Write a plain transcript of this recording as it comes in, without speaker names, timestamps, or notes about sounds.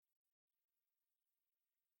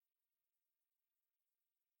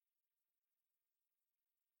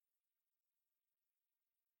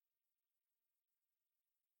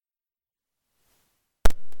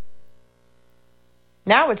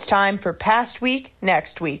Now it's time for Past Week,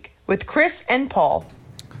 Next Week with Chris and Paul.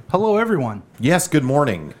 Hello, everyone. Yes, good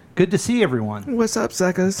morning. Good to see everyone. What's up,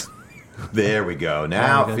 suckers? There we go.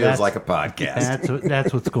 Now it feels like a podcast.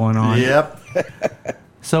 That's what's going on. Yep.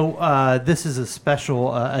 So this is a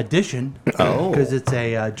special edition. Oh. Because it's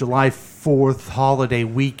a July 4th holiday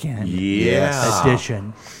weekend Yes.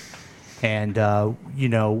 edition. And,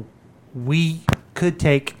 we could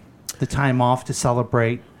take the time off to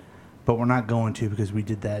celebrate, but we're not going to because we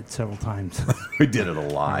did that several times. We did it a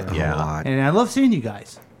lot. Yeah. And I love seeing you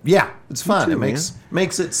guys. Yeah, it's fun. too, It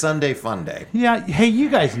makes it Sunday fun day. Yeah, hey, you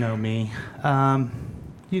guys know me.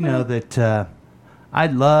 You know that I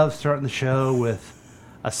love starting the show with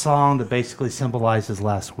a song that basically symbolizes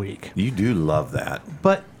last week. You do love that.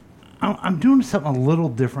 But I'm doing something a little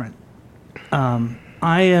different. I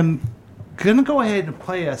am going to go ahead and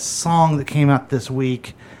play a song that came out this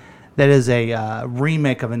week that is a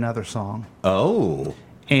remake of another song. Oh.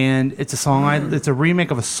 And it's a song, it's a remake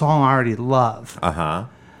of a song I already love. Uh-huh.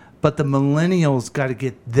 But the millennials got to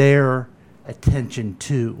get their attention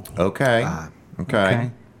too. Okay.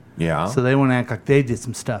 Okay. Yeah. So they want to act like they did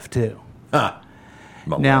some stuff too. Huh.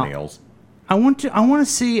 Millennials. I want to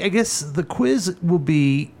see. I guess the quiz will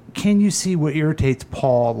be: can you see what irritates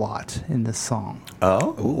Paul a lot in this song?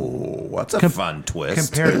 Oh, what's a fun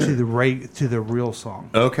twist compared to the real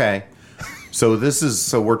song? Okay. So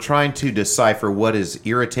we're trying to decipher what is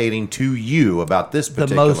irritating to you about this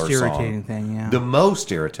particular song. The most irritating thing, yeah. The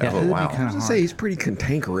most irritating. Yeah, Oh, wow. I was gonna say he's pretty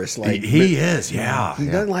cantankerous. Like He is, yeah. he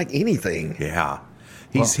doesn't like anything. Yeah.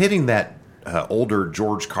 He's hitting that older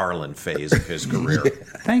George Carlin phase of his career.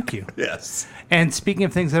 Thank you. Yes. And speaking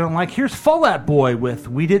of things I don't like, here's Fall Out Boy with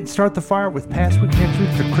 "We Didn't Start the Fire" with Past Week, Next Week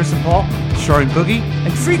for Chris and Paul, starring Boogie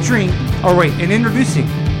and featuring. And introducing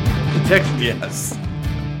the Texas. Yes.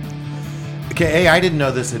 Okay, hey, I didn't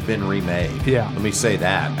know this had been remade. Yeah. Let me say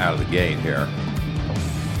that out of the gate here.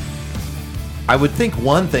 I would think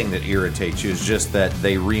one thing that irritates you is just that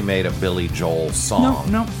they remade a Billy Joel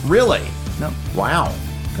song. No. Really? No. Wow.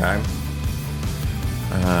 Okay.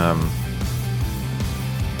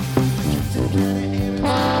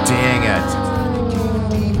 Dang it.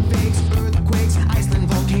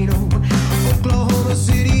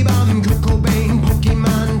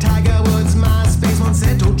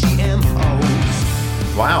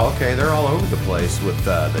 Wow, okay, they're all over the place with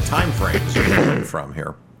the time frames you're pulling from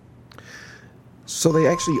here. So they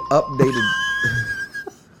actually updated.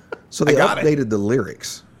 The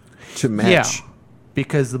lyrics to match. Yeah,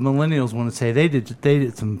 because the millennials want to say they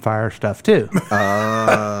did some fire stuff too.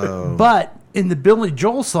 Oh. But in the Billy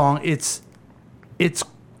Joel song, it's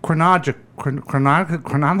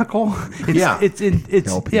chronological. Yeah. It's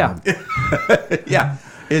yeah. Yeah,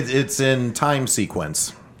 it's in time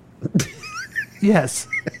sequence. Yes.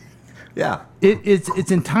 Yeah.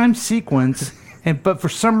 It's in time sequence, but for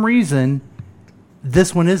some reason,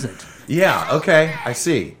 this one isn't. Yeah, okay, I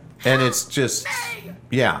see. And it's just,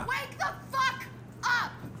 yeah. Wake the fuck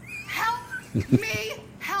up! Help me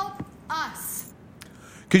help us!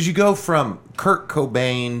 Because you go from Kurt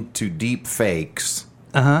Cobain to deep fakes.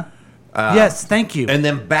 Yes, thank you. And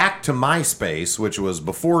then back to MySpace, which was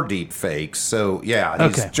before deep fakes. So, yeah,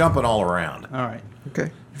 he's jumping all around. All right. Okay.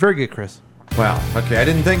 Very good, Chris. Wow, okay, I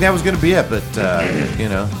didn't think that was going to be it, but, you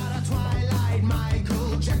know.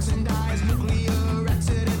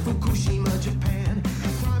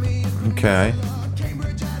 Okay.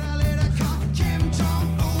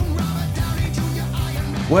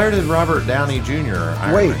 Where did Robert Downey Jr.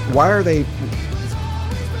 Wait, why are they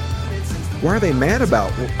mad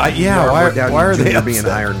about? Why are they being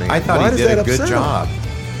upset? Iron Man? I thought Why he does did that a good upset job. him?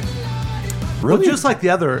 Well, just like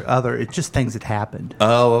the other, it's just things that happened.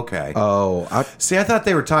 Oh, okay. Oh, I thought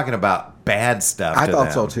they were talking about bad stuff. I thought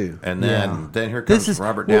them. so, too. And then here comes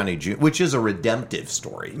Robert Downey Jr., which is a redemptive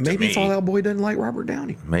story. Maybe Fall Out Boy doesn't like Robert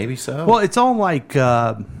Downey. Maybe so. Well, it's all like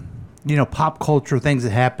pop culture things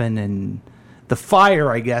that happen, and the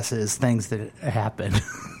fire, I guess, is things that happen.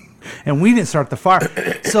 And we didn't start the fire.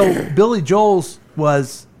 So Billy Joel's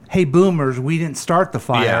was, "Hey boomers, we didn't start the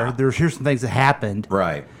fire. Yeah. Here's some things that happened."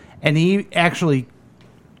 Right. And he actually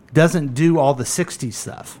doesn't do all the 60s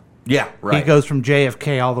stuff. Yeah, right. He goes from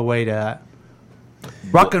JFK all the way to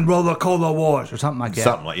Rock and Roller Cola Wars or something like that.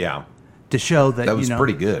 Something like, yeah. To show that, was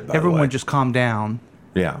pretty good, by the everyone way. just calm down.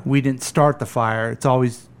 Yeah. We didn't start the fire. It's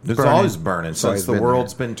always burning since always the been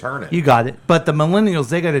world's been turning. You got it. But the millennials,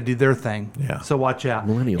 they got to do their thing. Yeah. So watch out.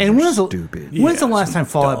 Millennials and are when's stupid. When's the Yeah, last time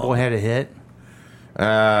Fall Out dumb. Boy had a hit?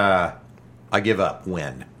 I give up.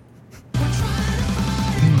 When?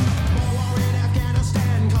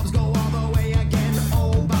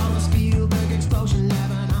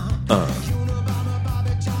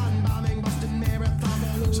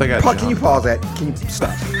 So I got Can you John. pause that? Can you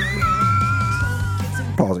stop?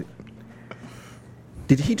 Pause it.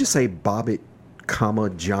 Did he just say Bobbitt, comma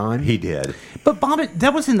John? He did. But Bobbitt,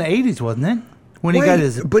 that was in the 80s, wasn't it? When he Wait, got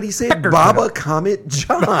his. but he said pecker Baba, cut. Comet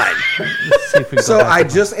John. Let's see if we can So go back I to-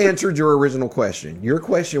 just answered your original question. Your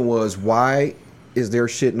question was, why is their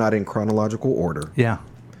shit not in chronological order Yeah,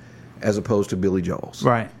 as opposed to Billy Joel's?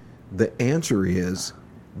 right. The answer is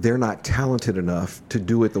they're not talented enough to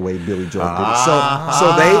do it the way Billy Joel did it.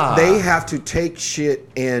 So they have to take shit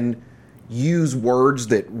and use words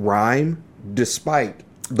that rhyme despite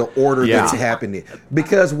the order Yeah. that's happening.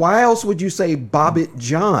 Because why else would you say Bobbitt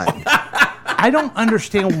John? I don't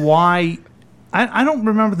understand why. I don't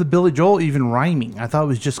remember the Billy Joel even rhyming. I thought it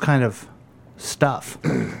was just kind of stuff.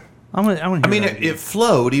 I mean, it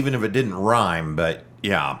flowed even if it didn't rhyme, but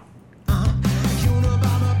yeah.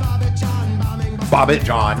 Bobbitt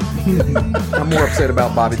John. I'm more upset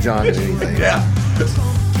about Bobbitt John than anything. Yeah.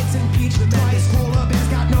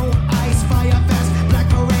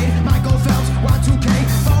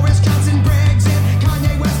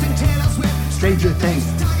 Stranger Things.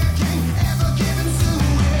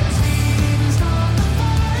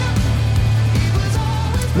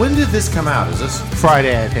 When did this come out? Is this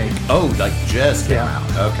Friday, I think. Oh, like just came Yeah.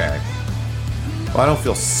 out. Okay. Well, I don't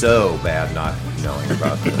feel so bad not knowing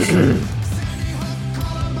about this.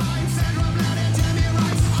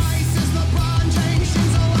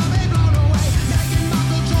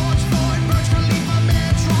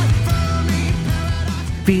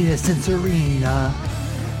 Venus and Serena.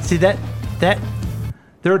 See that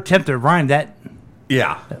their attempt to rhyme that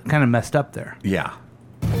Yeah. kind of messed up there. Yeah.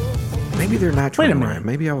 Maybe they're not Wait trying a to minute. rhyme.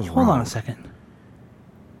 Maybe I was Hold wrong. on a second.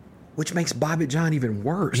 Which makes Bobbitt John even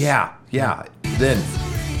worse. Yeah. Yeah. Then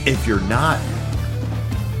if you're not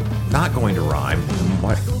going to rhyme, then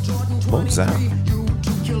what was that?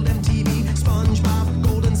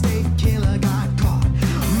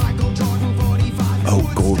 Oh,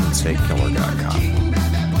 Golden State Killer got caught.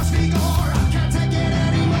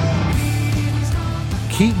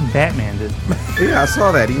 Keaton Batman did. Yeah, I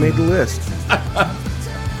saw that. He made the list.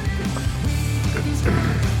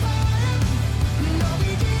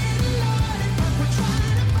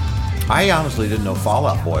 I honestly didn't know Fall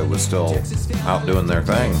Out Boy was still out doing their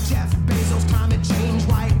thing.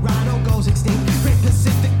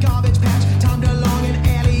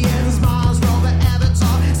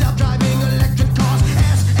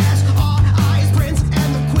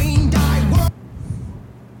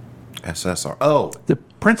 SSR. Oh, The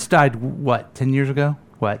Prince died what? 10 years ago?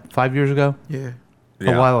 What? 5 years ago? Yeah.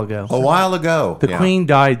 yeah. A while ago. A while ago. The yeah. Queen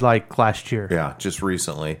died like last year. Yeah, just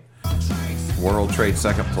recently. World Trade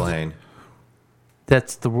second plane.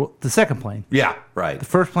 That's the second plane. Yeah, right. The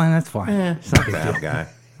first plane, that's fine. It's not a big Bad deal. guy.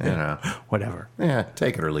 You know. Whatever. Yeah,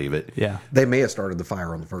 take it or leave it. Yeah. They may have started the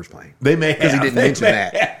fire on the first plane. They may Because he have. didn't They mention may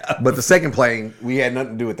that. But the second plane, we had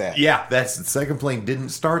nothing to do with that. Yeah, that's the second plane didn't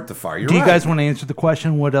start the fire. You're Do you right. guys want to answer the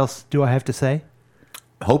question? What else do I have to say?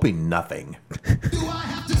 Hoping nothing.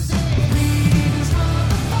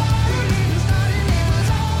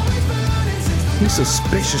 He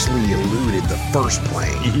suspiciously eluded the first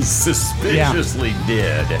plane. He suspiciously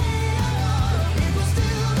did.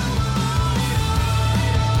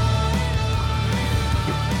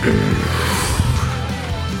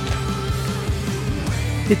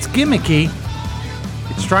 It's gimmicky.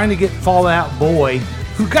 It's trying to get Fallout Boy,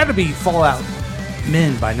 who got to be Fallout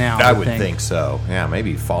men by now. I would think so. Yeah,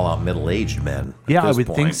 maybe Fallout middle-aged men. at Yeah, I this would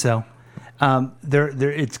point. think so.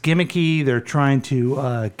 It's gimmicky. They're trying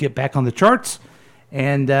to get back on the charts,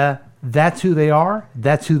 and that's who they are.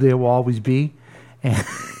 That's who they will always be. And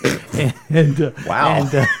Wow,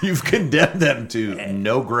 and, you've condemned them to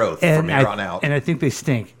no growth from here on out. And I think they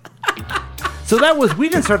stink. So that was We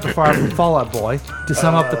Didn't Start the Fire from Fallout Boy to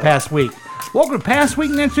sum up the past week. Welcome to Past Week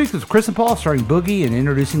Next Week with Chris and Paul, starring Boogie and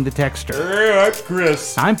introducing the Texter. Hey, that's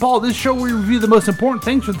Chris. I'm Paul. This show we review the most important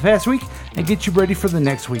things from the past week and get you ready for the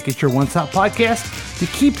next week. It's your one-stop podcast to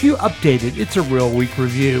keep you updated. It's a real week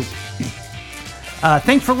review.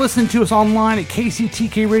 Thanks for listening to us online at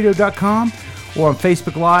kctkradio.com or on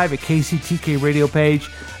Facebook Live at KCTK Radio page.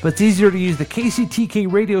 But it's easier to use the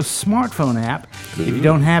KCTK Radio smartphone app. If you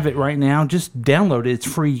don't have it right now, just download it. It's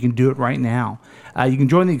free. You can do it right now. You can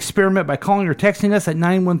join the experiment by calling or texting us at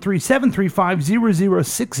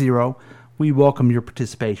 913-735-0060. We welcome your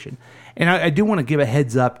participation. And I do want to give a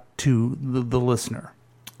heads up to the listener.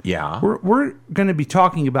 Yeah, We're going to be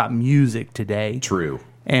talking about music today. true.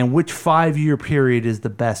 And which 5-year period is the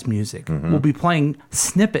best music. We'll be playing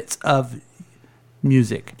snippets of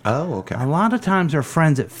music. Oh, okay. A lot of times our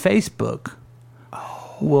friends at Facebook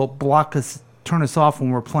will block us, turn us off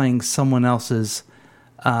when we're playing someone else's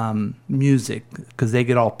music because they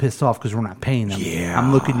get all pissed off because we're not paying them. Yeah.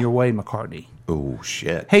 I'm looking your way, McCartney. Oh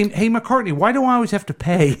shit. Hey, McCartney, why do I always have to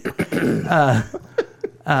pay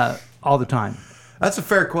all the time? That's a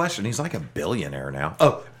fair question. He's like a billionaire now.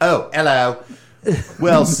 Oh, hello.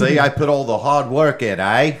 Well, see, I put all the hard work in,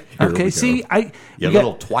 eh? Okay, see, You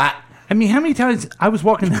little twat. I mean, how many times I was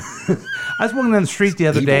walking down the street the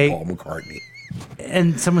other Evil day, Paul McCartney.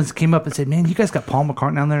 and someone came up and said, "Man, you guys got Paul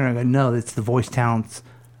McCartney down there?" And I go, "No, it's the voice talents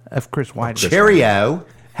of Chris White." Cheerio.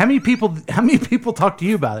 How many people talk to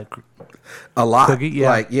you about it? A lot. Cookie,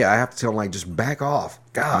 yeah. I have to tell them, just back off.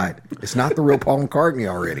 God, it's not the real Paul McCartney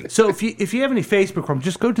already. So if you have any Facebook from,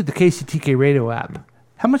 just go to the KCTK Radio app.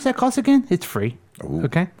 How much that costs again? It's free. Ooh,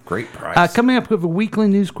 okay. great price. Coming up, we have a weekly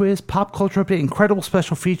news quiz, pop culture update, incredible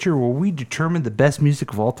special feature where we determine the best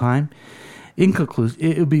music of all time. Inconclusive.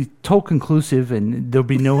 It'll be total conclusive, and there'll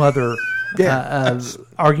be no other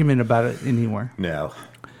argument about it anywhere. No.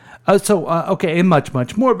 Okay, and much,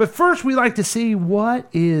 much more. But first, we like to see what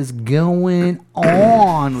is going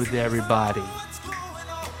on with everybody.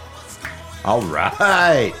 All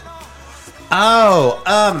right.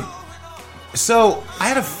 So I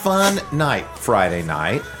had a fun night Friday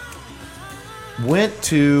night. Went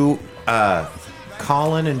to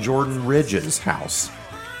Colin and Jordan Ridge's house.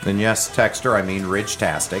 And yes, Texter, I mean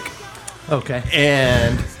Ridge-tastic. Okay.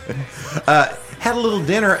 And had a little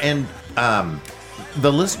dinner, and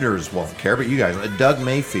the listeners won't care, but you guys, Doug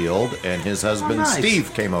Mayfield and his husband nice.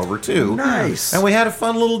 Steve came over too. Nice. And we had a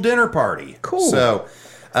fun little dinner party. Cool. So,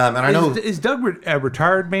 and I know Is Doug a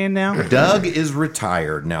retired man now? Doug is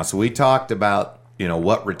retired now. So we talked about,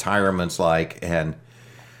 what retirement's like, and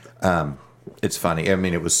it's funny. I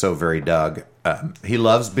mean, it was so very Doug. He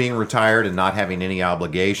loves being retired and not having any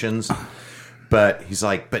obligations. But he's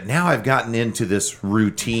like, but now I've gotten into this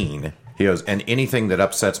routine. He goes, and anything that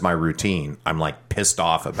upsets my routine, I'm like pissed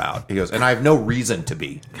off about. He goes, and I have no reason to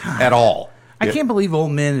be at all. I can't believe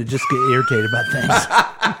old men that just get irritated about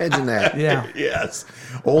things. Imagine that. Yeah. Yes.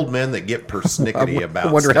 Old men that get persnickety about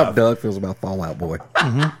I wonder stuff. how Doug feels about Fallout Boy.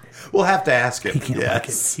 We'll have to ask him. He can't like it.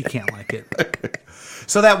 Yes. He can't like it.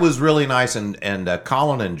 So that was really nice, and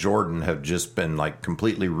Colin and Jordan have just been like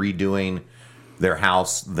completely redoing their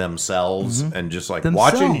house themselves, and just like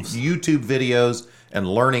watching YouTube videos and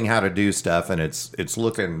learning how to do stuff, and it's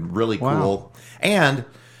looking really cool. And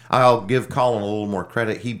I'll give Colin a little more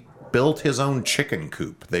credit. He built his own chicken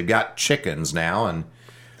coop. They've got chickens now, and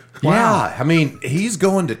yeah, I mean, he's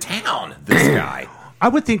going to town, this guy. I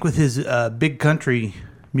would think with his big country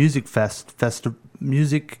music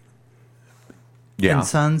music and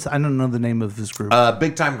Sons. I don't know the name of his group.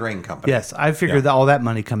 Big Time Grain Company. Yes, I figured that all that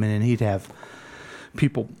money coming in, he'd have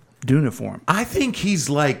people doing it for him. I think he's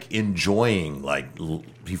like enjoying,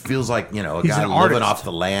 he feels like, a He's guy an living artist. off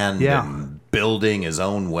the land and building his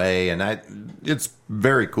own way. And it's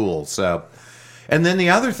very cool. So, and then the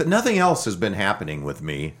other nothing else has been happening with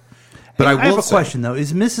me. But Hey, I will I have a say, question though.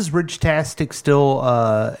 Is Mrs. Ridge-tastic still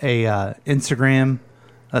a Instagram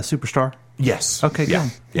superstar? Yes. Okay, Yeah.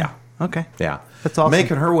 good. Yeah. Okay. Yeah. That's awesome.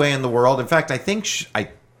 Making her way in the world. In fact, I think I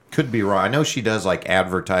could be wrong. I know she does like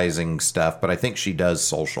advertising stuff, but I think she does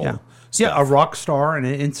social Yeah. stuff. Yeah, a rock star and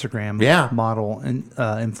an Instagram Yeah. model and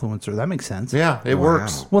influencer. That makes sense. Yeah, it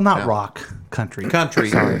works. Well, not Yeah. rock, country. Country.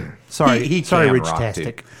 Sorry. He Sorry, can Ridge-tastic.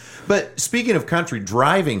 rock, too. But speaking of country,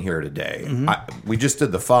 driving here today, Mm-hmm. we just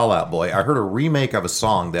did the Fallout Boy. I heard a remake of a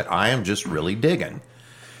song that I am just really digging.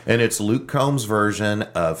 And it's Luke Combs' version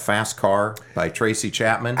of Fast Car by Tracy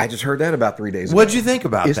Chapman. I just heard that about 3 days ago. What'd you think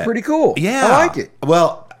about It's that? pretty cool. Yeah. I like it.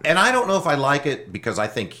 Well, and I don't know if I like it because I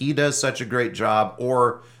think he does such a great job,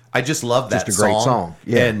 or I just love that Just a great song.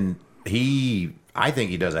 Yeah. And I think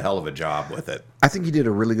he does a hell of a job with it. I think he did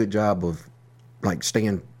a really good job of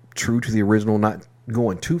staying true to the original, not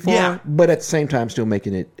going too far, Yeah. but at the same time still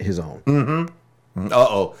making it his own.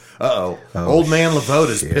 Old man Lavote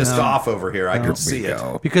is pissed off over here. I could see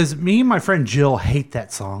it. Because me and my friend Jill hate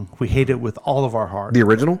that song. We hate it with all of our heart. The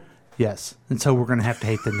original? Yes. And so we're going to have to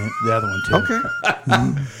hate the other one too.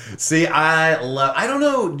 Okay. See, I don't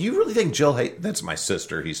know. Do you really think Jill that's my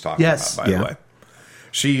sister he's talking Yes. about, by Yeah. the way.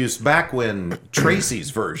 She used, back when Tracy's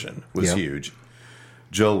version was Yep. huge,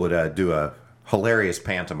 Jill would do a hilarious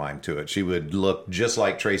pantomime to it. She would look just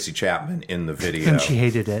like Tracy Chapman in the video. And she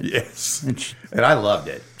hated it. Yes. And And I loved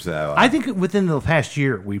it. So I think within the past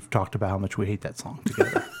year, we've talked about how much we hate that song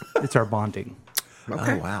together. It's our bonding. oh,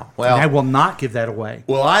 wow. And I Well, will not give that away.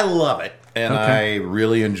 I love it. And Okay. I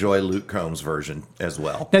really enjoy Luke Combs' version as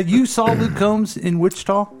well. Now, you saw Luke Combs in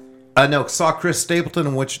Wichita? No, saw Chris Stapleton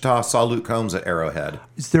in Wichita, saw Luke Combs at Arrowhead.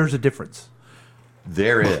 There's a difference.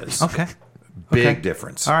 There is. Okay. Big Okay.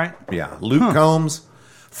 difference. All right. Yeah. Luke Combs,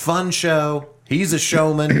 Fun show. He's a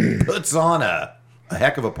showman. Puts on a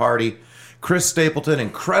heck of a party. Chris Stapleton,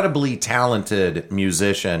 incredibly talented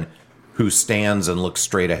musician who stands and looks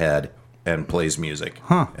straight ahead and plays music.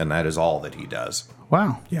 And that is all that he does.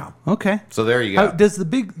 Wow. Yeah. Okay. So there you go. Does the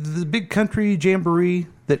big country jamboree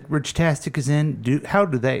that Rich Tastic is in?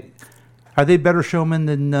 Are they better showmen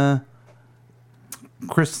than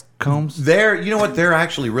Chris Combs? You know what? They're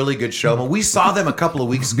actually really good showmen. We saw them a couple of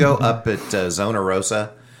weeks ago up at Zona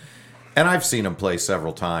Rosa, and I've seen them play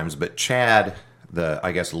several times. But Chad, the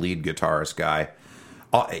lead guitarist guy,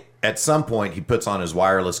 at some point he puts on his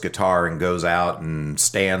wireless guitar and goes out and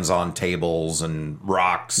stands on tables and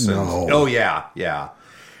rocks. Oh yeah.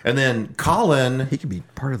 And then Colin, He could be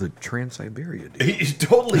part of the Trans-Siberia, dude. he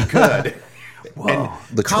totally could. Whoa.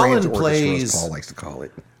 The Colin Trans Orchestra, plays- as Paul likes to call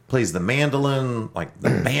it. Plays the mandolin, like the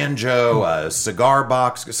banjo, a cigar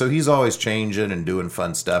box. So he's always changing and doing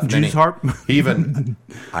fun stuff. And then Juice harp? He even,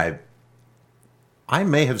 I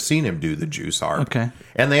may have seen him do the juice harp. Okay.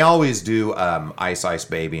 And they always do Ice Ice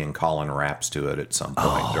Baby, and Colin raps to it at some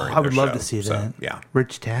point during I would their love show. to see So, that. yeah.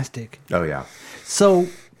 Rich Tastic. Oh, yeah. So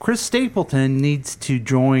Chris Stapleton needs to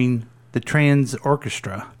join the Trans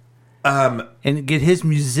Orchestra and get his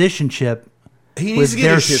musicianship. He With needs to get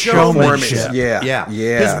their his showmanship. Yeah. Yeah.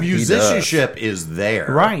 Yeah, His he musicianship is there.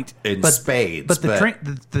 Right. In But- spades. But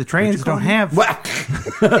the trans don't have. Well,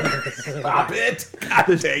 stop it. God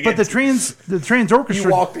dang But it. the trans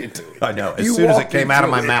orchestra. into it. I know. As You soon as it walked came out of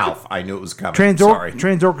into my it. mouth, I knew it was coming. trans Sorry.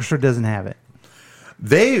 orchestra doesn't have it.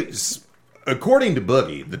 They, according to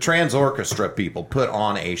Boogie, the Trans Orchestra people put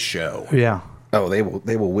on a show. Yeah. Oh, they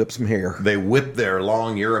will whip some hair They whip their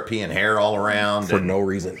long European hair all around. for and no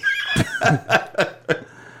reason.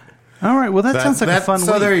 All right. Well, that sounds like a fun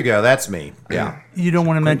So week. there you go. That's me. Yeah. You don't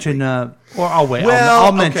want to mention. Or I'll wait. Well,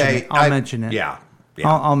 I'll mention okay. it. I'll mention it. Yeah.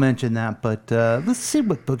 I'll mention that. But let's see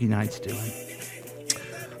what Boogie Nights doing.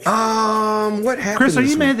 What happened? Chris, are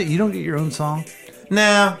this you mad week? that you don't get your own song?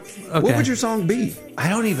 Nah. Okay. What would your song be? I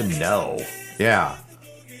don't even know. Yeah.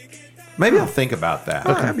 Maybe I'll think about that.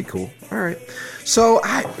 Oh, that'd be cool. All right. So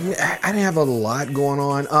I didn't have a lot going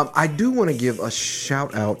on. I do want to give a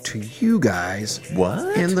shout out to you guys.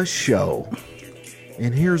 What? In the show,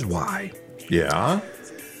 and here's why. Yeah.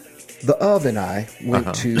 The and I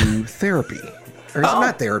went to therapy, or it's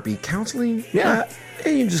not therapy, counseling. Yeah.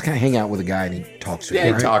 And you just kind of hang out with a guy and he talks to you. Yeah,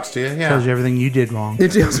 he right? talks to you. Yeah. Tells you everything you did wrong.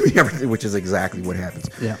 It tells me everything, which is exactly what happens.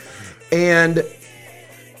 Yeah. And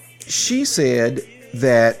she said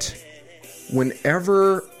that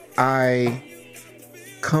whenever I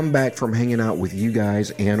come back from hanging out with you guys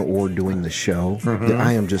and or doing the show, that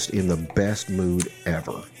I am just in the best mood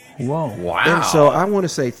ever. Whoa. Wow. And so I want to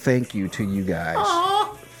say thank you to you guys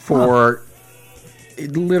for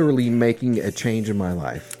literally making a change in my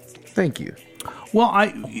life. Thank you. Well,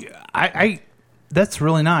 I that's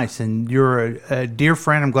really nice, and you're a dear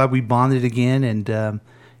friend. I'm glad we bonded again, and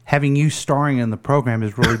having you starring in the program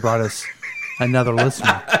has really brought us another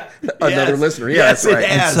listener. Another listener. Yeah, Yes, that's right. it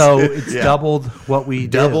And has. so it's Yeah. doubled what we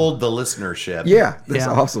Doubled the listenership. Yeah, that's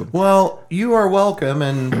Yeah. awesome. Well, you are welcome,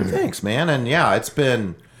 and thanks, man. And yeah, it's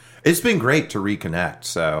been great to reconnect.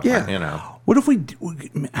 So Yeah. you know. What if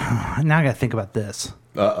now I got to think about this.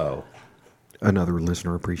 Another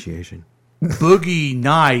listener appreciation. Boogie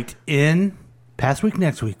Night in Past Week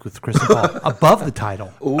Next Week with Chris and Paul above the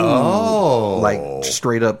title. Oh, Like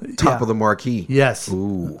straight up top Yeah. of the marquee. Yes.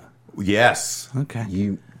 Ooh. yes. Okay.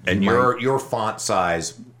 And you your font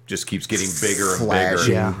size just keeps getting bigger and Flash.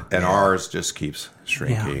 bigger, Yeah. and ours just keeps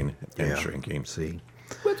shrinking and Yeah. shrinking. See.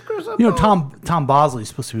 You know, Tom Bosley is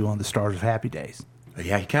supposed to be one of the stars of Happy Days.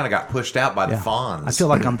 Yeah, he kind of got pushed out by the Yeah. Fonz. I feel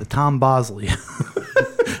like I'm the Tom Bosley.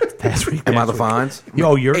 Past Week. Am I Next the Week. Fonz?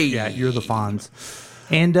 Oh, you're Hey. you're the Fonz.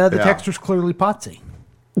 And the Yeah. texter's clearly Potsy.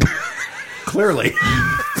 clearly.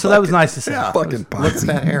 So that was nice to say. Fucking Look pots. at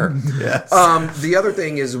that hair. Yes. The other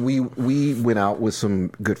thing is we went out with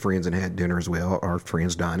some good friends and had dinner as well. Our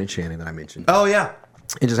friends Don and Shannon that I mentioned, Oh yeah.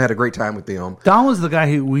 and just had a great time with them Don was the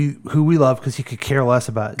guy who we love because he could care less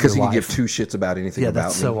about because he your could give life. two shits about anything Yeah, about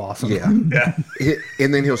that's me. so awesome. Yeah,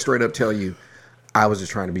 and then he'll straight up tell you, "I was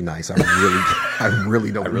just trying to be nice. I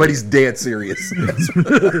really don't." But he's dead serious.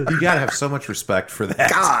 You gotta have so much respect for that.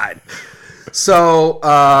 God. So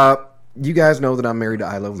you guys know that I'm married to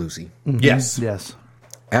I Love Lucy. Yes. Yes.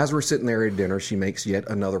 As we're sitting there at dinner, she makes yet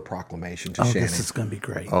another proclamation to Oh, Shannon. this is going to be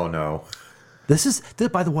great. Oh no.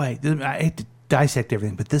 By the way, I hate to dissect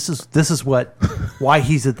everything, but this is why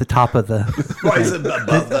he's at the top of the. Why is it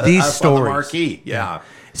above the, These up on the stories. marquee? Yeah.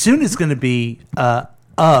 Soon it's going to be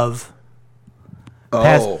of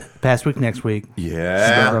past week next week.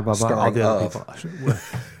 Yeah. Blah, blah, blah, blah. All Starring the other of. people.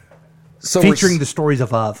 featuring the stories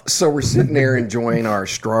of. So we're sitting there enjoying our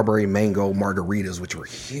strawberry mango margaritas, which were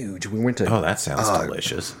huge. We went to that sounds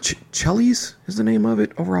delicious. Chili's is the name of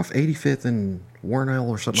it, over off 85th and Warren Isle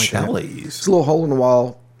or something like that. Chili's. It's a little hole in the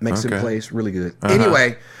wall, Mexican place, really good.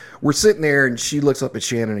 Anyway, we're sitting there and she looks up at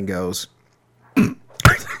Shannon and goes, I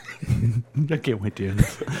can't wait to hear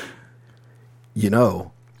this.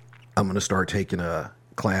 I'm going to start taking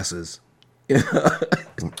classes.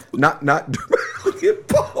 not.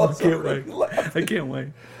 I can't wait.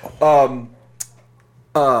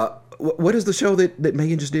 What is the show that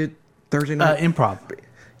Megan just did Thursday night? Improv.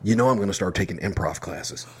 I'm going to start taking improv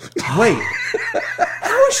classes. Wait,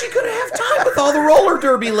 how is she going to have time with all the roller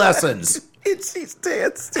derby lessons? She's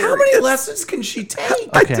dead serious. How many lessons can she take?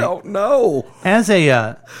 Okay. I don't know. As you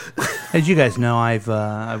guys know, I've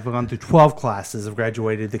gone through 12 classes. I've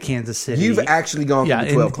graduated the Kansas City. You've actually gone through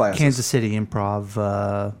the 12 classes. Kansas City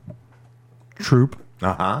Improv troupe.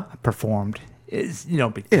 Uh-huh. I performed. It's big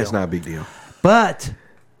deal. Yeah, it's not a big deal. But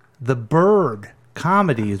the Bird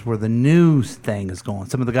comedy is where the news thing is going.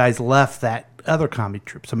 Some of the guys left that other comedy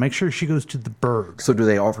troupe, so make sure she goes to the Bird. So do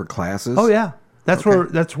they offer classes? Oh yeah, that's where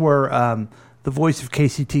the voice of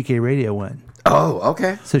KCTK Radio went. Oh,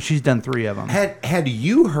 okay. So she's done 3 of them. Had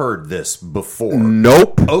you heard this before?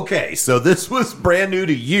 Nope. Okay, so this was brand new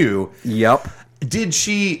to you. Yep. Did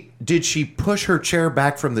she push her chair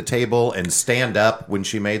back from the table and stand up when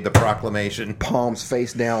she made the proclamation? Palms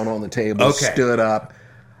face down on the table, Okay. stood up.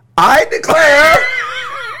 I declare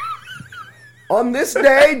on this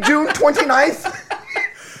day, June 29th,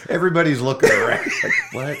 Everybody's looking around like,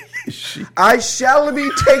 what is she? I shall be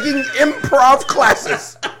taking improv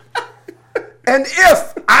classes. And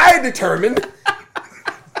if I determine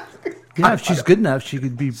Yeah, if she's good enough, she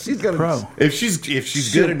could be gonna- pro. If she's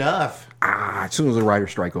good enough. as soon as the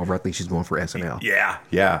writer's strike over, I think she's going for SNL.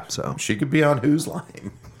 Yeah. So. She could be on Who's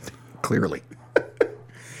Line. Clearly.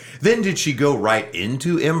 Then did she go right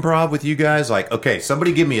into improv with you guys? Like, okay,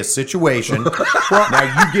 somebody give me a situation.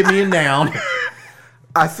 Now you give me a noun.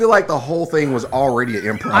 I feel like the whole thing was already an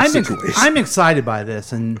improv situation. I'm excited by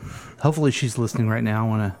this, and hopefully she's listening right now. I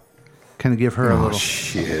want to kind of give her a little.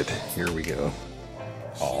 Shit. Here we go.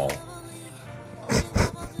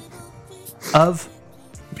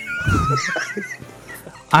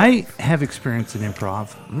 I have experience in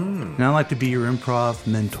improv, and I like to be your improv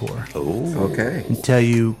mentor. Okay. And tell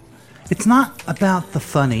you, it's not about the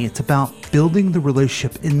funny; it's about building the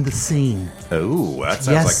relationship in the scene. Oh, that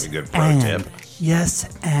sounds like a good pro tip. Yes,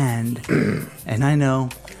 and I know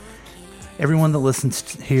everyone that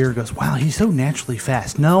listens here goes, "Wow, he's so naturally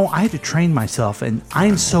fast." No, I had to train myself, and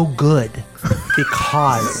I'm so good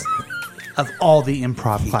because of all the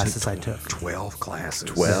improv classes I took. 12 classes.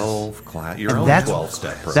 12 class. Your And own that's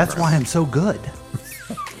 12-step program. That's why I'm so good.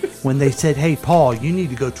 When they said, "Hey, Paul, you need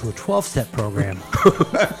to go to a 12-step program,"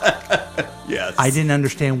 Yes. I didn't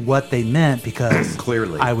understand what they meant because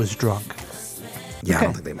Clearly. I was drunk. Yeah, I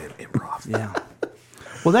don't think they meant improv. Yeah.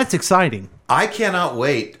 Well, that's exciting. I cannot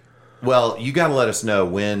wait. Well, you got to let us know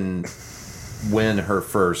when her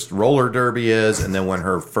first roller derby is, and then when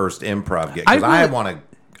her first improv gig. Because I want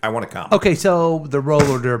to come. Okay, so the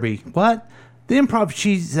roller derby. What? The improv,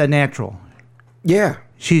 she's a natural. Yeah.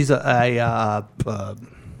 She's a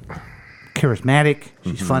charismatic.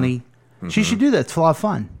 She's funny. She should do that. It's a lot of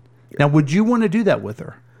fun. Now, would you want to do that with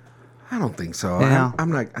her? I don't think so. Yeah.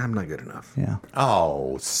 I'm not good enough. Yeah.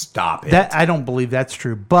 Oh, stop it. That I don't believe that's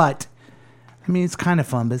true, but I mean it's kind of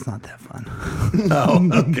fun, but it's not that fun. Oh,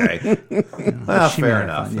 okay. Well, she may fair have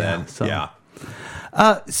enough fun, then. yeah, so.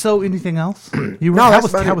 Yeah. So anything else? You No, how that's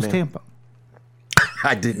was about how it, was man. Tampa?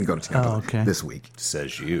 I didn't go to Tampa okay. this week.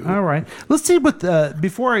 Says you. All right. Let's see what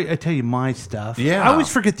before I tell you my stuff. Yeah. I always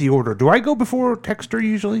forget the order. Do I go before Texter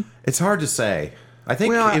usually? It's hard to say. I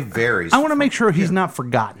think Well, it varies. I want to make sure he's not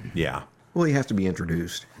forgotten. Yeah. Well, he has to be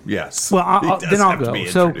introduced. Yes. Well, He does then I'll have to go. be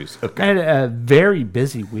So introduced. I Okay. had a very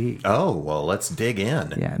busy week. Oh, well, let's dig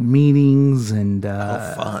in. Yeah, meetings and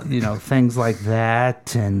fun. things like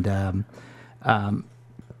that, and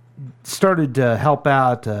started to help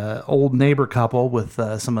out old neighbor couple with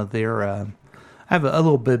some of their. I have a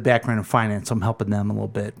little bit of background in finance. So I'm helping them a little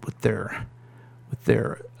bit with their.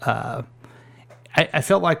 I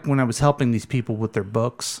felt like when I was helping these people with their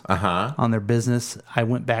books on their business, I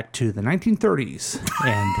went back to the 1930s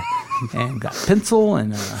and got pencil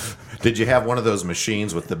and. Did you have one of those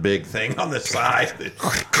machines with the big thing on the side?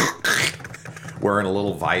 Wearing a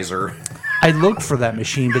little visor. I looked for that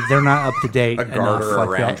machine, but they're not up to date. A garter enough.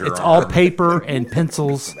 around your It's all arm. paper and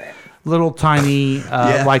pencils, little tiny,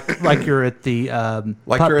 like you're at the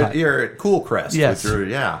Like putt-putt. you're at Cool Crest. Yes.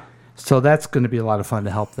 Yeah. So that's going to be a lot of fun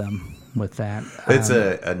to help them with that. It's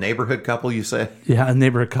a neighborhood couple, you say? Yeah, a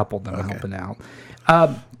neighborhood couple that I'm helping out.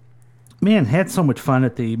 Man, had so much fun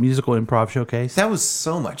at the musical improv showcase. That was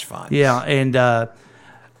so much fun. Yeah, and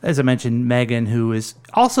as I mentioned, Megan, who is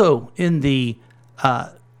also in the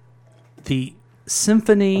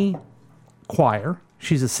symphony choir.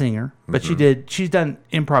 She's a singer, but she's done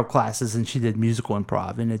improv classes and she did musical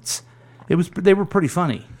improv, and they were pretty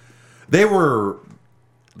funny.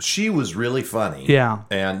 She was really funny. Yeah.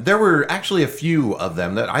 And there were actually a few of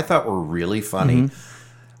them that I thought were really funny.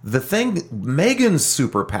 The thing, Megan's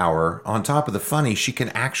superpower, on top of the funny, she can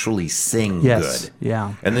actually sing Yes, good.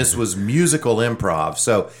 yeah. And this was musical improv.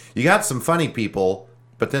 So you got some funny people,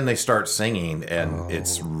 but then they start singing, and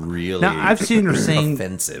it's really Now, I've seen her sing.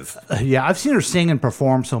 offensive. Yeah, I've seen her sing and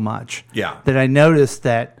perform so much. Yeah. That I noticed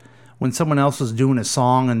that when someone else was doing a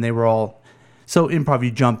song and they were all so improv, you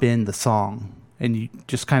jump in the song and you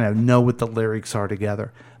just kind of know what the lyrics are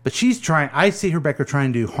together. But she's trying. I see her back there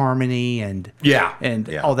trying to do harmony and Yeah.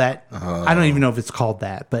 all that. I don't even know if it's called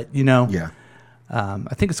that, but Yeah.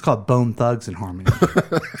 I think it's called Bone Thugs and Harmony.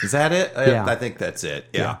 Is that it? Yeah. I think that's it.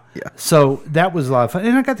 Yeah. So that was a lot of fun,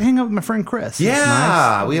 and I got to hang out with my friend Chris. It was Yeah,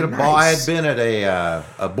 nice. we had a ball. I had been at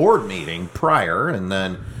a board meeting prior, and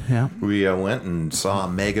then Yeah. we went and saw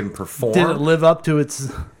Megan perform. Did it live up to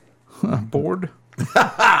its board?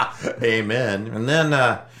 Amen.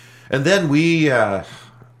 And then we,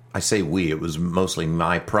 I say we, it was mostly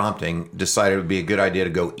my prompting, decided it would be a good idea to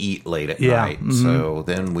go eat late at Yeah. night. So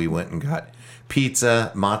then we went and got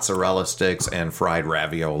pizza, mozzarella sticks, and fried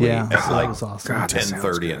ravioli Yeah, at so like that was awesome. God, that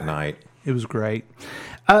 10:30 sounds at night. It was great.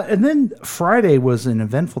 And then Friday was an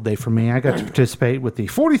eventful day for me. I got to participate with the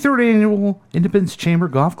 43rd Annual Independence Chamber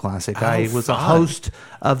Golf Classic. I was a fun. host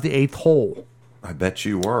of the 8th hole. I bet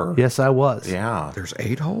you were. Yes, I was. Yeah. There's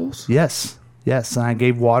 8 holes? Yes. Yes. And I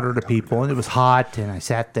gave water to people, and it was hot, and I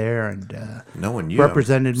sat there and Knowing you,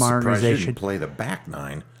 represented I'm my surprised organization. You didn't play the back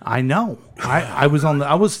nine. I know. I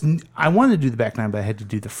wanted to do the back nine, but I had to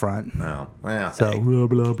do the front. No. Well, So hey. blah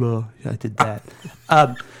blah blah. Yeah, I did that.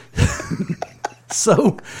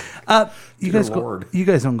 So you guys Lord. you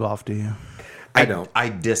guys don't golf, do you? I don't. I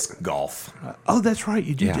disc golf. Oh, that's right.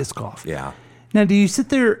 You do Yeah. disc golf. Yeah. Now, do you sit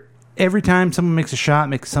there every time someone makes a shot,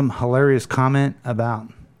 make some hilarious comment about?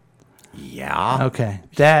 Yeah. Okay,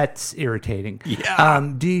 that's irritating. Yeah.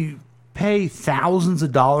 Do you pay thousands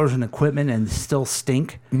of dollars in equipment and still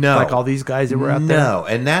stink? No. Like all these guys that were out there? No,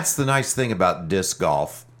 and that's the nice thing about disc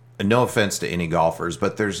golf. And no offense to any golfers,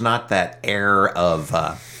 but there's not that air of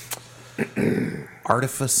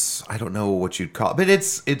artifice. I don't know what you'd call it, but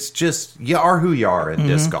it's just you are who you are in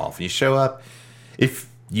disc golf. You show up. If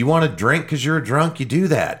you want to drink because you're a drunk, you do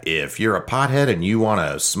that. If you're a pothead and you want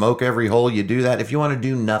to smoke every hole, you do that. If you want to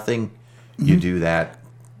do nothing, you do that.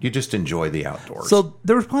 You just enjoy the outdoors. So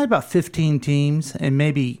there was probably about 15 teams, and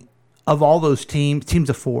maybe of all those teams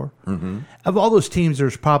of 4, of all those teams,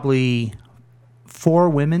 there's probably 4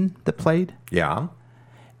 women that played. yeah.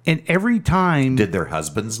 And every time, Did their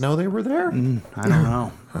husbands know they were there? I don't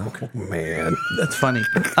know. Man. That's funny.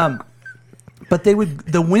 But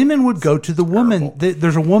the women would go to the woman.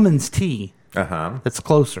 There's a woman's tee that's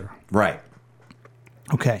closer. Right.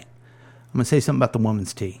 Okay. I'm going to say something about the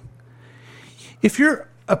woman's tee. If you're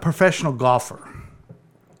a professional golfer,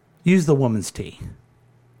 use the woman's tee.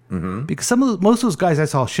 Because most of those guys I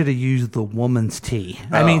saw should have used the woman's tee.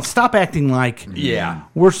 I mean, stop acting like Yeah.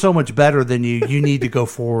 we're so much better than you. You need to go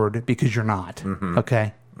forward because you're not.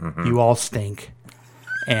 Okay? You all stink.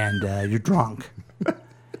 And you're drunk.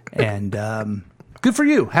 And good for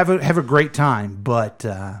you. Have a great time. But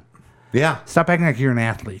Yeah. stop acting like you're an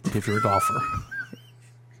athlete if you're a golfer.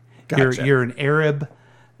 Gotcha. You're an Arab,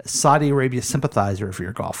 Saudi Arabia sympathizer if you're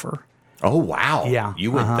a golfer. Oh wow! Yeah.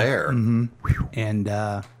 you went there.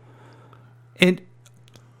 And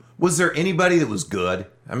Was there anybody that was good?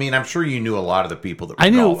 I mean, I'm sure you knew a lot of the people that were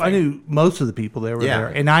I golfing. knew most of the people that were Yeah. there,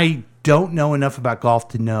 and I don't know enough about golf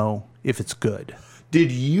to know if it's good.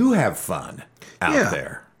 Did you have fun out Yeah.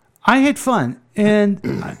 there? I had fun, and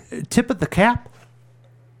tip of the cap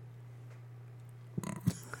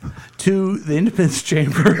to the Independence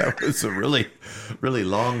Chamber. It's a really, really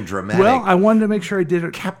long, dramatic Well, I wanted to make sure I did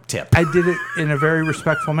it. cap tip. I did it in a very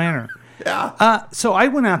respectful manner. Yeah. So I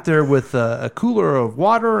went out there with a cooler of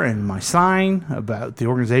water and my sign about the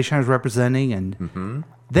organization I was representing, and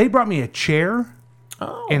they brought me a chair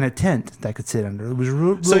and a tent that I could sit under. It was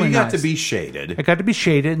really so you got nice. to be shaded. I got to be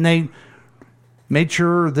shaded, and they made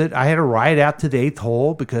sure that I had a ride out to the 8th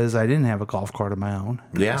hole because I didn't have a golf cart of my own.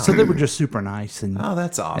 Yeah. So they were just super nice, and Oh,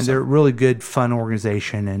 that's awesome. And they're a really good, fun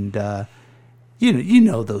organization, and you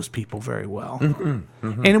know those people very well.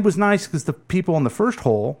 And it was nice because the people on the first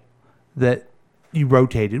hole that you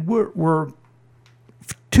rotated were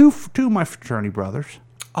two of my fraternity brothers.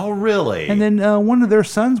 Oh, really? And then one of their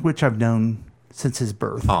sons, which I've known since his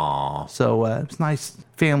birth. Aw. So it's nice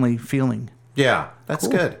family feeling. Yeah, that's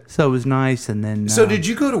good. So it was nice. And then. So did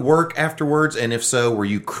you go to work afterwards? And if so, were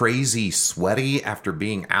you crazy sweaty after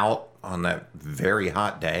being out on that very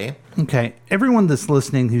hot day? Okay. Everyone that's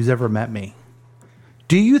listening who's ever met me,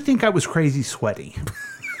 do you think I was crazy sweaty?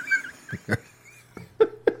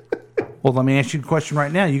 Well, let me ask you a question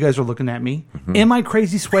right now. You guys are looking at me. Mm-hmm. Am I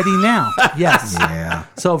crazy sweaty now? Yes. Yeah.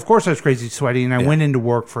 So, of course, I was crazy sweaty, and I went into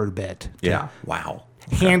work for a bit. Yeah. Wow.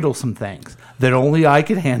 Handle some things that only I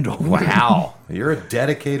could handle. Wow. You're a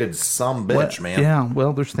dedicated sumbitch, man. Yeah.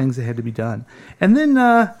 Well, there's things that had to be done. And then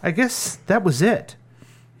I guess that was it.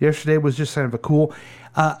 Yesterday was just kind of a cool...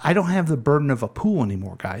 I don't have the burden of a pool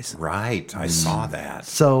anymore, guys. Right. I saw that.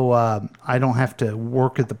 So I don't have to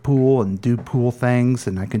work at the pool and do pool things,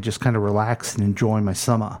 and I can just kind of relax and enjoy my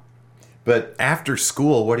summer. But after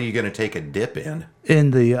school, what are you going to take a dip in?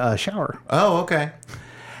 In the shower. Oh, okay.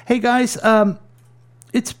 Hey, guys,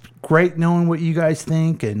 it's great knowing what you guys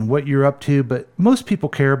think and what you're up to, but most people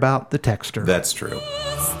care about the texter. That's true.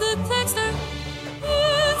 It's the texter.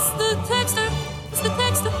 It's the texter. It's the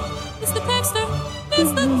texter. It's the texter.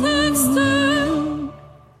 It's the texter.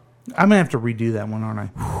 I'm going to have to redo that one, aren't I?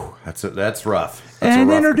 That's rough. That's And a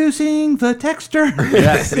rough introducing the texter.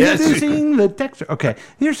 Yes, yes. Introducing the texter. Okay,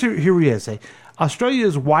 here we is. Australia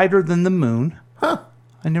is wider than the moon. Huh.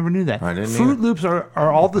 I never knew that. I didn't Fruit either. Loops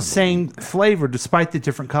are all the same flavor despite the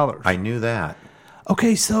different colors. I knew that.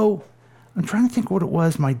 Okay, so I'm trying to think what it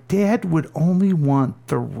was. My dad would only want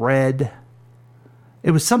the red.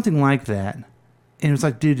 It was something like that. And it was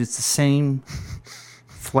like, dude, it's the same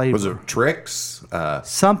flavor. Was it Trix?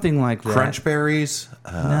 Something like that. Crunch berries?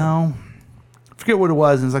 No. I forget what it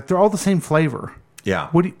was. And it's like, they're all the same flavor. Yeah.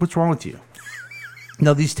 What's wrong with you?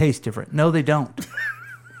 No, these taste different. No, they don't.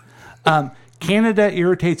 Canada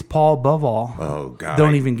irritates Paul above all. Oh, God.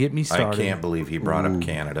 Don't even get me started. I can't believe he brought up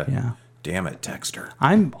Canada. Yeah. Damn it, Texter.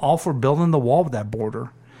 I'm all for building the wall with that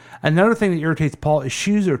border. Another thing that irritates Paul is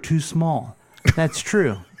shoes are too small. That's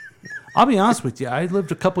true. I'll be honest with you. I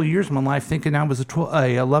lived a couple of years of my life thinking I was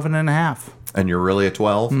a 11 and a half. And you're really a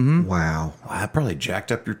 12? Mm-hmm. Wow. Well, that probably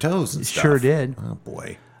jacked up your toes and stuff. Sure did. Oh,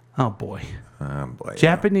 boy. Oh, boy. Oh, boy.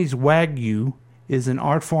 Japanese Wagyu is an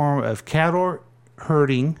art form of cattle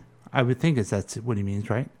herding. I would think that's what he means,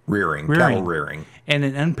 right? Rearing. Cattle rearing. And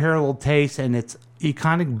an unparalleled taste and its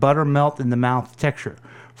iconic buttermelt in the mouth texture.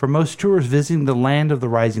 For most tourists visiting the land of the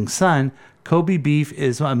rising sun, Kobe beef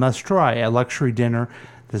is a must-try, a luxury dinner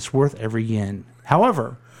that's worth every yen.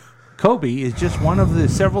 However, Kobe is just one of the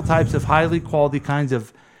several types of highly quality kinds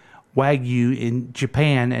of Wagyu in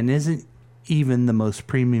Japan and isn't even the most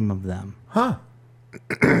premium of them. Huh.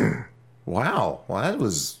 Wow. Well, that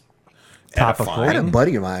was Topical. I had a edifying.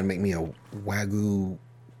 buddy of mine make me a Wagyu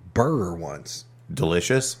burger once.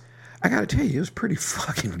 Delicious. I gotta tell you, it was pretty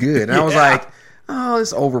fucking good. And I was like, oh,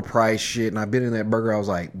 this overpriced shit. And I've been in that burger. I was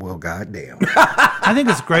like, well, goddamn. I think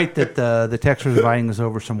it's great that the Texas is inviting us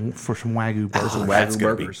over for some Wagyu burgers. That's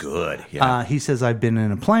going to be burgers. good. Yeah. He says, I've been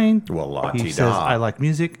in a plane. Well, la-ti-da. He says, I like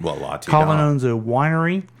music. Well, la-ti-da. Colin owns a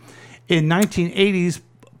winery. In 1980s,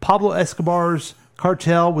 Pablo Escobar's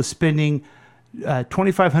cartel was spending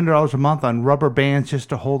 $2,500 a month on rubber bands just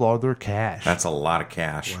to hold all their cash. That's a lot of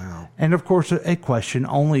cash. Wow. And, of course, a question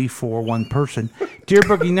only for one person. Dear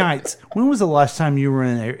Boogie Nights, when was the last time you were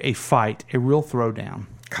in a fight, a real throwdown?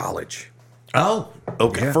 College. Oh,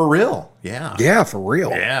 okay. Yeah. For real. Yeah. Yeah, for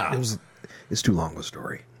real. Yeah. It's too long of a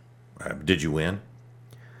story. Did you win?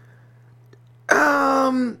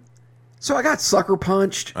 So I got sucker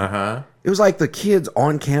punched. Uh-huh. It was like the kids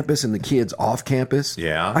on campus and the kids off campus.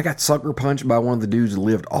 Yeah. I got sucker punched by one of the dudes that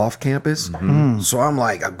lived off campus. So I'm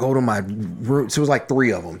like, I go to my room. So it was like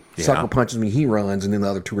three of them. Yeah. Sucker punches me, he runs, and then the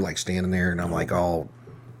other two are like standing there, and I'm like, oh,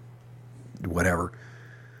 whatever.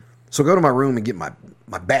 So I go to my room and get my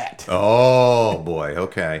bat. Oh, boy.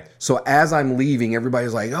 Okay. So as I'm leaving,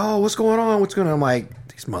 everybody's like, oh, what's going on? What's going on? I'm like,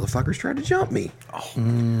 these motherfuckers tried to jump me.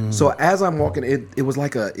 So as I'm walking, it was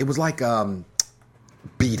like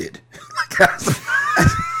beat it.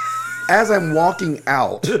 As I'm walking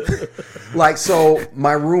out, like, so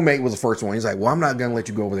my roommate was the first one. He's like, well, I'm not going to let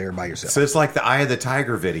you go over there by yourself. So it's like the Eye of the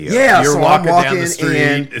Tiger video. Yeah, You're so walking, I'm walking down the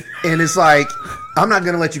street. and it's like, I'm not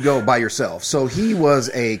going to let you go by yourself. So he was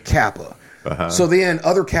a Kappa. So then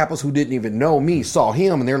other Kappas who didn't even know me saw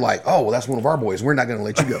him, and they're like, oh, well, that's one of our boys. We're not going to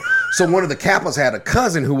let you go. So one of the Kappas had a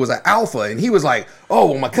cousin who was an Alpha, and he was like, oh,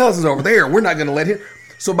 well, my cousin's over there. We're not going to let him.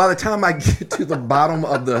 So by the time I get to the bottom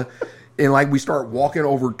of the and like we start walking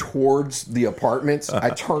over towards the apartments, I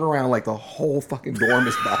turn around like the whole fucking dorm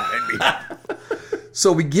is behind me.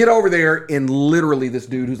 So we get over there, and literally this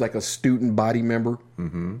dude who's like a student body member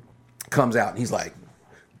comes out, and he's like,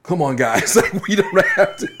 "Come on, guys, like we don't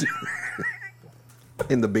have to do it."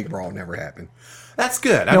 And the big brawl never happened. That's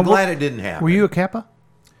good. I'm glad it didn't happen. Were you a Kappa?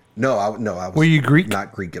 No, I was. Were you Greek?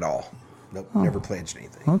 Not Greek at all. Nope, never pledged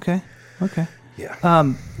anything. Okay. Yeah.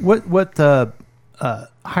 What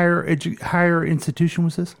higher institution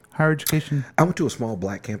was this? Higher education? I went to a small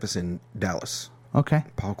black campus in Dallas. Okay.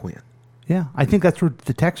 Paul Quinn. Yeah, I think that's where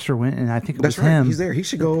the texter went, and I think it That's was right. him. He's there. He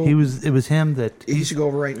should go. It was him that. He should go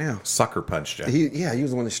over right now. Sucker punched you. He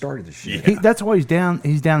was the one that started the shit. That's why he's down.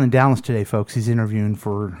 He's down in Dallas today, folks. He's interviewing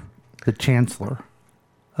for the chancellor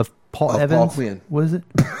of Paul Evans. Paul Quinn. What is it?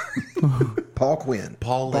 Paul Quinn.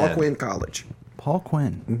 Paul Lynn. Quinn College. Paul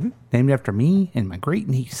Quinn, named after me and my great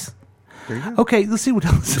niece. There you go. Okay, let's see what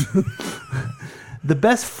else. The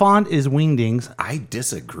best font is Wingdings. I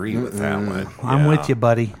disagree with that one. I'm with you,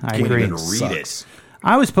 buddy. I Can't agree. even read Sucks. it.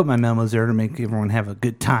 I always put my memos there to make everyone have a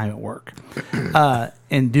good time at work,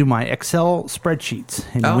 and do my Excel spreadsheets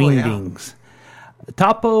and Oh, yeah. Wingdings.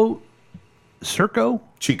 Topo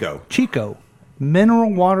Chico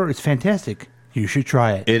mineral water is fantastic. You should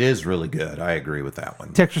try it. It is really good. I agree with that one.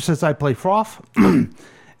 Texter says I play froth.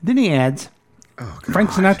 Then he adds, Frank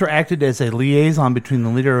Sinatra acted as a liaison between the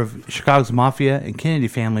leader of Chicago's mafia and Kennedy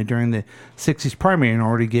family during the 60s primary in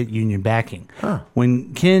order to get union backing.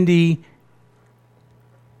 When Kennedy...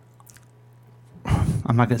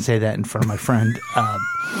 I'm not going to say that in front of my friend.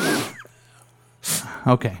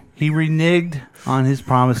 Okay. He reneged on his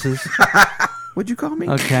promises. What'd you call me?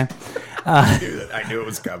 Okay. I knew it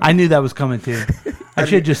was coming. I knew that was coming too. I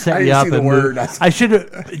should have just set I you didn't up. see the And word. I should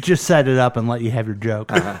have just set it up and let you have your joke.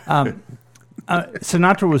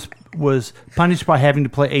 Sinatra was punished by having to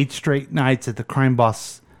play 8 straight nights at the Crime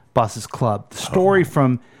Bosses Club. The story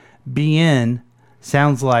from BN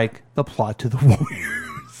sounds like the plot to the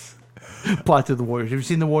Warriors. Plot to the Warriors. Have you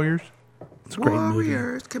seen the Warriors? It's a great movie.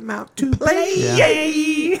 Warriors come out to play. Yeah.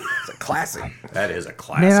 It's a classic. That is a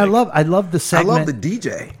classic. Man, I love the I segment. love the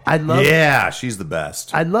DJ. I love Yeah, she's the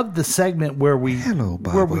best. I love the segment where we Hello,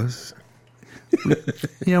 where we, Babas.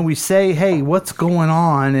 we say, hey, what's going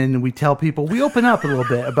on? And we tell people, we open up a little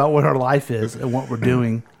bit about what our life is and what we're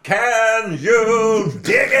doing. Can you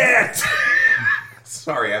dig it?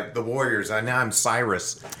 Sorry, the Warriors. Now I'm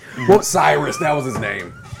Cyrus. Well, Cyrus, that was his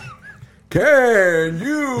name. Can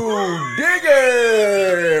you dig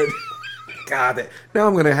it? God, now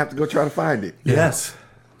I'm going to have to go try to find it. Yes.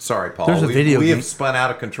 Sorry, Paul. There's a video We game. have spun out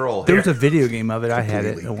of control There here. was a video game of it. I had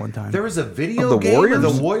it at one time. There was a video Of the game Warriors?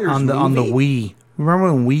 of the Warriors on the movie? Wii.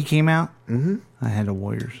 Remember when Wii came out? Mm-hmm. I had a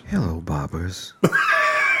Warriors. Hello, Bobbers. The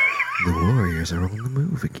Warriors are on the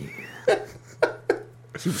move again.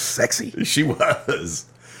 She was sexy. She was.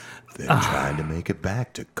 They're trying to make it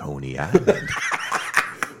back to Coney Island.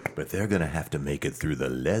 But they're going to have to make it through the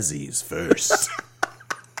Lesees first.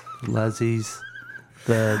 Leslie's.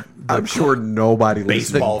 I'm sure nobody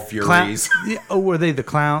Baseball listening. Furies. Were they the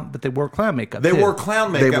clown? But they wore clown makeup. They too. wore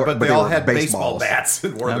clown makeup, but they all were had baseball baseballs. bats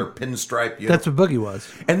and wore their pinstripe uniforms. That's what Boogie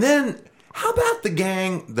was. And then, how about the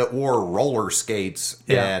gang that wore roller skates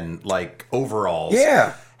Yeah. and like overalls?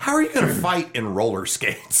 Yeah. How are you going to fight in roller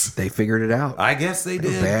skates? They figured it out. I guess they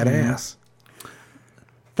did. Badass.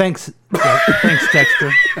 Thanks,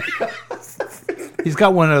 Dexter. He's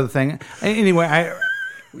got one other thing. Anyway,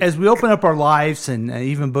 as we open up our lives, and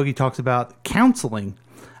even Boogie talks about counseling,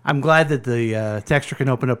 I'm glad that the Texter can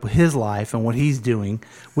open up his life and what he's doing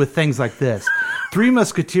with things like this. Three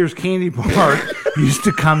Musketeers candy bar used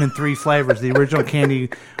to come in 3 flavors. The original candy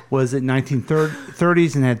was in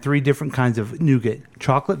 1930s and had 3 different kinds of nougat: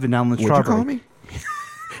 chocolate, vanilla, and What'd strawberry. you call me?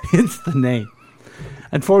 Hence the name.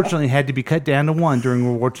 Unfortunately, it had to be cut down to 1 during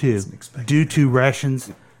World War II due to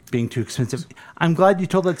rations being too expensive. I'm glad you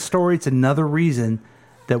told that story. It's another reason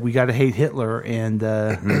that we got to hate Hitler and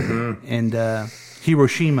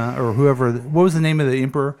Hiroshima or whoever. What was the name of the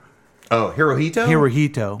emperor? Oh, Hirohito?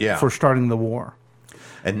 Hirohito. Yeah. For starting the war.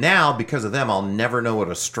 And now, because of them, I'll never know what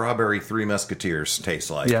a strawberry Three Musketeers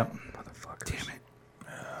tastes like. Yep. Damn it.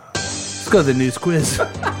 Let's go to the news quiz.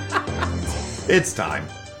 It's time.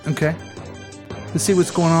 Okay. Let's see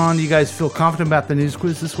what's going on. You guys feel confident about the news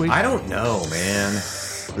quiz this week? I don't know, man.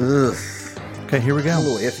 Okay, here we go. A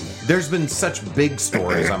little iffy. There's been such big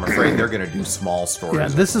stories, I'm afraid they're going to do small stories. Yeah,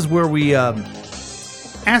 this is where we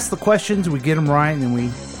ask the questions, we get them right, and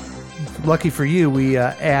we, lucky for you, we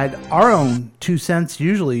add our own 2 cents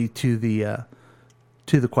usually to the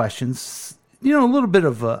questions. You know, a little bit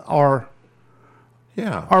of our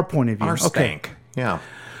point of view. Our stank. Yeah.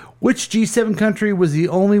 Which G7 country was the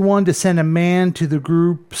only one to send a man to the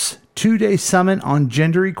group's 2-day summit on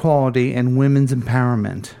gender equality and women's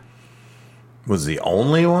empowerment? Was the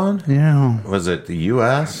only one? Yeah. Was it the I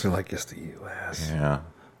U.S.? feel like it's the U.S. Yeah.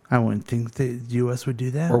 I wouldn't think the U.S. would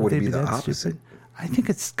do that. Or would it they be the that opposite? stupid? I think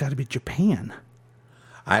it's got to be Japan.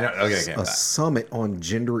 I don't. Okay. A summit on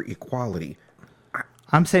gender equality.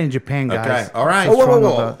 I'm saying Japan, guys. Okay. All right. Oh, whoa, whoa, Strong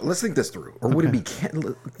whoa. about- Let's think this through. Or would it be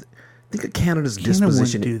think of Canada's Canada wouldn't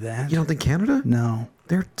disposition. do that. You don't think Canada? No.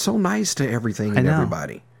 They're so nice to everything I and know.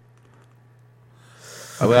 everybody.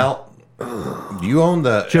 Well, you own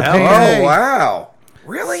the Japan. Okay. Oh, wow.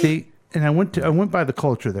 Really? See, and I went by the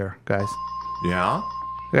culture there, guys. Yeah.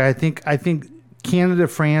 I think Canada,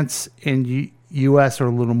 France, and U.S. are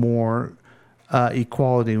a little more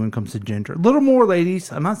equality when it comes to gender. A little more,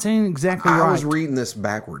 ladies. I'm not saying exactly I right. was reading this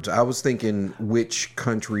backwards. I was thinking which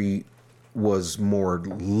country was more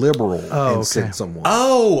liberal and okay. sent someone.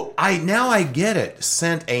 Oh, I get it.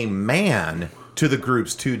 Sent a man to the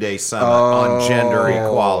group's 2-day summit on gender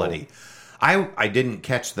equality. I didn't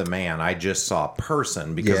catch the man. I just saw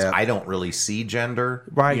person because Yeah. I don't really see gender.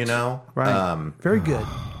 Right. You know. Right. Very good.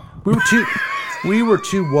 We were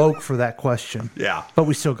too woke for that question. Yeah. But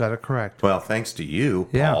we still got it correct. Well, thanks to you,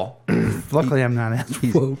 Yeah. Paul. Luckily, I'm not as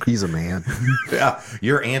woke. He's a man. Yeah,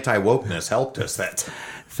 your anti-wokeness helped us.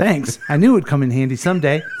 Thanks. I knew it would come in handy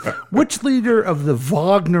someday. Which leader of the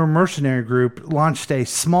Wagner mercenary group launched a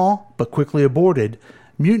small but quickly aborted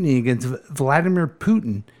mutiny against Vladimir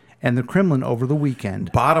Putin and the Kremlin over the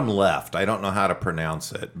weekend? Bottom left. I don't know how to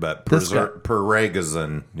pronounce it, but This guy.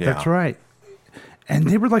 Peregazin. Yeah. That's right. And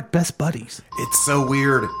they were like best buddies. It's so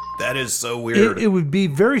weird. That is so weird. It would be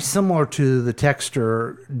very similar to the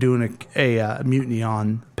Texter doing a mutiny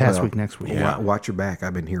on past week, next week. Yeah. Watch your back.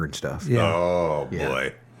 I've been hearing stuff. Yeah. Oh Yeah.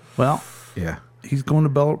 boy. Well, Yeah. he's going to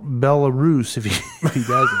Belarus if he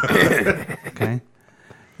doesn't. Okay.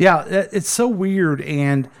 Yeah, it's so weird.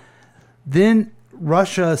 And then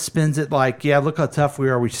Russia spins it like, yeah, look how tough we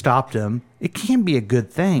are. We stopped him. It can't be a good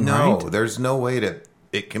thing, No, right? there's no way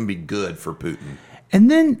it can be good for Putin. And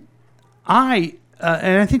then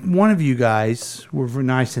and I think one of you guys were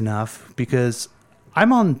nice enough because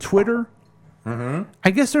I'm on Twitter. Mm-hmm.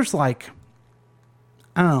 I guess there's like,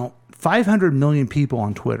 I don't know, 500 million people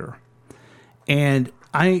on Twitter. And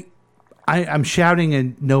I'm shouting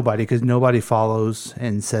at nobody because nobody follows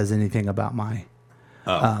and says anything about my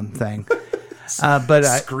thing. But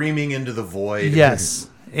Screaming into the void. yes.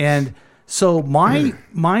 And so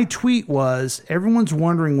my tweet was, everyone's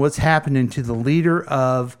wondering what's happening to the leader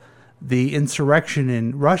of the insurrection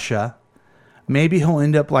in Russia. Maybe he'll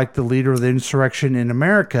end up like the leader of the insurrection in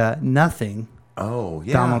America, nothing. Oh,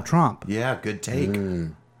 yeah. Donald Trump. Yeah, good take.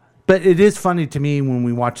 But it is funny to me when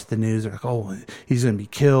we watch the news, like, oh, he's going to be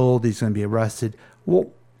killed, he's going to be arrested.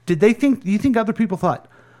 Well, do you think other people thought,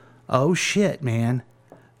 oh shit, man,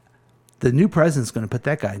 the new president's going to put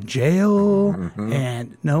that guy in jail?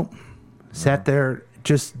 And nope. Sat there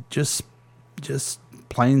just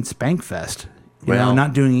playing Spankfest. You know, Well-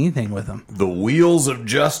 not doing anything with him. The wheels of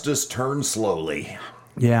justice turn slowly.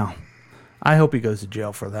 Yeah. I hope he goes to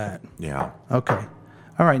jail for that. Yeah. Okay.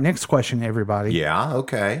 All right, next question, everybody. Yeah,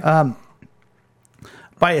 okay.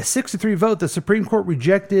 By a 6-3 vote, the Supreme Court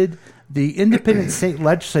rejected the independent state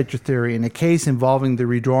legislature theory in a case involving the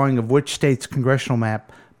redrawing of which state's congressional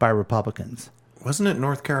map by Republicans. Wasn't it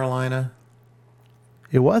North Carolina?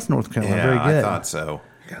 It was North Carolina. Yeah, Very good. I thought so.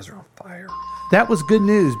 You guys are on fire. That was good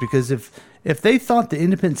news because if they thought the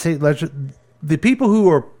independent state the people who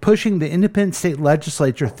are pushing the independent state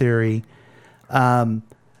legislature theory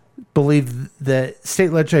believe that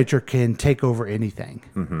state legislature can take over anything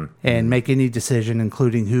and make any decision,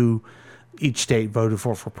 including who each state voted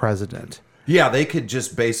for president. Yeah, they could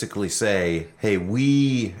just basically say, hey,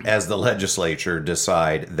 we as the legislature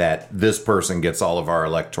decide that this person gets all of our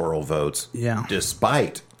electoral votes. Yeah.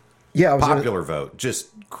 Despite Yeah, I was popular vote. Just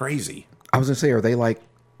crazy. I was gonna say, are they like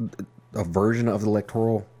a version of the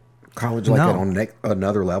electoral college, like No. on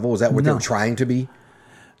another level? Is that what No. they're trying to be?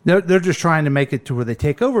 They're just trying to make it to where they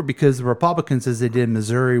take over because the Republicans, as they did in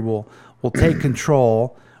Missouri, will take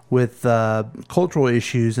control with cultural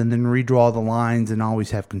issues and then redraw the lines and always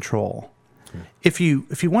have control. If you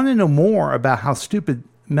want to know more about how stupid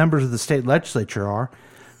members of the state legislature are,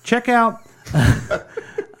 check out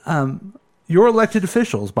Your Elected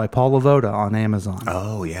Officials by Paul Lavoda on Amazon.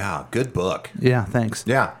 Oh, yeah. Good book. Yeah, thanks.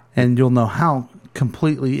 Yeah. And you'll know how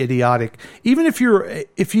completely idiotic. Even if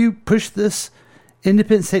you push this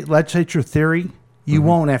independent state legislature theory, you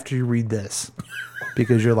won't after you read this,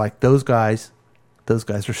 because you're like, those guys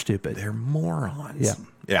are stupid. They're morons. Yeah.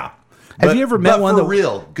 Yeah. Have you ever met one for that-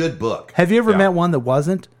 real, good book. Have you ever Yeah. met one that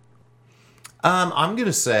wasn't? I'm going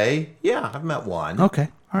to say, yeah, I've met one. Okay.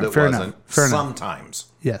 All right. That Fair wasn't enough. Fair enough.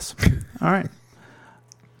 sometimes. Yes. All right.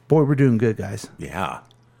 Boy, we're doing good, guys. Yeah.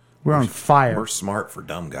 We're on fire. We're smart for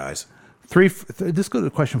dumb guys. Let's go to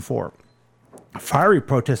question 4. Fiery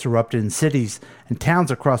protests erupted in cities and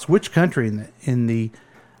towns across which country in the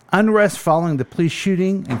unrest following the police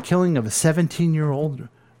shooting and killing of a 17-year-old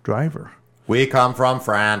driver? We come from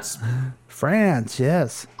France. France,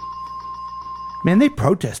 yes. Man, they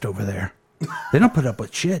protest over there. They don't put up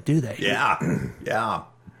with shit, do they? Yeah. Yeah.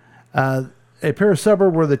 A Paris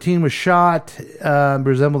suburb where the teen was shot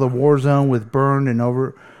resembled a war zone with burned and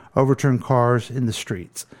overturned cars in the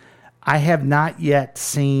streets. I have not yet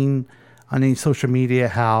seen on any social media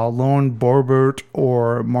how Lauren Boebert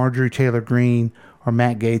or Marjorie Taylor Greene or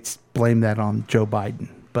Matt Gaetz blame that on Joe Biden,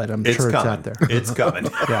 but I'm sure it's out there. It's coming.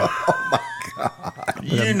 Yeah, Oh my God.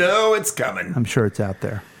 You know it's coming. I'm sure it's out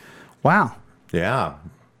there. Wow. Yeah.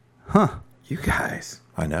 You guys.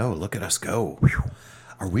 I know. Look at us go.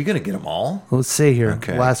 Are we going to get them all? Let's see here.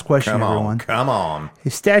 Okay. Last question, Come on. everyone. Come on. A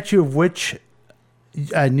statue of which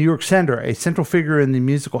New York senator, a central figure in the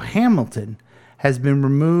musical Hamilton, has been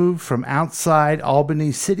removed from outside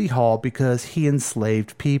Albany City Hall because he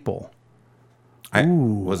enslaved people.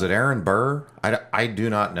 Was it Aaron Burr? I do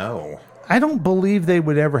not know. I don't believe they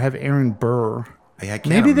would ever have Aaron Burr. I can't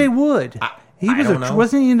Maybe they would. I was don't know.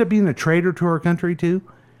 Wasn't he end up being a traitor to our country too?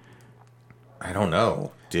 I don't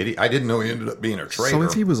know. Did he? I didn't know he ended up being a traitor. So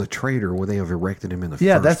if he was a traitor, would they have erected him in the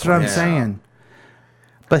Yeah, first that's what I'm place? saying.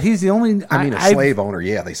 But he's the only. I mean, a slave owner,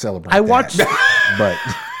 yeah, they celebrate I that. watched. But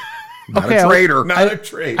not Okay, a traitor. Not a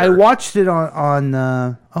traitor. I watched it on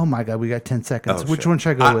oh my God, we got 10 seconds. Oh, Which shit. one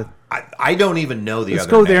should I go with? I don't even know the Let's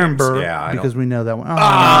other go with names. Aaron Burr Yeah, I because don't. we know that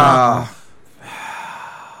one.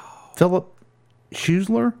 Philip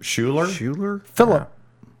Schuyler? Schuler? Philip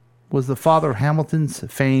was the father of Hamilton's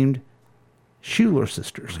famed Schuyler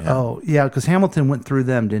sisters. Yeah. Oh, yeah, because Hamilton went through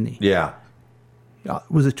them, didn't he? Yeah.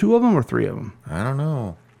 Was it 2 of them or 3 of them? I don't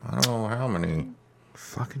know. I don't know how many.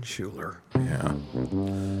 Fucking Schuler. Yeah.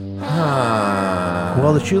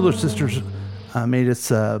 Well, the Schuyler sisters made us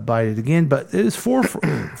bite it again, but it was 4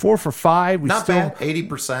 for 5. Not bad.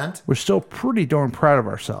 80%. We're still pretty darn proud of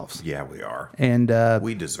ourselves. Yeah, we are. And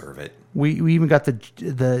We deserve it. we even got the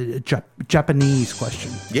Japanese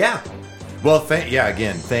question. Yeah. Well,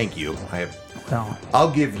 again, thank you. Well,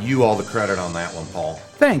 I'll give you all the credit on that one, Paul.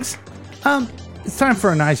 thanks. It's time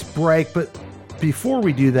for a nice break, but before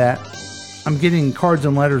we do that, I'm getting cards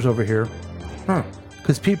and letters over here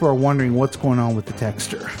because people are wondering what's going on with the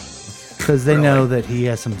texter because they know that he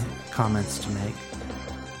has some comments to make.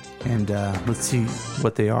 And let's see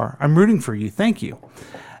what they are. I'm rooting for you. Thank you.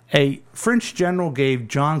 A French general gave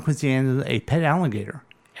John Quincy Adams a pet alligator.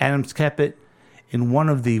 Adams kept it in one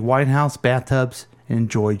of the White House bathtubs and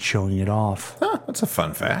enjoyed showing it off. Huh, that's a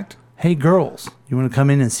fun fact. Hey, girls, you want to come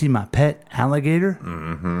in and see my pet alligator?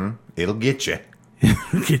 It'll get you.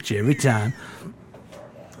 Get you every time.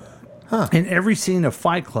 In every scene of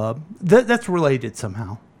Fight Club, that's related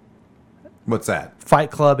somehow. What's that?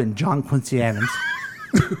 Fight Club and John Quincy Adams.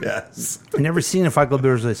 Yes. In every scene of Fight Club,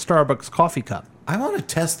 there's a Starbucks coffee cup. I want to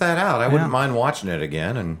test that out. I wouldn't mind watching it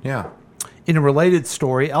again. And yeah. In a related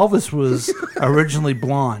story, Elvis was originally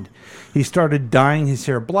blonde. He started dyeing his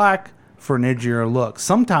hair black for an edgier look.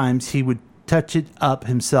 Sometimes he would touch it up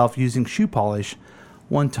himself using shoe polish.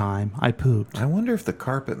 One time, I pooped. I wonder if the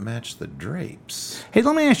carpet matched the drapes. Hey,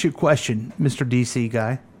 let me ask you a question, Mr. DC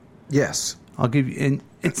guy. Yes. I'll give you, and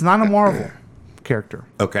it's not a Marvel character.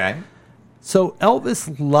 Okay. So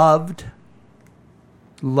Elvis loved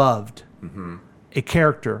a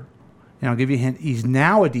character, and I'll give you a hint. He's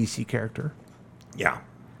now a DC character, Yeah.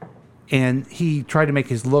 and he tried to make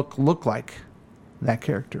his look like that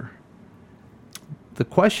character. The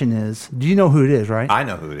question is, do you know who it is, right? I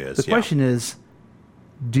know who it is. The question is,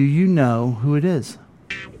 do you know who it is?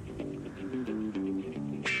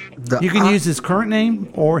 You can use his current name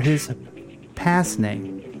or his past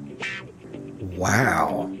name.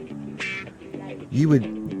 Wow. You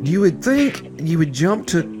would think you would jump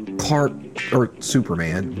to Clark or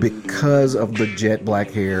Superman because of the jet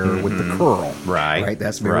black hair with the curl. Right. Right?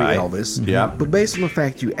 That's very Right. Elvis. Yeah. But based on the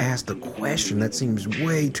fact you asked the question, that seems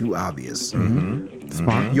way too obvious.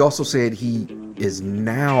 Smart. You also said he is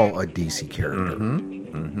now a DC character.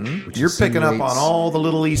 Which You're picking up on insinuates all the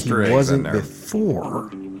little Easter eggs he in wasn't there.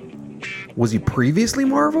 before. Was he previously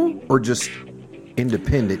Marvel or just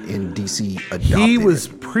independent in DC adopted? He was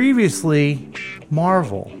previously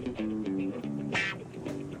Marvel.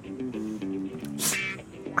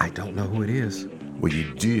 I don't know who it is. Well,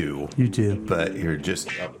 you do, You do. but you're just,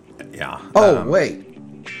 yeah. Oh, wait.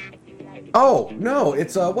 Oh no,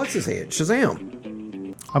 it's what's his head?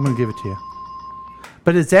 Shazam. I'm going to give it to you.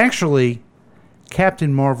 But it's actually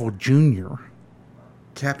Captain Marvel Jr.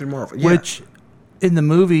 Captain Marvel. Yeah. Which, in the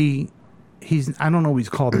movie, I don't know what he's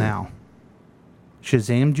called now.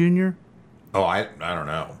 Shazam Jr.? Oh, I don't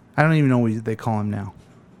know. I don't even know what they call him now.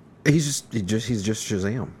 he's just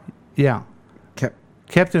Shazam. Yeah.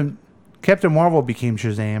 Captain Marvel became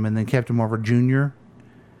Shazam, and then Captain Marvel Jr.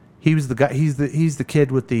 He was the guy. He's the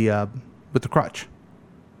kid with the crutch.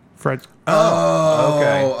 Fred.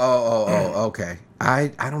 Okay.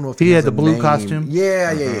 I don't know if he has had the a blue name. costume.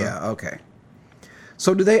 Yeah. Okay.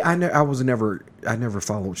 So do they? I never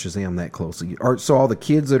followed Shazam that closely. So all the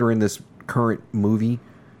kids that are in this current movie,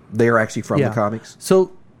 they are actually from the comics.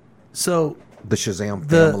 So the Shazam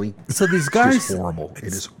family. So these guys, it's horrible.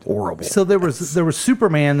 It is horrible. So there was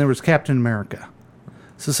Superman. There was Captain America.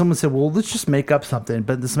 So someone said, "Well, let's just make up something,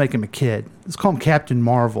 but let's make him a kid. Let's call him Captain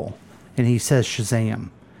Marvel." And he says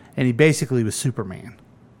Shazam, and he basically was Superman.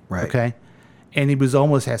 Right. Okay. And he was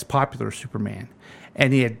almost as popular as Superman.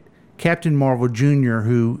 And he had Captain Marvel Jr.,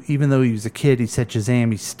 who, even though he was a kid, he said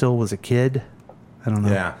Shazam, he still was a kid. I don't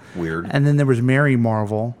know. Yeah, weird. And then there was Mary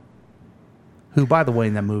Marvel, who, by the way,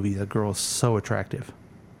 in that movie, the girl is so attractive.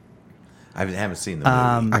 I haven't seen the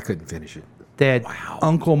movie. I couldn't finish it. They had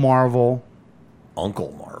Uncle Marvel.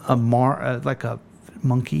 Uncle Marvel. Like a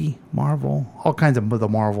monkey Marvel. All kinds of the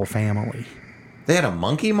Marvel family. They had a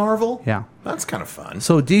monkey Marvel? Yeah. That's kind of fun.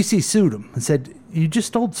 So DC sued him and said, "You just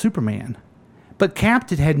stole Superman." But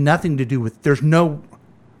Captain had nothing to do with, there's no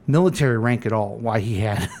military rank at all why he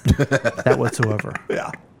had that whatsoever.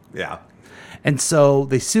 Yeah. And so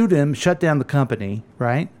they sued him, shut down the company,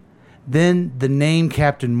 right? Then the name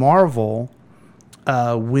Captain Marvel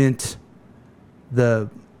went the,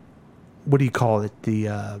 what do you call it?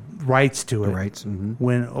 The rights to it. The rights. Mm-hmm.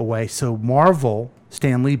 Went away. So Marvel,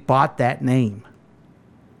 Stan Lee, bought that name.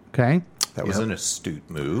 Okay? That was an astute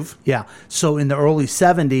move. Yeah. So in the early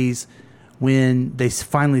 70s, when they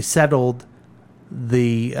finally settled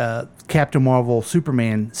the Captain Marvel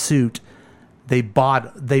Superman suit, they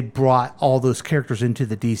brought all those characters into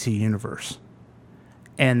the DC universe.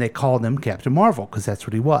 And they called him Captain Marvel because that's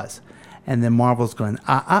what he was. And then Marvel's going,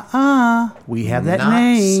 we have that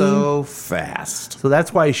name. Not so fast. So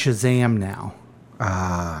that's why he's Shazam now.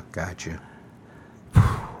 Gotcha.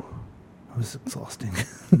 It was exhausting.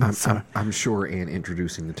 I'm sure, and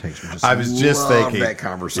introducing the text. I was just thinking that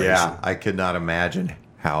conversation. Yeah, I could not imagine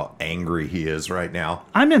how angry he is right now.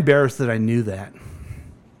 I'm embarrassed that I knew that.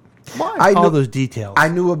 Why? All those details. I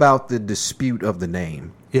knew about the dispute of the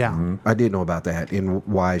name. Yeah. Mm-hmm. I did know about that and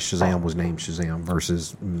why Shazam was named Shazam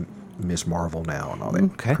versus Miss Marvel now and all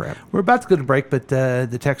that crap. We're about to go to break, but the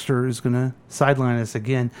texter is going to sideline us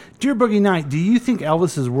again. Dear Boogie Night, do you think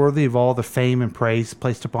Elvis is worthy of all the fame and praise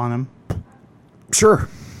placed upon him? Sure.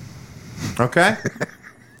 Okay.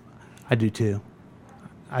 I do too.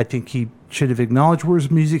 I think he should have acknowledged where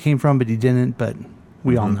his music came from, but he didn't, but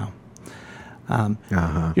we all know.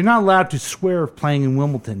 You're not allowed to swear playing in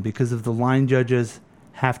Wimbledon because of the line judges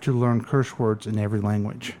have to learn curse words in every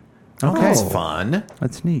language. Okay. Oh, that's fun.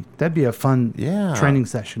 That's neat. That'd be a fun training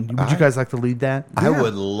session. Would you guys like to lead that? I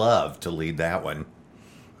would love to lead that one.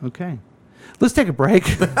 Okay. Let's take a break.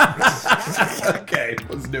 Okay,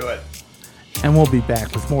 let's do it. And we'll be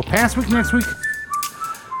back with more Past Week Next Week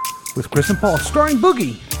with Chris and Paul, starring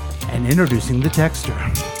Boogie and introducing the texter.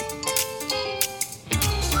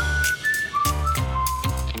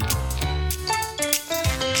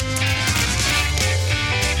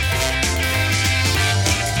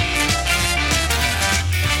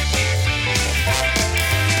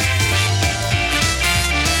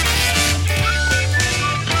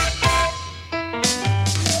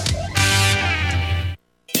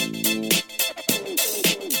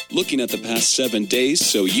 Looking at the past 7 days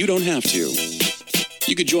so you don't have to.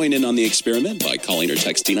 You could join in on the experiment by calling or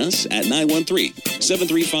texting us at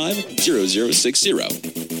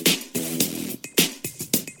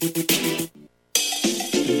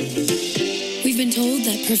 913-735-0060. We've been told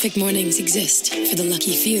that perfect mornings exist for the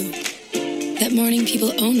lucky few. That morning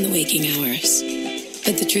people own the waking hours.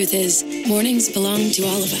 But the truth is, mornings belong to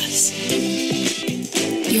all of us.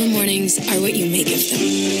 Your mornings are what you make of them.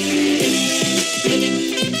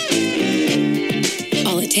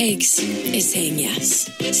 All it takes is saying yes.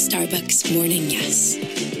 Starbucks Morning Yes.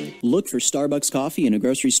 Look for Starbucks coffee in a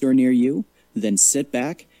grocery store near you, then sit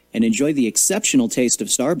back and enjoy the exceptional taste of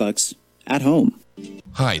Starbucks at home.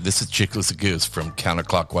 Hi, this is Chickless Goose from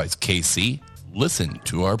Counterclockwise KC. Listen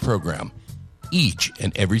to our program each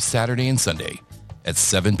and every Saturday and Sunday at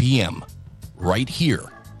 7 p.m. right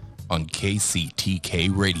here on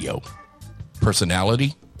KCTK Radio.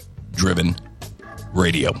 Personality, driven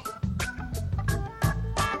radio.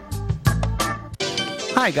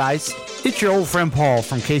 Hi, guys. It's your old friend Paul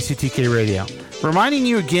from KCTK Radio, reminding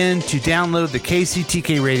you again to download the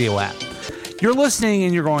KCTK Radio app. You're listening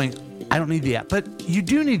and you're going, I don't need the app, but you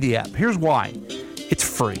do need the app. Here's why. It's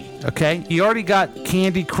free, okay? You already got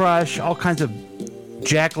Candy Crush, all kinds of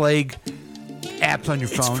jackleg apps on your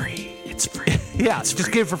phone. It's free. Yeah,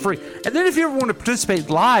 just get it for free. And then if you ever want to participate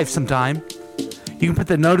live sometime, you can put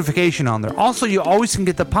the notification on there. Also, you always can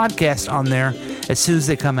get the podcast on there as soon as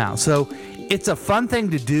they come out. So it's a fun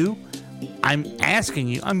thing to do. I'm asking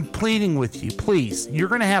you, I'm pleading with you, please. You're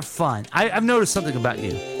going to have fun. I've noticed something about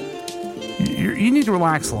you. You need to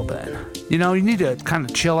relax a little bit. You know, you need to kind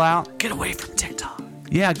of chill out. Get away from TikTok.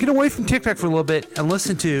 Yeah, get away from TikTok for a little bit and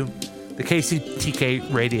listen to the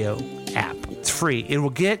KCTK Radio app. It's free. It will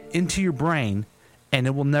get into your brain and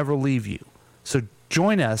it will never leave you. So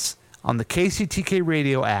join us on the KCTK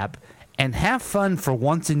Radio app and have fun for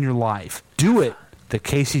once in your life. Do it the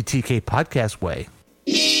KCTK podcast way.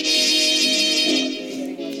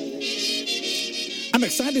 I'm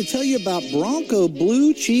excited to tell you about Bronco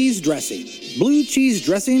Blue Cheese Dressing. Blue cheese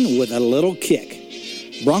dressing with a little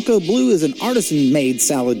kick. Bronco Blue is an artisan-made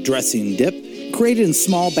salad dressing dip created in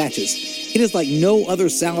small batches. It is like no other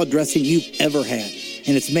salad dressing you've ever had,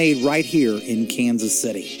 and it's made right here in Kansas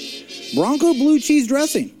City. Bronco Blue Cheese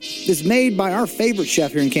Dressing is made by our favorite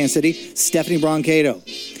chef here in Kansas City, Stephanie Broncato.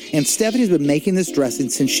 And Stephanie's been making this dressing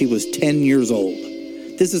since she was 10 years old.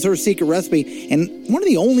 This is her secret recipe, and one of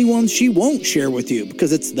the only ones she won't share with you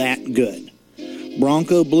because it's that good.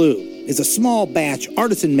 Bronco Blue is a small batch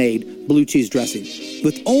artisan-made blue cheese dressing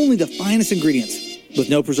with only the finest ingredients with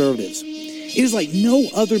no preservatives. It is like no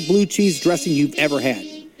other blue cheese dressing you've ever had.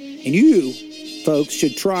 And you, folks,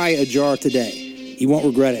 should try a jar today. You won't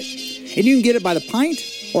regret it. And you can get it by the pint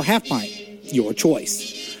or half pint, your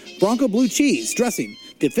choice. Bronco Blue Cheese Dressing,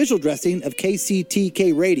 the official dressing of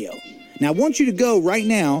KCTK Radio. Now, I want you to go right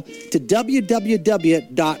now to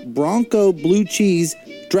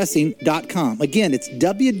www.broncobluecheesedressing.com. Again, it's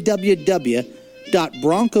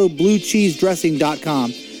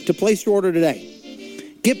www.broncobluecheesedressing.com to place your order today.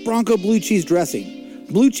 Get Bronco Blue Cheese Dressing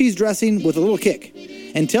with a little kick,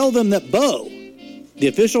 and tell them that Bo, the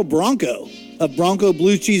official Bronco of Bronco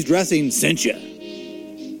Blue Cheese Dressing, sent you.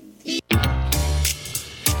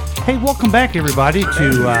 Hey, welcome back, everybody,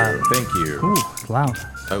 to... Thank you. Ooh, it's loud.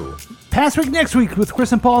 Oh. Past Week, Next Week with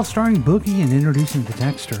Chris and Paul, starring Boogie and introducing the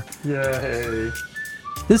Texter. Yay.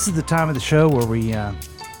 This is the time of the show where we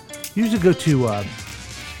usually go to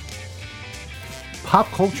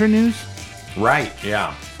pop culture news. Right,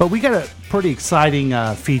 yeah. But we got a pretty exciting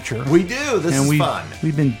feature. We do. This is fun.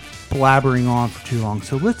 We've been blabbering on for too long.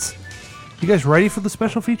 So you guys ready for the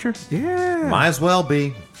special feature? Yeah. Might as well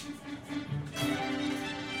be.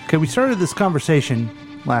 Okay, we started this conversation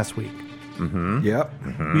last week. Mm-hmm. Yep.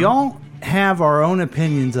 Mm-hmm. We all have our own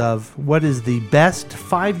opinions of what is the best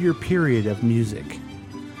 5-year period of music.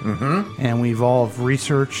 Mm-hmm. And we've all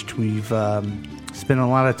researched. We've spent a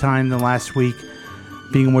lot of time the last week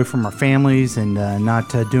being away from our families and not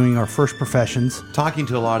doing our first professions. Talking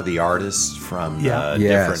to a lot of the artists from Yes.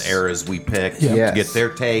 different eras we picked to get their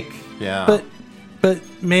take. Yeah. But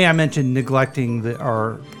may I mention neglecting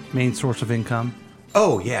our main source of income?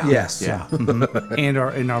 Oh, yeah. Yes. Yeah. Mm-hmm.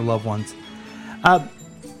 and our loved ones.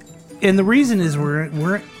 And the reason is we're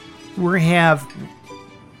going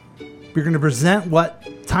to present what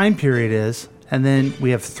time period is, and then we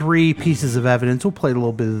have 3 pieces of evidence. We'll play a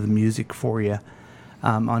little bit of the music for you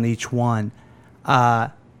on each one.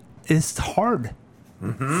 It's hard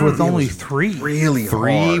with only 3. Really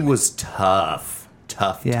 3 hard. was tough.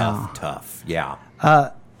 Tough. Yeah.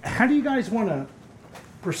 How do you guys want to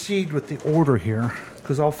proceed with the order here?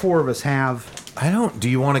 Because all 4 of us have... Do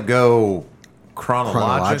you want to go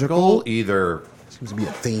chronological? Either... Seems to be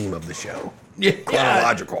a theme of the show. Yeah.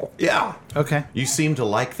 Chronological. Yeah. Okay. You seem to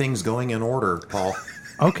like things going in order, Paul.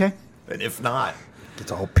 Okay. And if not...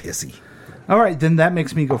 It's all pissy. All right, then that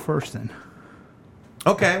makes me go first then.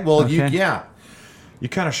 Okay, well, Okay. You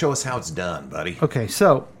kind of show us how it's done, buddy. Okay,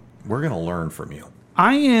 so... We're going to learn from you.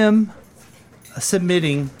 I am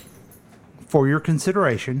submitting for your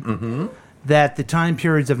consideration that the time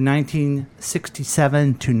periods of 1967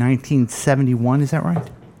 to 1971, is that right?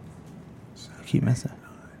 I keep messing.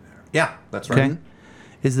 Yeah, that's right. Okay.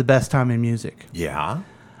 Is the best time in music. Yeah.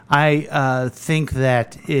 I think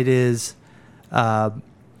that it is a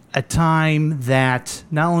time that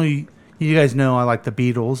not only, you guys know I like the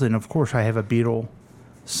Beatles, and of course I have a Beatle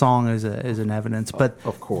song as an evidence, but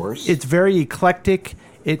of course it's very eclectic.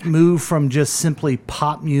 It moved from just simply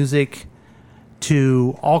pop music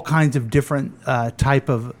to all kinds of different type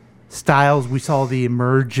of styles. We saw the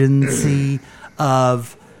emergency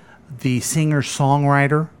of the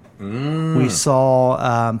singer-songwriter. We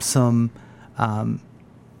saw some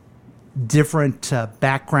different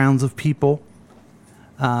backgrounds of people.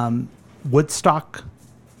 Woodstock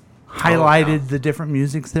highlighted the different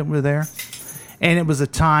musics that were there. And it was a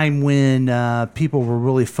time when people were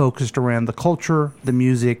really focused around the culture, the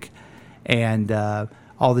music, and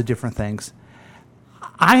all the different things.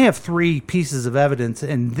 I have 3 pieces of evidence,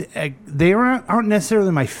 and they aren't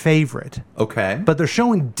necessarily my favorite. Okay. But they're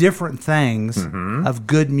showing different things of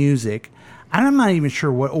good music. I'm not even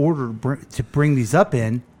sure what order to bring these up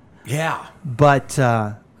in. Yeah. But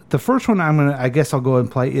the first one I guess I'll go ahead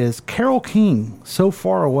and play is Carole King, So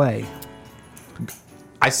Far Away.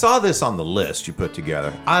 I saw this on the list you put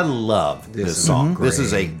together. I love this song. This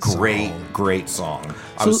is a great song.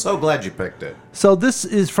 I was so glad you picked it. So this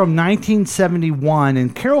is from 1971,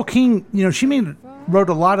 and Carole King, she wrote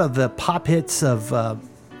a lot of the pop hits of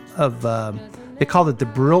they called it the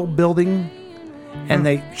Brill Building,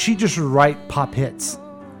 and she just would write pop hits.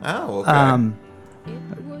 Oh, okay. I'm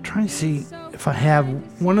trying to see if I have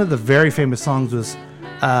one of the very famous songs was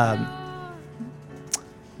I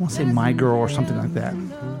want to say My Girl or something like that.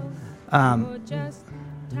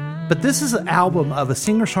 But this is an album of a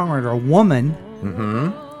singer-songwriter, a woman.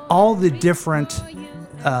 All the different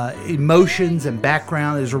emotions and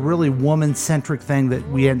background is a really woman-centric thing that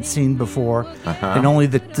we hadn't seen before, and only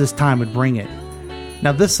that this time would bring it.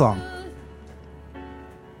 Now this song.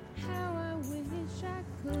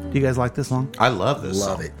 Do you guys like this song? I love this song.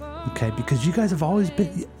 Love it. Okay, because you guys have always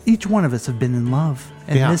been, each one of us have been in love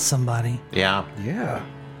and missed somebody. Yeah. Yeah.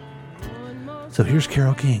 So here's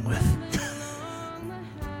Carole King with.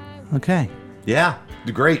 Okay. Yeah.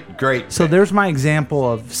 Great. So there's my example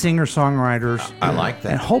of singer-songwriters. I like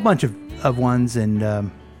that. And a whole bunch of ones, and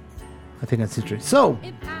I think that's interesting. So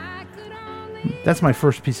that's my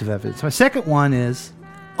first piece of evidence. My second one is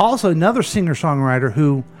also another singer-songwriter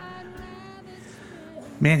who,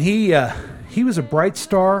 man, he was a bright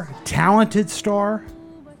star, talented star,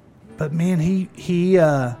 but man, he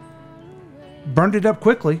burned it up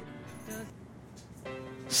quickly.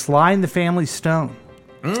 Sly and the Family Stone.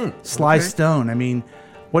 Sly Stone. I mean,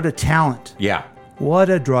 what a talent. Yeah. What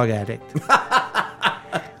a drug addict.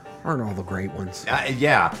 Aren't all the great ones?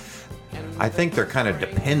 Yeah. I think they're kind of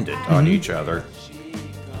dependent on each other.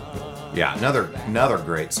 Yeah, another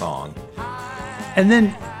great song. And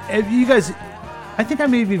then, you guys, I think I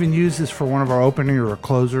may have even used this for one of our opening or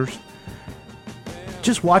closers.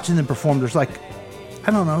 Just watching them perform, there's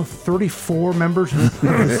 34 members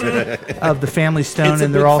of the Family Stone,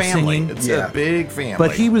 and they're all singing. It's a big family.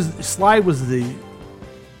 But Sly was the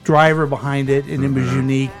driver behind it, and it was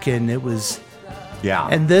unique, and it was. Yeah.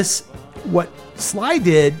 And what Sly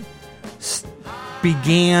did,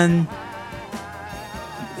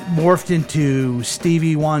 morphed into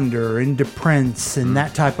Stevie Wonder, into Prince, and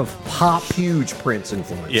that type of pop. Huge Prince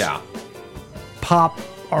influence. Yeah. Pop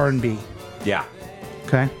R&B. Yeah.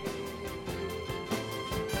 Okay.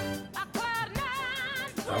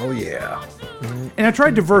 Oh, yeah. And I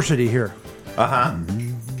tried diversity here.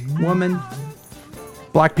 Women,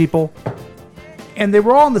 black people. And they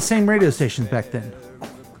were all on the same radio stations back then.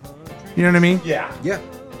 You know what I mean? Yeah. Yeah.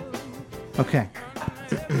 Okay.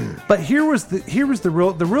 But here was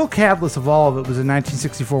the real catalyst of all of it was in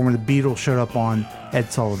 1964 when the Beatles showed up on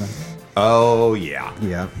Ed Sullivan. Oh, yeah.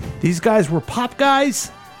 Yeah. These guys were pop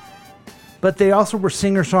guys, but they also were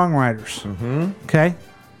singer-songwriters. Okay?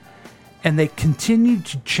 And they continued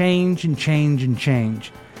to change and change and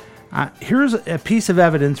change. Here's a piece of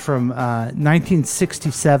evidence from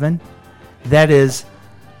 1967 that is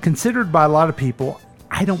considered by a lot of people.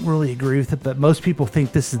 I don't really agree with it, but most people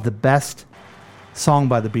think this is the best song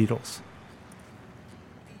by the Beatles.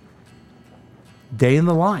 Day in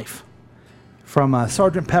the Life. From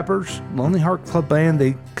Sgt. Pepper's Lonely Heart Club Band.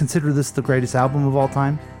 They consider this the greatest album of all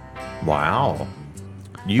time. Wow.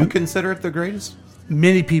 You consider it the greatest?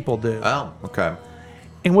 Many people do. Oh, okay.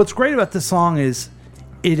 And what's great about this song is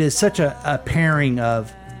it is such a pairing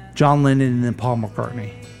of John Lennon and then Paul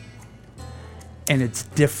McCartney. And it's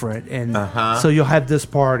different. And so you'll have this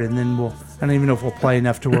part, and then I don't even know if we'll play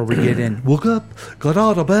enough to where we get in. Woke up, got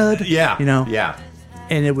out of bed. Yeah. Yeah.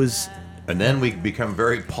 And it was. And then we become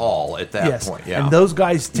very Paul at that point. Yeah. And those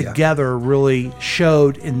guys together really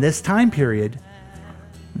showed in this time period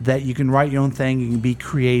that you can write your own thing, you can be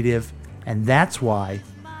creative. And that's why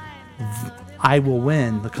I will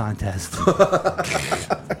win the contest.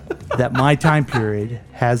 That my time period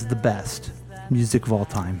has the best music of all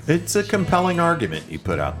time. It's a compelling argument you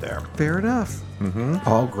put out there. Fair enough.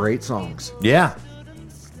 All great songs. Yeah.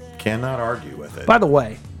 Cannot argue with it. By the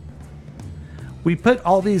way, We put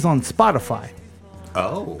all these on Spotify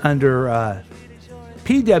Oh. under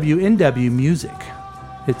PWNW Music.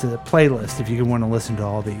 It's a playlist if you want to listen to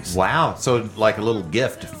all these. Wow. So like a little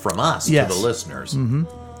gift from us Yes. to the listeners.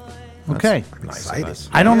 Mm-hmm. Okay. Nice of us.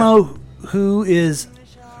 I don't know who is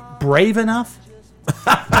brave enough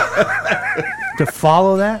to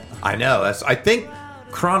follow that. I know. I think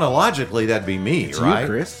chronologically that'd be me, It's you, right?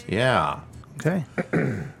 Chris. Yeah. Okay.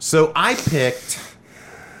 So I picked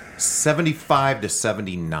 75 to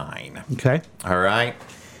 79. Okay. All right.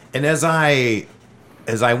 And as I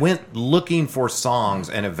went looking for songs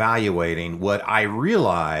and evaluating, what I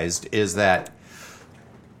realized is that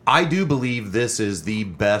I do believe this is the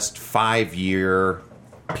best 5-year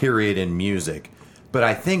period in music. But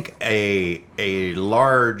I think a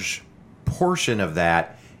large portion of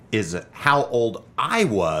that is how old I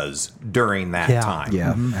was during that time.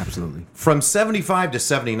 Yeah, absolutely. From 75 to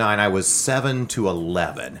 79, I was 7 to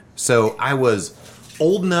 11. So I was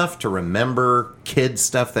old enough to remember kid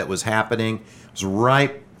stuff that was happening. It was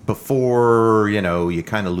right before, you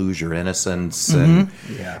kind of lose your innocence and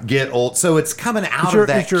get old. So it's coming out of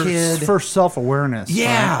that it's your kid. first self-awareness.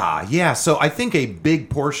 Yeah, right? yeah. So I think a big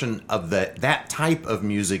portion of that type of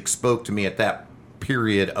music spoke to me at that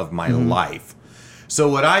period of my life. So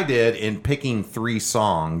what I did in picking 3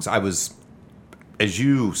 songs, I was, as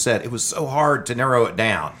you said, it was so hard to narrow it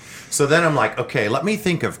down. So then I'm like, okay, let me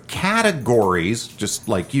think of categories, just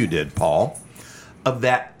like you did, Paul, of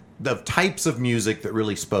the types of music that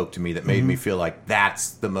really spoke to me, that made me feel like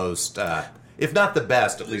that's the most, if not the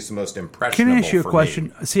best, at least the most impressionable. Can I ask you a for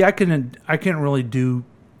question? me. See, I can't really do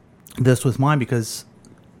this with mine because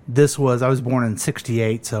I was born in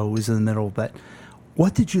 68, so it was in the middle. But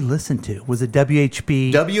what did you listen to? Was it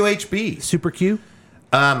WHB? WHB. Super Q?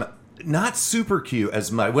 Not Super Q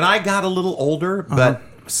as much. When I got a little older, but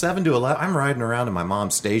 7 to 11, I'm riding around in my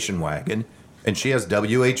mom's station wagon, and she has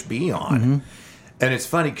WHB on. And it's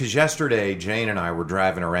funny because yesterday, Jane and I were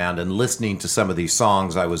driving around and listening to some of these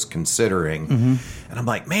songs I was considering. And I'm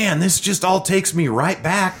like, man, this just all takes me right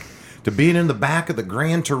back to being in the back of the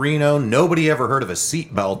Gran Torino. Nobody ever heard of a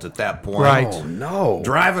seatbelt at that point. Right. Oh, no.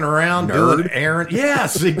 Driving around doing errands.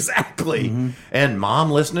 Yes, exactly. And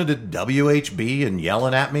mom listening to WHB and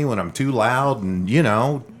yelling at me when I'm too loud. And,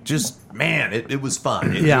 just, man, it was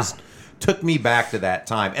fun. It just took me back to that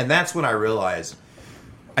time. And that's when I realized,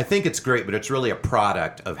 I think it's great, but it's really a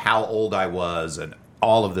product of how old I was and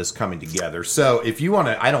all of this coming together. So if you want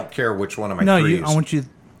to, I don't care which one of my threes. I want you to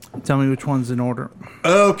tell me which one's in order.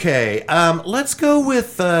 Okay, let's go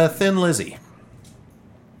with Thin Lizzy.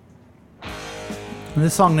 And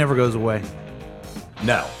this song never goes away.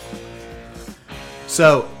 No.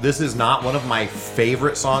 So this is not one of my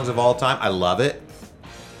favorite songs of all time. I love it.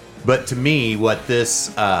 But to me, what this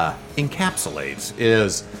encapsulates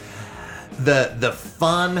is the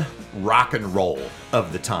fun rock and roll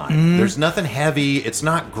of the time. There's nothing heavy. It's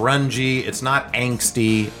not grungy. It's not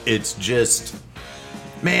angsty. It's just,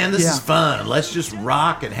 man, this is fun. Let's just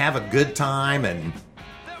rock and have a good time. And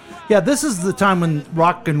yeah, this is the time when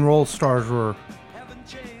rock and roll stars were.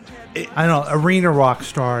 I don't know, arena rock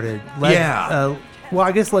started. Well,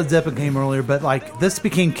 I guess Led Zeppelin came earlier, but like this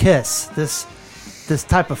became Kiss. This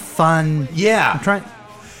type of fun. Yeah. I'm trying.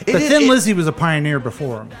 But Thin Lizzy was a pioneer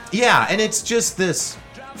before him. Yeah, and it's just this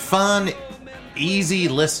fun, easy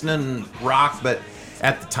listening rock. But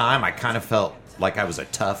at the time, I kind of felt like I was a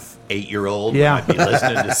tough 8-year-old. Yeah. When I'd be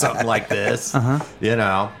listening to something like this.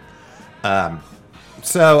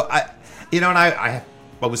 So I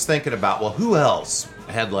was thinking about, well, who else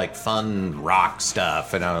had like fun rock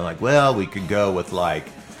stuff? And I was like, well, we could go with like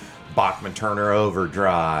Bachman Turner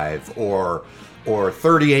Overdrive or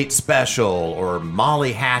 38 Special or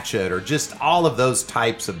Molly Hatchet or just all of those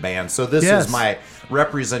types of bands. So this is my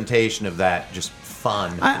representation of that just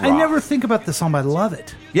fun I never think about this song, but I love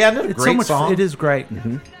it. Yeah, it's a great song. It is great.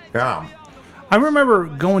 Yeah. I remember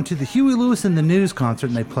going to the Huey Lewis and the News concert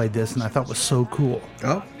and they played this and I thought it was so cool.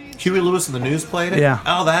 Oh, Huey Lewis and the News played it? Yeah.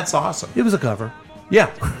 Oh, that's awesome. It was a cover. Yeah,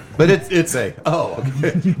 but it's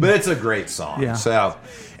a great song. Yeah. So,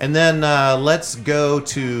 and then let's go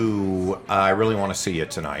to I Really Want to See You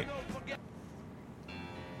Tonight.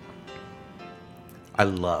 I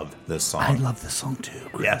love this song. I love this song too,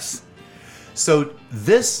 Chris. Yes. So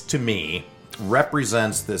this to me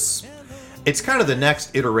represents this. It's kind of the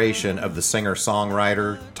next iteration of the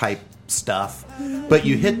singer-songwriter type stuff, but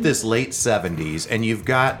you hit this late 70s and you've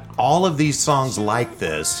got all of these songs like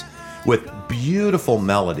this with beautiful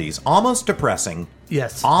melodies, almost depressing.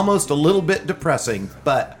 Yes. Almost a little bit depressing,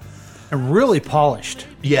 but and really polished.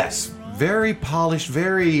 Yes, very polished,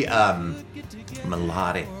 very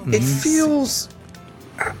melodic. It feels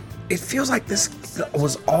it feels like this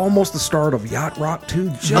was almost the start of yacht rock too,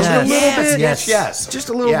 just Yes. a little bit. Yes. Just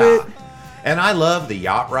a little bit. And I love the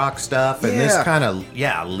yacht rock stuff and this kind of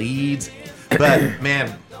leads. But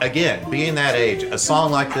man, again, being that age, a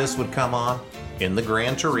song like this would come on in the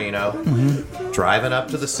Gran Torino, driving up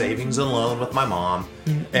to the savings and loan with my mom,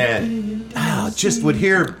 and just would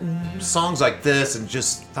hear songs like this and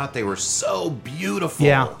just thought they were so beautiful.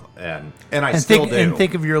 Yeah. And I still do. And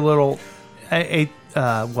think of your little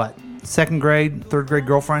second grade, third grade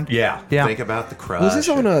girlfriend. Yeah. Yeah. Think about the crush. Was this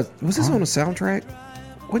on a soundtrack?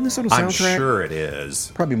 Wasn't this on a soundtrack? I'm sure it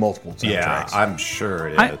is. Probably multiple soundtracks. Yeah, I'm sure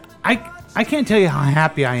it is. I can't tell you how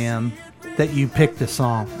happy I am that you picked this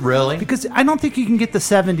song. Really? Because I don't think you can get the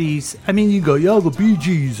 70s. I mean, you go, the Bee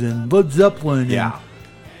Gees and Led Zeppelin. Yeah.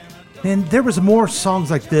 And there was more songs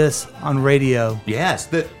like this on radio. Yes,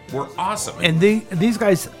 that were awesome. And these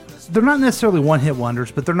guys, they're not necessarily one-hit wonders,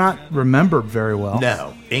 but they're not remembered very well.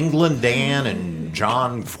 No. England Dan and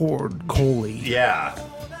John Ford Coley. Yeah.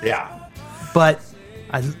 Yeah. But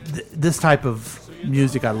this type of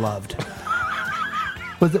music I loved.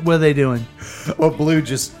 What are they doing? Well, Blue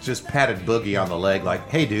just patted Boogie on the leg like,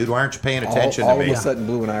 hey, dude, why aren't you paying attention all to me? All of a sudden,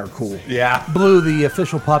 Blue and I are cool. Yeah. Blue, the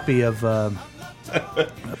official puppy of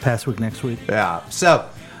Past Week Next Week. Yeah. So,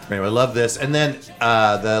 anyway, love this. And then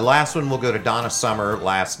the last one, we'll go to Donna Summer,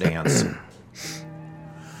 Last Dance.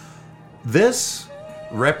 This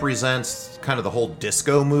represents kind of the whole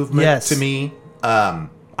disco movement to me.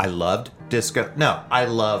 I loved disco. No, I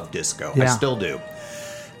love disco. Yeah. I still do.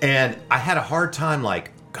 And I had a hard time like,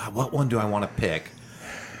 God, what one do I want to pick?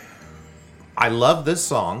 I love this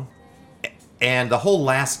song. And the whole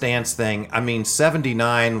Last Dance thing, I mean,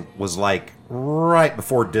 79 was like right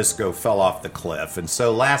before disco fell off the cliff. And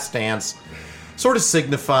so Last Dance sort of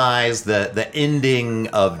signifies the ending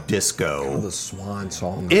of disco. Kind of the swan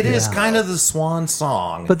song. It is kind of the swan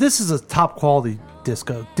song. But this is a top quality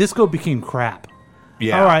disco. Disco became crap.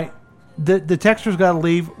 Yeah. All right. The Texter's got to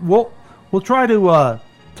leave. We'll try to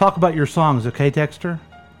talk about your songs, okay, Texter?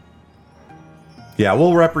 Yeah,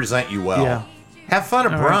 we'll represent you well. Yeah. Have fun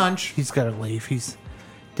at All brunch. right. He's got to leave. He's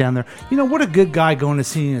down there. You know, what a good guy going to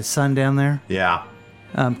see his son down there. Yeah.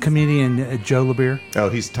 Comedian Joe LeBeer. Oh,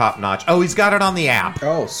 he's top notch. Oh, he's got it on the app.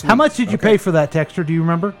 Oh, sweet. How much did you pay for that, Texter? Do you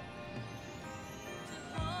remember?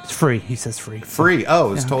 It's free. He says free. Free.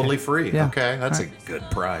 Oh, it's Yeah, totally okay. free. Yeah. Okay, that's All a good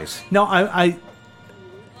price. No, I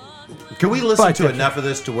Can we listen But to Texter- enough of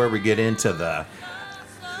this to where we get into the...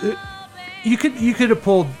 you could have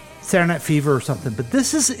pulled Saturday Night Fever or something, but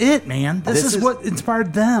this is it, man. This is what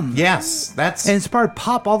inspired them. Yes, that's... And inspired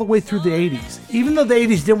pop all the way through the 80s. Even though the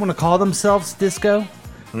 80s didn't want to call themselves disco,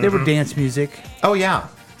 they were dance music. Oh, yeah.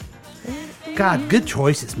 God, good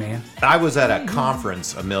choices, man. I was at a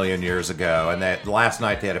conference a million years ago, and that last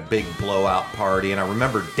night they had a big blowout party, and I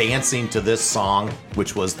remember dancing to this song,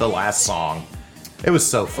 which was the last song. It was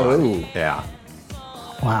so fun. Ooh. Yeah.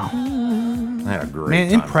 Wow. I had a great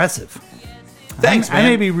Man, time. impressive. Thanks, I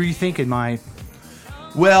man. may be rethinking my...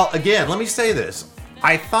 Well, again, let me say this.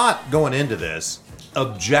 I thought going into this,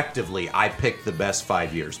 objectively, I picked the best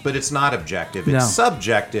 5 years, but it's not objective. It's No.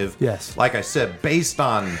 subjective. Yes. Like I said, based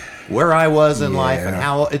on where I was in life and Yeah.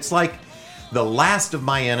 how it's like the last of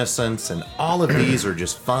my innocence, and all of these are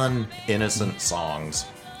just fun, innocent songs.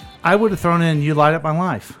 I would have thrown in You Light Up My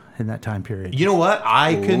Life in that time period. You know what?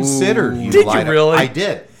 I considered you. Did you Light Up- really? I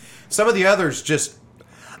did. Some of the others just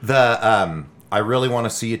I really want to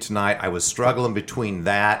see you tonight. I was struggling between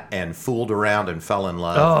that and Fooled Around and Fell in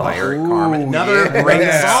Love by Eric Carmen. Another great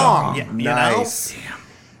song. You Nice. know?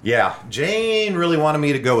 Yeah. Jane really wanted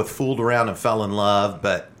me to go with Fooled Around and Fell in Love,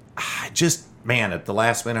 but I just, man, at the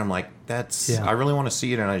last minute, I'm like, I really want to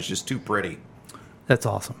see it, and it's just too pretty. That's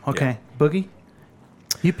awesome. Okay, Boogie,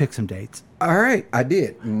 you pick some dates. All right, I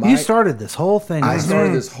did. You started this whole thing. I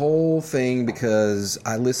started this whole thing because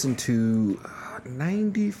I listened to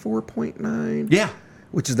 94.9. Yeah.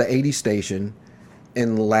 Which is the 80 station.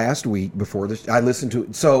 And last week before this, I listened to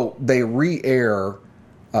it. So they re-air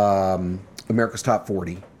America's Top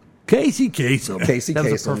 40. Casey Kasem. Casey That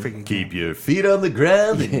was a Kasem. perfect. Keep your feet on the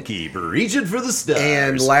ground and keep reaching for the stars.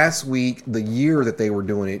 And last week, the year that they were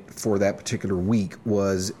doing it for that particular week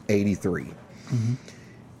was 83. Mm-hmm.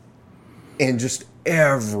 And just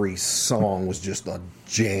every song was just a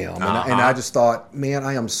jam. And I just thought, man,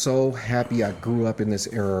 I am so happy I grew up in this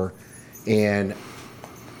era. And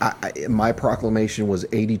my proclamation was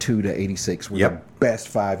 82 to 86 were the best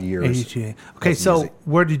 5 years. 82. Okay, so music.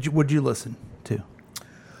 what'd you listen to?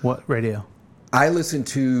 What radio? I listened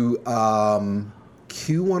to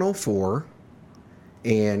Q104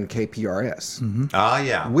 and KPRS. Ah,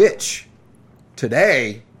 yeah. Which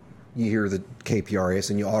today you hear the KPRS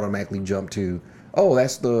and you automatically jump to, oh,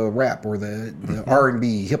 that's the rap or the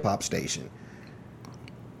R&B hip hop station,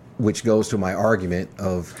 which goes to my argument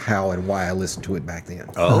of how and why I listened to it back then.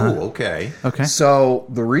 Oh, okay. Okay. So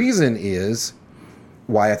the reason is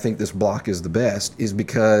why I think this block is the best is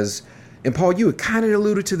because, and Paul, you had kind of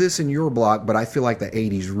alluded to this in your block, but I feel like the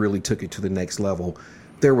 80s really took it to the next level.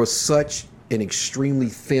 There was such an extremely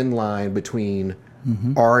thin line between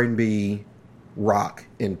R&B, rock,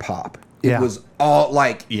 and pop. It was all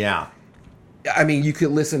like... Yeah. I mean, you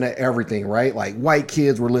could listen to everything, right? Like, white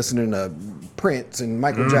kids were listening to Prince and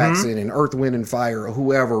Michael Jackson and Earth, Wind, and Fire or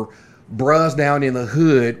whoever. Bros down in the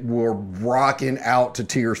hood were rocking out to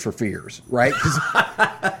Tears for Fears, right?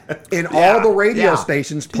 And all the radio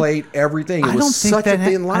stations played everything. It was such a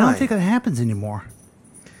thin line. I don't think that happens anymore.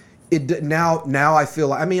 Now I feel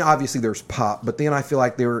like, I mean, obviously there's pop, but then I feel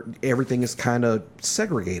like everything is kind of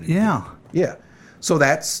segregated. Yeah. Yeah. So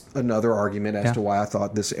that's another argument as to why I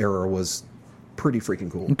thought this era was pretty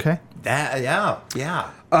freaking cool. Okay.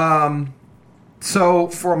 So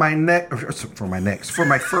for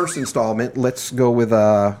my first installment, let's go with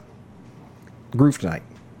Groove Tonight,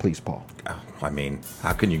 please, Paul. Oh, I mean,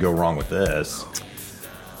 how can you go wrong with this?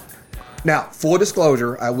 Now, full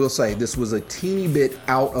disclosure, I will say this was a teeny bit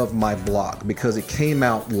out of my block because it came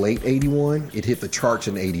out late 81. It hit the charts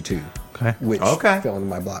in 82, which fell into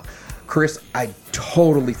my block. Chris, I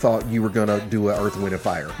totally thought you were going to do an Earth, Wind, and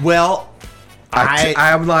Fire. Well,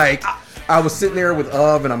 I'm like... I was sitting there with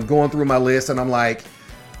and I'm going through my list, and I'm like,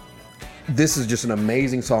 this is just an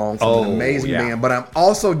amazing song from an amazing band, but I'm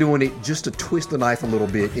also doing it just to twist the knife a little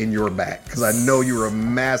bit in your back, because I know you're a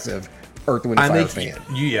massive Earth, Wind, and Fire fan.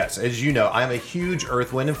 Yes, as you know, I'm a huge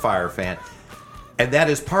Earth, Wind, and Fire fan, and that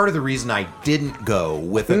is part of the reason I didn't go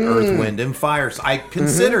with an Earth, Wind, and Fire. So I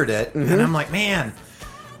considered it, and I'm like, man,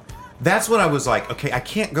 that's when I was like, okay, I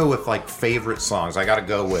can't go with like favorite songs. I got to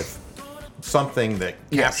go with something that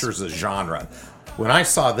captures a genre. When I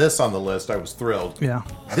saw this on the list, I was thrilled. Yeah,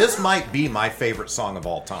 this might be my favorite song of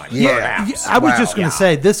all time. Perhaps. I was just going to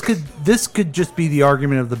say this could just be the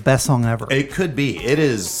argument of the best song ever. It could be. It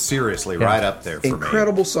is seriously right up there for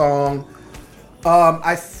Incredible song. Going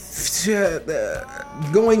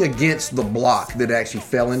against the block that it actually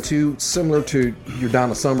fell into, similar to your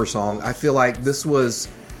Donna Summer song, I feel like this was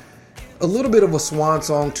a little bit of a swan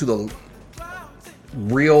song to the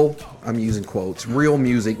real, I'm using quotes, real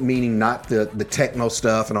music, meaning not the techno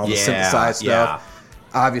stuff and all the synthesized stuff.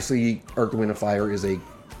 Obviously, Earth, Wind, and Fire is a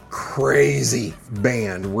crazy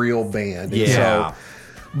band, real band. And so,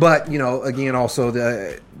 but, you know, again, also,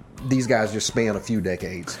 these guys just span a few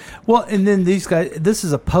decades. Well, and then these guys, this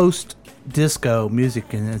is a post-disco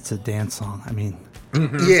music, and it's a dance song. I mean,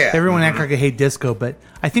 everyone act like I hate disco, but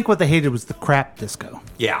I think what they hated was the crap disco.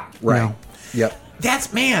 Yeah. Right. You know? Yep.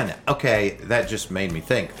 That's, man, okay, that just made me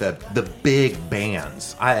think. The big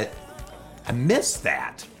bands. I miss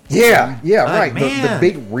that. Yeah, right. Man. The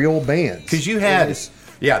big real bands. Because you had,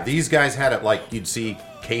 these guys had it like you'd see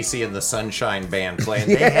Casey and the Sunshine Band playing.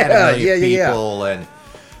 They had a million people and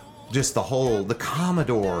just the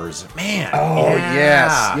Commodores. Man. Oh,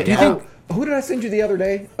 yes. Yeah. Who did I send you the other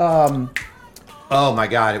day? Oh, my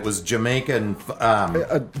God. It was Jamaica and...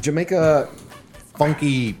 Jamaica...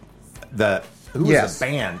 Funky... Who was the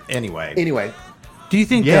band? Anyway. Do you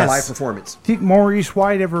think live performance? Do you think Maurice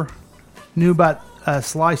White ever knew about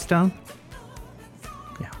Sly Stone?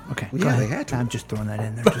 Yeah. Okay. Well, yeah, they had to. I'm just throwing that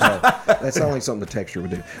in there. That sounds like something the Texture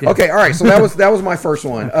would do. Yeah. Okay. All right. So that was my first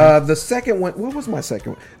one. The second one. What was my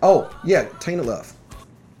second one? Oh yeah, Tainted Love.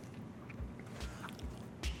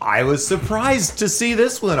 I was surprised to see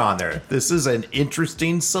this one on there. This is an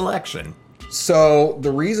interesting selection. So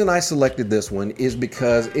the reason I selected this one is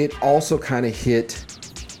because it also kind of hit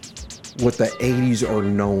what the 80s are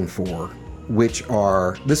known for, which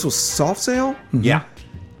are, this was Soft Cell? Yeah.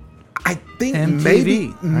 I think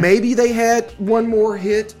MTV, maybe they had one more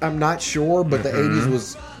hit. I'm not sure, but the 80s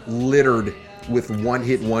was littered with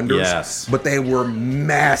one-hit wonders. Yes. But they were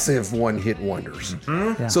massive one-hit wonders.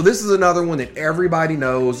 Mm-hmm. Yeah. So this is another one that everybody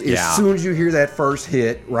knows. As soon as you hear that first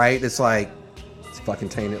hit, right, it's like, fucking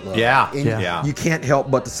Tainted Love. Yeah. You can't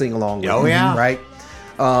help but to sing along with it, right?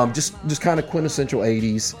 Just kind of quintessential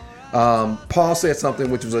 80s. Paul said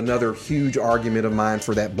something which was another huge argument of mine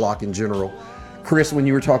for that block in general. Chris, when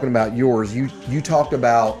you were talking about yours, you talked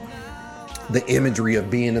about the imagery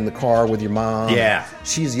of being in the car with your mom. Yeah.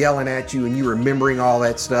 She's yelling at you and you remembering all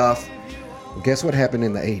that stuff. Well, guess what happened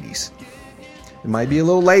in the 80s? It might be a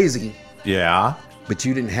little lazy. Yeah. But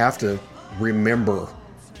you didn't have to remember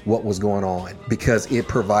what was going on because it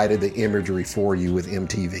provided the imagery for you with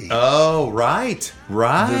MTV. Oh, right.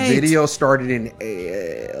 The video started in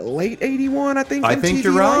late 81, I think. I MTV think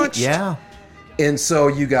you're right. launched. Yeah. And so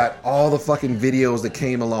you got all the fucking videos that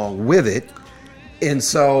came along with it. And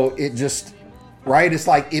so it just, right? It's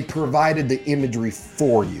like it provided the imagery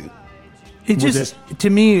for you. It just, to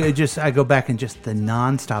me, I go back in just the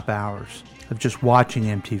nonstop hours of just watching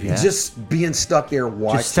MTV. Yeah. Just being stuck there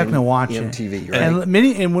watching, MTV.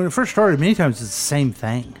 Right? And when it first started, many times it's the same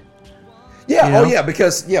thing. Yeah, you know?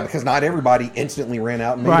 because not everybody instantly ran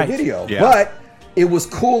out and made a video. Yeah. But it was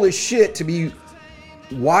cool as shit to be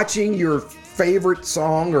watching your favorite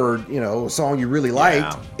song or, a song you really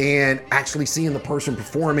liked and actually seeing the person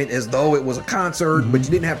perform it as though it was a concert, but you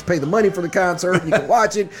didn't have to pay the money for the concert. You could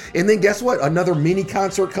watch it. And then guess what? Another mini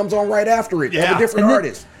concert comes on right after it of a different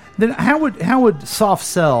artist. Then how would Soft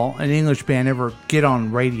Cell, an English band, ever get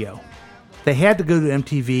on radio? They had to go to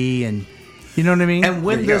MTV, and you know what I mean? And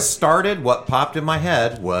when this started, what popped in my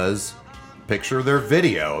head was picture their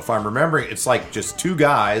video. If I'm remembering, it's like just two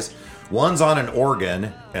guys. One's on an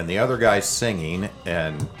organ, and the other guy's singing.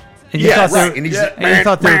 And you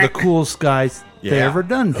thought they were the coolest guys they ever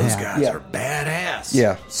done. Those guys are badass.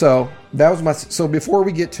 Yeah. So that was my. So before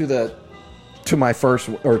we get to my first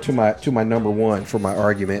or to my number one for my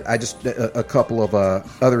argument, I just a couple of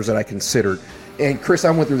others that I considered. And Chris,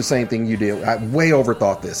 I went through the same thing you did. I way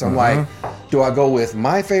overthought this. I'm like, do I go with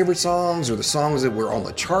my favorite songs or the songs that were on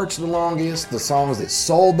the charts the longest, the songs that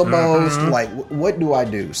sold the most? Like, what do I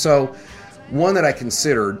do? So, one that I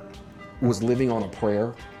considered was "Living on a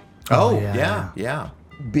Prayer." Oh yeah.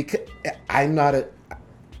 Because I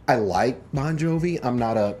like Bon Jovi. I'm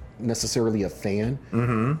not necessarily a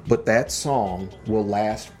fan, but that song will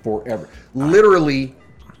last forever. Literally.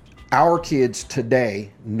 Our kids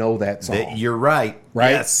today know that song. You're right.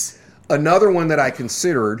 Yes. Another one that I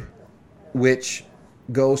considered, which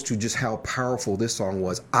goes to just how powerful this song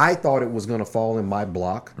was. I thought it was going to fall in my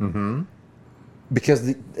block.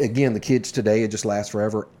 Because, the kids today, it just lasts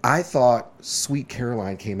forever. I thought Sweet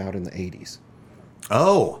Caroline came out in the 80s.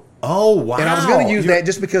 Oh, wow. And I was going to use that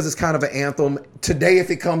just because it's kind of an anthem. Today,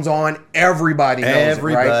 if it comes on, everybody knows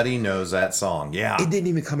Everybody knows that song, yeah. It didn't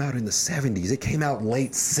even come out in the 70s. It came out in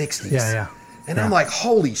late 60s. Yeah. And I'm like,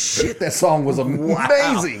 holy shit, that song was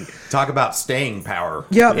amazing. Talk about staying power.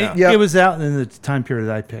 Yeah. It was out in the time period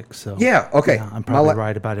that I picked. So okay. I'm probably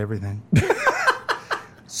right about everything.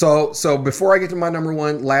 So before I get to my number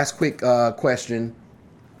one, last quick question.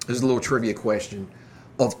 This is a little trivia question.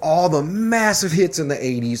 Of all the massive hits in the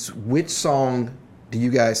 80s, which song do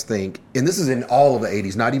you guys think, and this is in all of the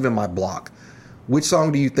 80s, not even my block, which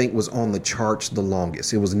song do you think was on the charts the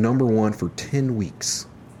longest? It was number one for 10 weeks.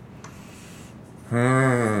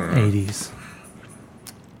 80s.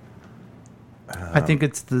 I think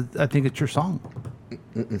it's your song.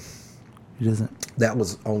 It isn't. That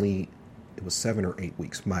was it was 7 or 8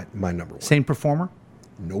 weeks, my number one. Same performer?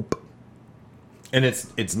 Nope. And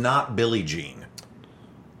it's not Billie Jean.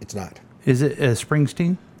 It's not. Is it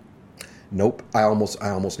Springsteen? Nope. I almost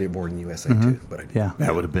did Born in the USA too, but I didn't. Yeah.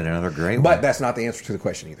 That would have been another great one. But that's not the answer to the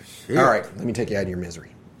question either. Shit. All right, let me take you out of your misery.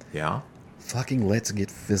 Yeah. Fucking Let's Get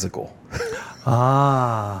Physical.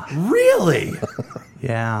 Really?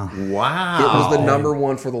 Yeah. Wow. It was the number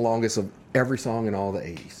one for the longest of every song in all the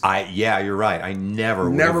 80s. Yeah, you're right. I never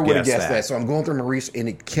would have guessed that. So I'm going through my research and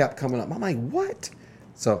it kept coming up. I'm like, what?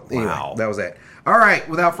 So anyway, Wow. that was that. All right,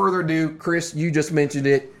 without further ado, Chris, you just mentioned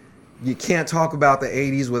it. You can't talk about the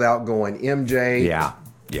 80s without going MJ.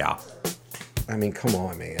 Yeah. I mean, come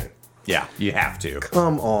on, man. Yeah, you have to.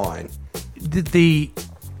 Come on. The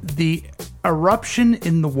eruption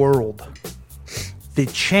in the world, the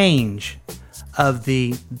change of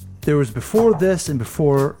there was before this and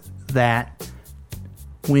before that,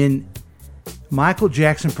 when Michael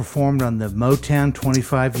Jackson performed on the Motown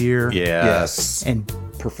 25 year. Yes. And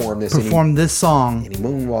performed this song. Any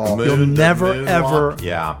moonwalk. You'll never ever.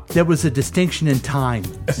 Yeah. There was a distinction in time.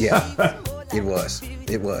 Yeah. It was.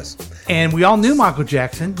 And we all knew Michael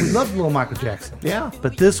Jackson. We loved little Michael Jackson. Yeah.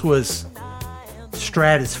 But this was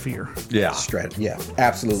stratosphere. Yeah. Yeah,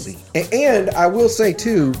 absolutely. And I will say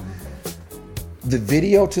too, the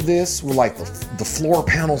video to this were like the floor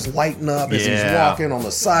panels lighting up as he's walking on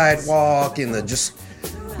the sidewalk and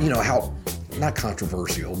how not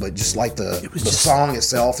controversial, but just like the song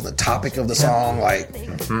itself and the topic of the song, like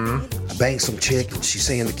I banged some chick and she's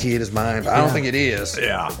saying the kid is mine, but I don't think it is.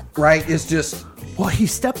 Yeah. Right? It's just Well, he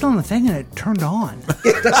stepped on the thing and it turned on.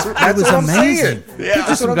 that's It was what I'm amazing. saying. Yeah, That's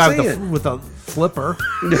just what some I'm guy saying. with a flipper.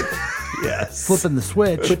 Yes. Flipping the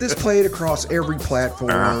switch. But this played across every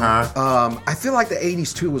platform. I feel like the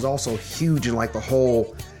 80s too was also huge in like the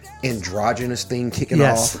whole androgynous thing kicking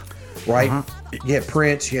Yes. off, right? You had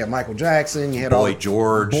Prince, you had Michael Jackson, you had Boy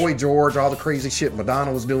George, all the crazy shit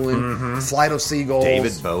Madonna was doing, Flight of Seagulls,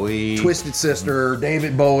 David Bowie, Twisted Sister,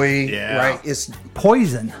 David Bowie, right? It's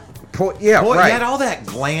Poison. right. You had all that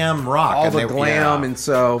glam rock, all and the glam, and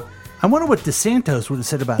so I wonder what DeSantos would have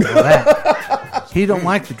said about all that. He don't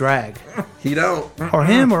like the drag. He don't. Or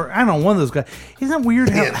him, or I don't know, one of those guys. Isn't that weird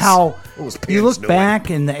how What was you Pence look doing? back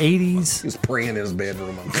in the 80s? He was praying in his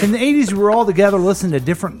bedroom. In the 80s, we were all together listening to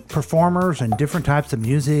different performers and different types of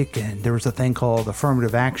music, and there was a thing called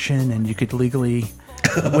affirmative action, and you could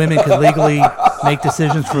women could legally make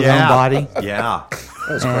decisions for their own body. Yeah. That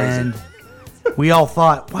was crazy. And we all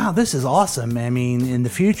thought, wow, this is awesome. I mean, in the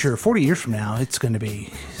future, 40 years from now, it's going to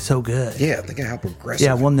be so good. Yeah, think of how progressive.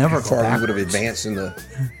 Yeah, we'll never how go far we backwards. would have advanced in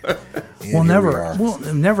the. We'll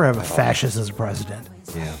never have a fascist as a president.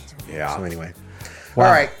 Yeah. So anyway, Wow.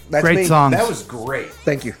 all right, that's Great me. songs. That was great.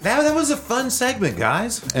 Thank you. That was a fun segment,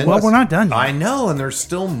 guys. And Well, we're not done yet. I know, and there's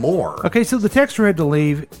still more. Okay, so the texter had to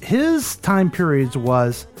leave. His time periods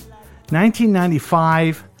was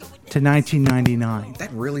 1995 to 1999.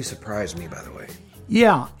 That really surprised me, by the way.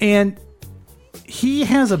 Yeah, and he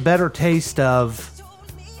has a better taste of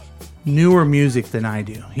newer music than I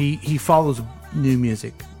do. He follows new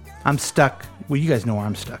music. I'm stuck. Well, you guys know where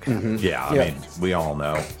I'm stuck at. Yeah, I mean, we all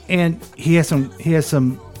know. And he has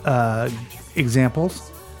some examples.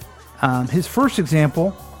 His first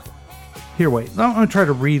example. Here, wait. I'm going to try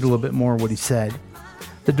to read a little bit more what he said.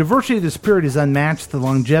 The diversity of this period is unmatched. The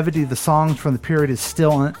longevity of the songs from the period is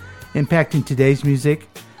still impacting today's music.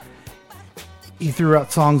 He threw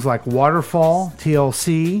out songs like Waterfall,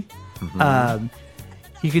 TLC.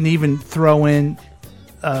 You can even throw in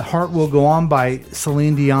Heart Will Go On by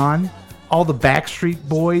Celine Dion. All the Backstreet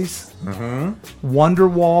Boys.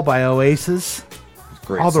 Wonderwall by Oasis.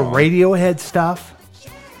 Great all the song. Radiohead stuff.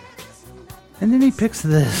 And then he picks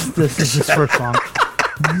this. This is his first song.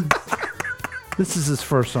 This is his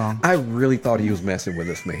first song. I really thought he was messing with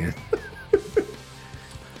us, man.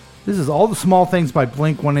 This is All the Small Things by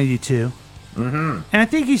Blink 182. And I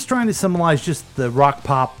think he's trying to symbolize just the rock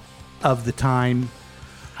pop of the time.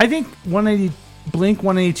 I think Blink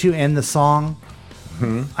 182 and the song,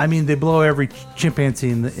 I mean, they blow every chimpanzee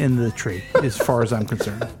in the tree, as far as I'm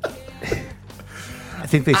concerned. I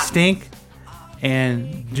think they stink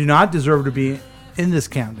and do not deserve to be in this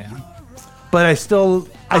countdown. But I still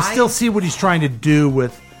see what he's trying to do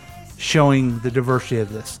with showing the diversity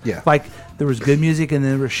of this. Yeah. Like, there was good music and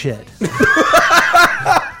then there was shit.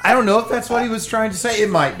 I don't know if that's what he was trying to say. It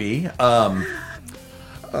might be.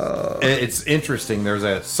 It's interesting.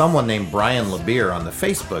 There's someone named Brian LeBeer on the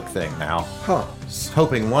Facebook thing now.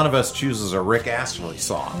 Hoping one of us chooses a Rick Astley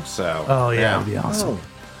song. So. Oh, yeah, that'd be awesome.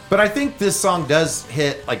 But I think this song does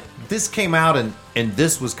hit, like, this came out and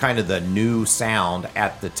this was kind of the new sound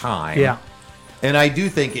at the time. Yeah. And I do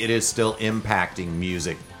think it is still impacting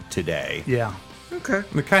music today. Yeah. Okay.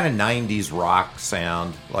 The kind of 90s rock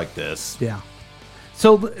sound like this. Yeah.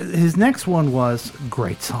 So his next one was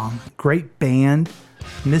great song, great band,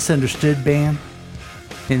 misunderstood band,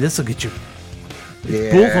 and this will get you.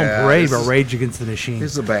 Yeah. Bullet for Brave or Rage Against the Machine.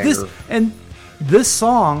 This is a banger. This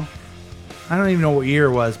song, I don't even know what year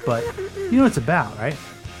it was, but you know what it's about, right?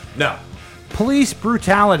 No. Police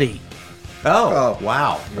brutality. Oh,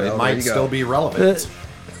 wow. Well, it might there you go. still be relevant.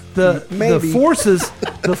 The Maybe. forces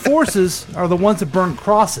are the ones that burn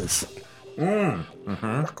crosses.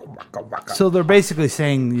 So they're basically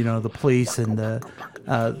saying, you know, the police and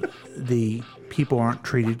the people aren't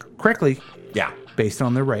treated correctly. Yeah. Based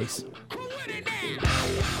on their race.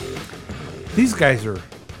 These guys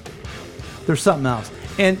they're something else.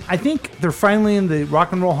 And I think they're finally in the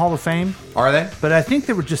Rock and Roll Hall of Fame. Are they? But I think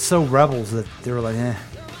they were just so rebels that they were like, eh.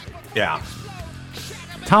 Yeah.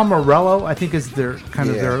 Tom Morello, I think, is their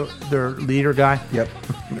their leader guy. Yep.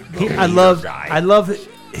 I love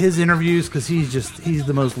his interviews because he's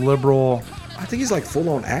the most liberal. I think he's like full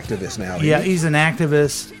on activist now. Yeah, he's an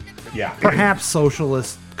activist. Yeah. Perhaps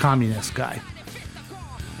socialist, communist guy.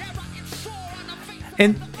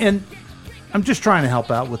 And I'm just trying to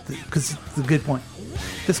help out with because it's a good point.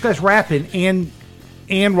 This guy's rapping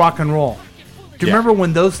and rock and roll. Do you remember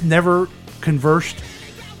when those never conversed?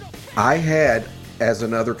 I had, as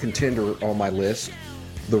another contender on my list,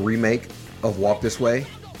 the remake of Walk This Way.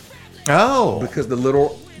 Oh. Because the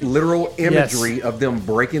literal imagery of them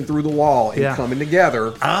breaking through the wall and coming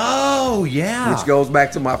together. Oh, yeah. Which goes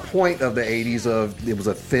back to my point of the 80s of it was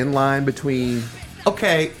a thin line between...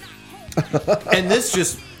 Okay. And this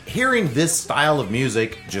just... Hearing this style of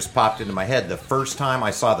music just popped into my head the first time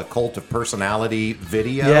I saw the Cult of Personality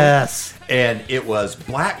video. Yes. And it was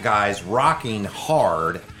black guys rocking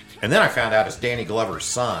hard And then I found out it's Danny Glover's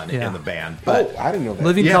son in the band. But, I didn't know that.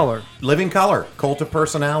 Living Color. Living Color, Cult of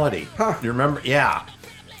Personality. Huh. You remember? Yeah.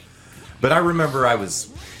 But I remember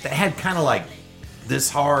they had kind of like this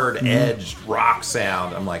hard-edged rock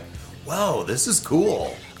sound. I'm like, whoa, this is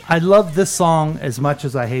cool. I love this song as much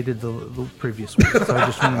as I hated the previous one. So I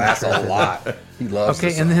just wanted to That's stress a it. lot. He loves Okay,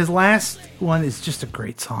 this and song. his last one is just a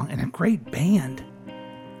great song and a great band.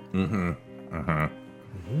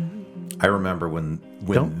 I remember when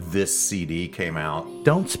this CD came out.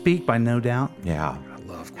 Don't Speak by No Doubt. Yeah.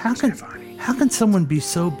 How can someone be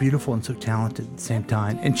so beautiful and so talented at the same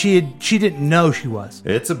time? And she didn't know she was.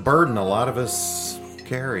 It's a burden a lot of us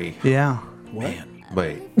carry. Yeah. Man,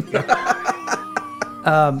 wait.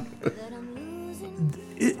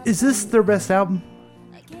 Is this their best album?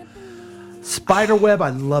 Spiderweb, I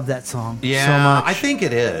love that song so Yeah, much. I think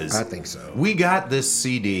it is. I think so. We got this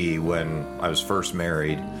CD when I was first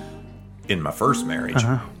married, in my first marriage.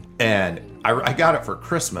 And I got it for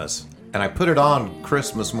Christmas. And I put it on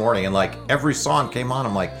Christmas morning, and like every song came on,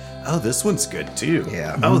 I'm like, oh, this one's good too.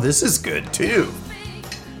 Yeah. Oh, this is good too.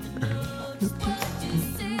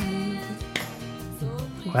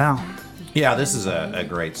 Wow. Yeah, this is a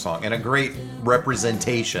great song and a great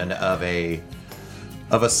representation of a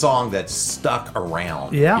song that's stuck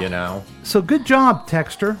around. Yeah. You know? So good job,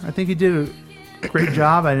 Texter. I think you did a great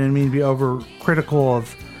job. I didn't mean to be overcritical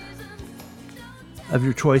of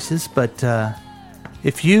your choices, but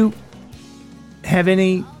if you have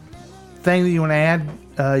anything that you want to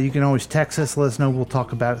add, you can always text us. Let us know. We'll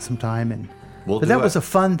talk about it sometime. And We'll do that it. was a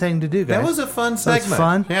fun thing to do, guys. That was a fun That was segment.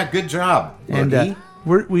 fun. Yeah, good job. And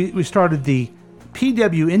we started the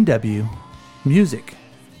PWNW music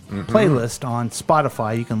playlist on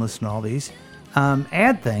Spotify. You can listen to all these.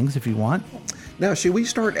 Add things if you want. Now, should we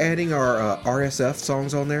start adding our RSF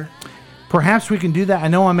songs on there? Perhaps we can do that. I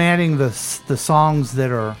know I'm adding the songs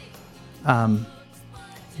that are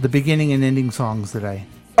the beginning and ending songs that I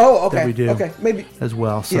that we do maybe as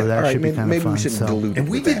well. So Yeah, that all right, should be maybe- kind maybe of fun. we shouldn't So- dilute it. And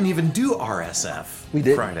we with that. didn't even do RSF We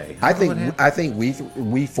did Friday. I don't know what think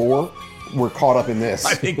we four were caught up in this.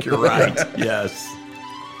 I think you're right. Yes.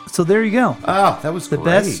 So there you go. Oh, that was The great.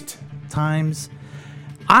 best times.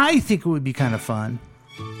 I think it would be kind of fun.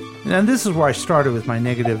 And this is where I started with my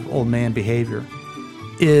negative old man behavior.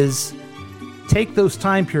 Is take those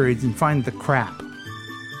time periods and find the crap.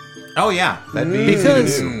 Oh yeah, that'd be easy to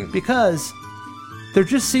do. Because there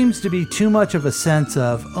just seems to be too much of a sense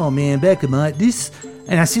of, oh man, back in my this,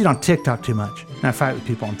 and I see it on TikTok too much, and I fight with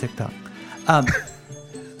people on TikTok.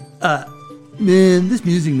 Man, this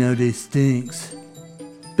music nowadays stinks.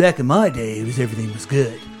 Back in my day, everything was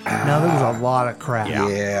good. Now there was a lot of crap.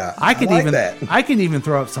 Yeah, I could like even that. I can even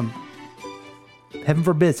throw up some, heaven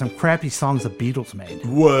forbid, some crappy songs the Beatles made.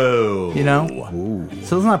 Whoa. You know,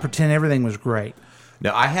 so let's not pretend everything was great.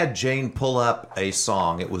 Now, I had Jane pull up a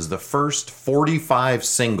song. It was the first 45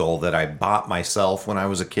 single that I bought myself when I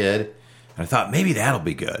was a kid. And I thought, maybe that'll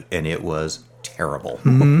be good. And it was terrible.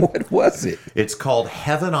 What was it? It's called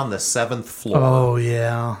Heaven on the Seventh Floor. Oh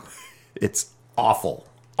yeah, It's awful.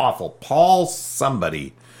 Awful. Paul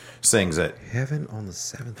somebody sings it. Heaven on the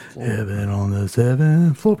seventh floor. heaven on the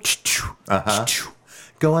seventh floor.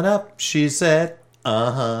 Going up, she said,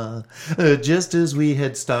 just as we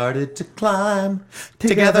had started to climb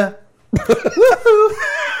together. Woohoo!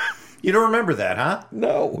 You don't remember that, huh?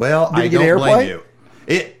 No. Well, Did I it get don't blame airplay?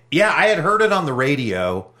 you. Yeah, I had heard it on the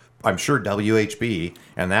radio. I'm sure WHB,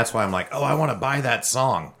 and that's why I'm like, oh, I want to buy that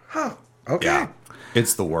song. Huh. Okay. Yeah,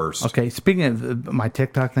 it's the worst. Okay, speaking of my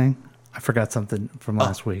TikTok thing, I forgot something from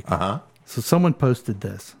last week. So someone posted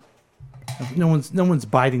this. No one's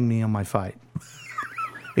biting me on my fight.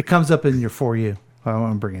 It comes up in your For You. I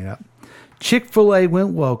want to bring it up. Chick-fil-A went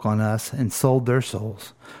woke on us and sold their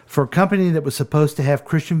souls. For a company that was supposed to have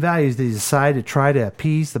Christian values, they decided to try to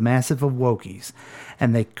appease the massive of wokies.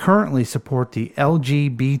 And they currently support the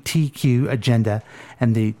LGBTQ agenda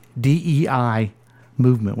and the DEI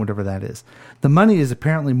movement, whatever that is. The money is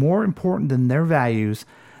apparently more important than their values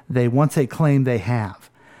they claim they have.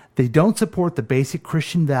 They don't support the basic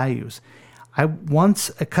Christian values. I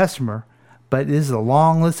once a customer, but it is a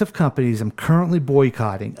long list of companies I'm currently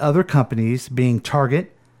boycotting. Other companies being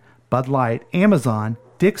Target, Bud Light, Amazon,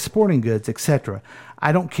 Dick's Sporting Goods, etc.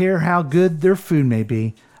 I don't care how good their food may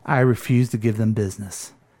be. I refuse to give them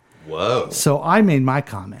business. Whoa. So I made my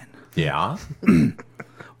comment. Yeah.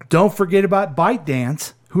 Don't forget about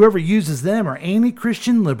ByteDance. Whoever uses them are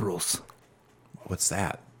anti-Christian liberals. What's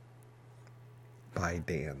that?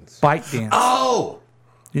 ByteDance. ByteDance. Oh!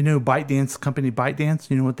 You know ByteDance, company ByteDance?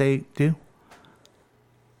 You know what they do?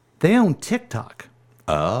 They own TikTok.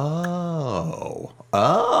 Oh.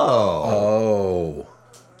 Oh.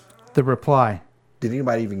 The reply. Did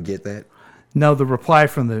anybody even get that? No, the reply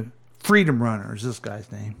from the Freedom Runner is this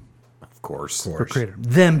guy's name. Of course. For creator.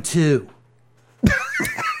 Them too.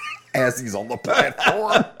 As he's on the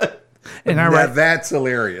platform. And that's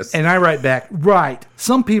hilarious. And I write back, right.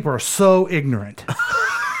 Some people are so ignorant.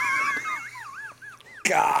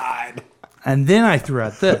 God. And then I threw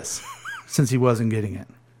out this, since he wasn't getting it.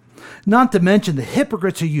 Not to mention the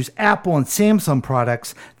hypocrites who use Apple and Samsung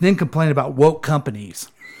products, then complain about woke companies.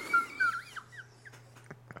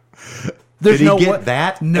 Did he get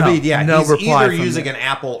that? No, I mean, yeah, no he's reply either from using it. an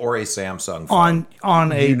Apple or a Samsung phone.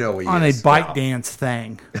 on a ByteDance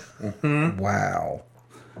thing. Wow.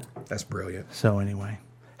 That's brilliant. So anyway.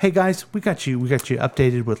 Hey guys, we got you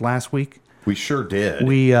updated with last week. We sure did.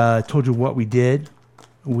 We told you what we did.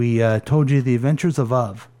 We told you the adventures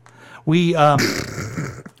of. We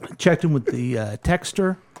checked in with the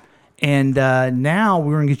texter, and now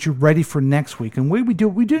we're going to get you ready for next week. And the way we do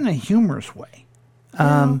it in a humorous way.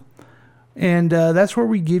 And that's where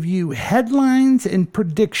we give you headlines and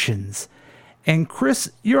predictions. And Chris,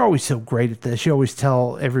 you're always so great at this. You always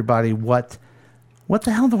tell everybody what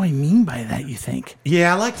the hell do I mean by that, you think?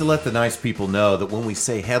 Yeah, I like to let the nice people know that when we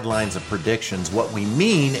say headlines and predictions, what we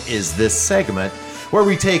mean is this segment where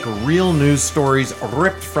we take real news stories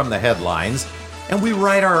ripped from the headlines and we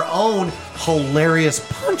write our own hilarious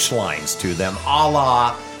punchlines to them, a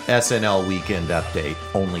la SNL Weekend Update,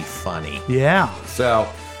 only funny. Yeah. So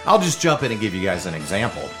I'll just jump in and give you guys an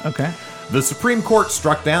example. Okay. The Supreme Court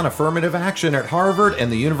struck down affirmative action at Harvard and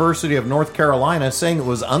the University of North Carolina, saying it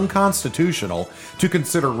was unconstitutional to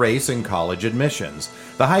consider race in college admissions.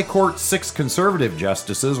 The High Court's 6 conservative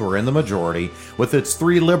justices were in the majority, with its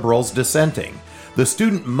 3 liberals dissenting. The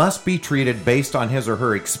student must be treated based on his or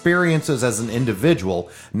her experiences as an individual,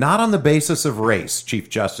 not on the basis of race, Chief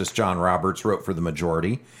Justice John Roberts wrote for the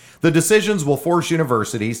majority. The decisions will force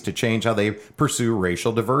universities to change how they pursue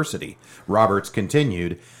racial diversity. Roberts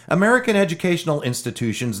continued, American educational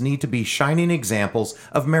institutions need to be shining examples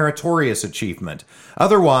of meritorious achievement.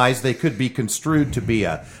 Otherwise, they could be construed to be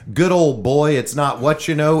a good old boy, it's not what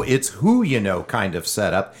you know, it's who you know kind of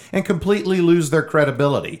setup and completely lose their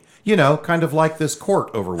credibility. You know, kind of like this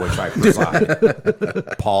court over which I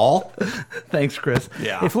preside. Paul? Thanks, Chris.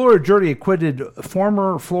 Yeah. A Florida jury acquitted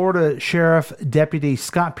former Florida Sheriff Deputy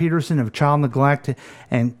Scott Peterson of child neglect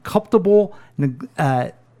and culpable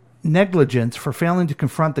negligence for failing to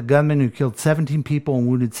confront the gunman who killed 17 people and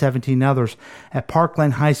wounded 17 others at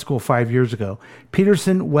Parkland High School 5 years ago.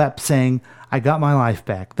 Peterson wept, saying, I got my life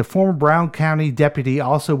back. The former Brown County deputy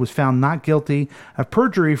also was found not guilty of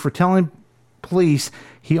perjury for telling police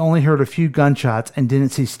he only heard a few gunshots and didn't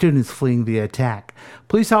see students fleeing the attack.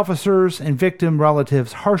 Police officers and victim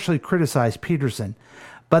relatives harshly criticized Peterson,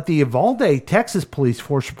 but the Uvalde, Texas police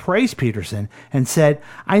force praised Peterson and said,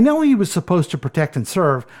 I know he was supposed to protect and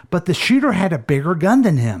serve, but the shooter had a bigger gun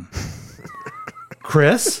than him.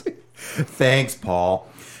 Chris? Thanks, Paul.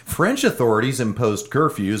 French authorities imposed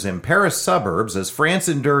curfews in Paris suburbs as France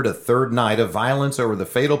endured a third night of violence over the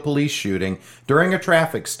fatal police shooting during a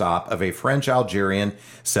traffic stop of a French-Algerian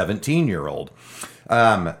 17-year-old.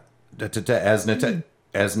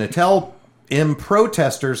 As Natal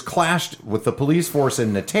protesters clashed with the police force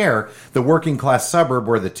in Nanterre, the working-class suburb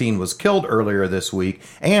where the teen was killed earlier this week,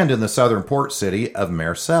 and in the southern port city of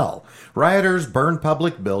Marseille. Rioters burned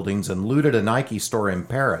public buildings and looted a Nike store in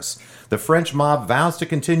Paris. The French mob vows to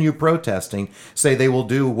continue protesting, say they will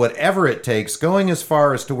do whatever it takes, going as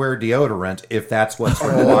far as to wear deodorant if that's what's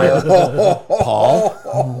required. Paul?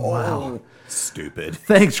 Wow. Stupid.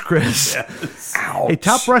 Thanks, Chris. Yes. A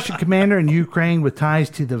top Russian commander in Ukraine with ties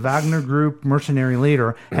to the Wagner Group mercenary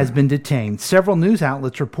leader has been detained. Several news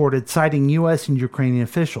outlets reported citing U.S. and Ukrainian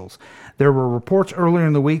officials. There were reports earlier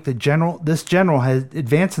in the week that this general has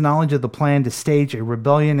advanced knowledge of the plan to stage a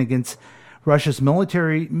rebellion against Russia's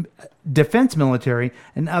defense military,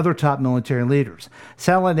 and other top military leaders.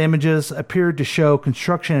 Satellite images appeared to show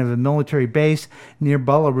construction of a military base near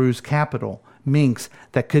Belarus' capital, Minsk,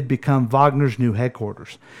 that could become Wagner's new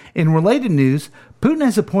headquarters. In related news, Putin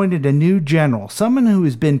has appointed a new general, someone who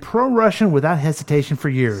has been pro-Russian without hesitation for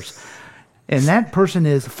years. And that person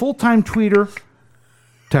is full-time tweeter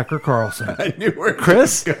Tucker Carlson. I knew where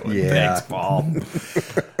Chris? Yeah. Thanks, Paul.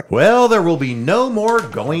 Well, there will be no more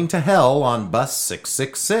going to hell on bus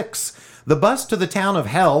 666. The bus to the town of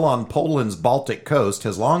Hell on Poland's Baltic coast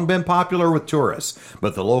has long been popular with tourists,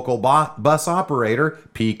 but the local bus operator,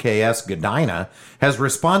 PKS Gdynia, has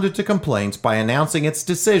responded to complaints by announcing its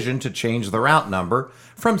decision to change the route number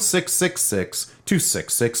from 666 to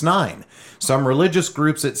 669. Some religious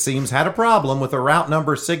groups, it seems, had a problem with a route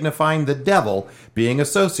number signifying the devil being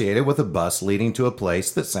associated with a bus leading to a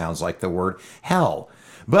place that sounds like the word hell.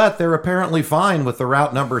 But they're apparently fine with the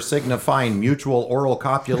route number signifying mutual oral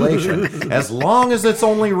copulation as long as it's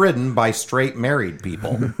only ridden by straight married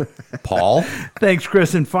people. Paul? Thanks,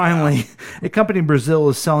 Chris. And finally, a company in Brazil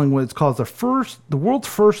is selling what it's called the world's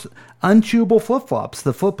first unchewable flip-flops.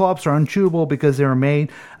 The flip-flops are unchewable because they are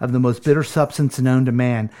made of the most bitter substance known to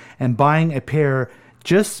man, and buying a pair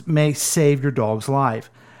just may save your dog's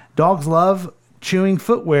life. Dogs love chewing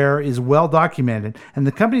footwear is well documented, and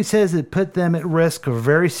the company says it put them at risk of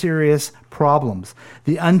very serious problems.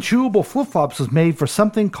 The unchewable flip-flops was made for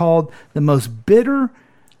something called the most bitter,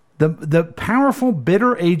 the powerful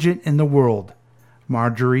bitter agent in the world,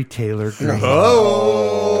 Marjorie Taylor Greene.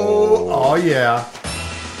 Oh yeah.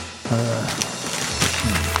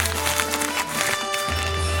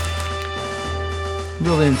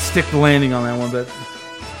 Really didn't stick the landing on that one, but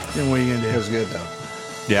then what are you gonna do? It was good though.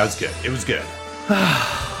 Yeah, it was good. It was good.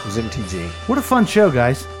 It was MTG. What a fun show,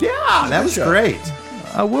 guys. Yeah, that was great.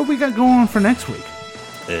 What we got going on for next week?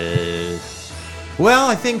 Well,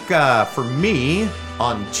 I think for me,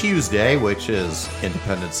 on Tuesday, which is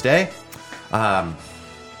Independence Day,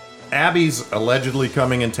 Abby's allegedly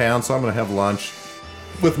coming in town, so I'm going to have lunch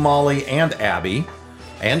with Molly and Abby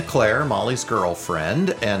and Claire, Molly's girlfriend,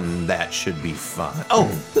 and that should be fun. Oh,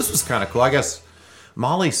 this was kind of cool. I guess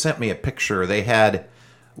Molly sent me a picture. They had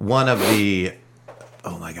one of the,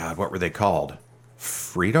 oh my God, what were they called?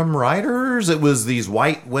 Freedom Riders? It was these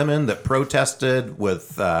white women that protested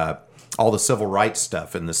with all the civil rights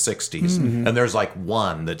stuff in the 60s. Mm-hmm. And there's like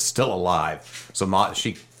one that's still alive. So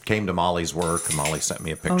she came to Molly's work, and Molly sent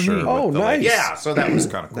me a picture. neat. Oh, nice. Yeah, so that was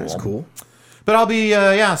kind of cool. That's cool. But I'll be,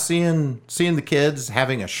 seeing the kids,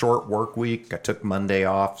 having a short work week. I took Monday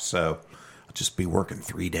off, so I'll just be working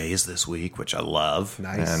 3 days this week, which I love.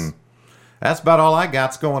 Nice. And that's about all I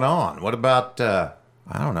got's going on. What about, I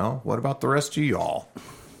don't know, what about the rest of y'all?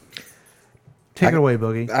 Take it away,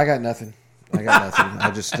 Boogie. I got nothing.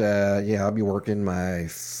 I just, I'll be working. My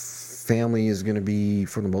family is going to be,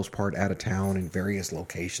 for the most part, out of town in various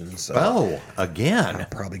locations. So again. I'll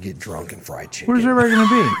probably get drunk and fried chicken. Where's everybody going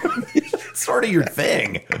to be? It's sort of your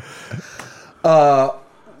thing.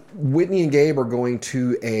 Whitney and Gabe are going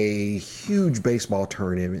to a huge baseball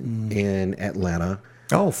tournament in Atlanta.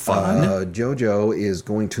 Oh, fun. JoJo is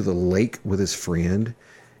going to the lake with his friend.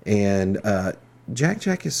 And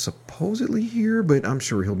Jack is supposedly here, but I'm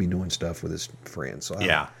sure he'll be doing stuff with his friends. So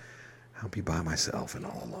I'll be by myself and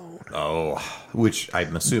all alone. Oh, which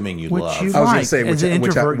I'm assuming you Which love. you I was going like. to say, As an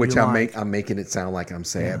introvert, which you I'm, like. I'm making it sound like I'm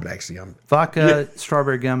sad, but actually I'm Vodka,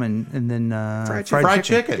 strawberry gum, and then fried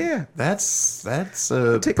chicken. Yeah. That's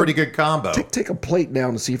a pretty good combo. take a plate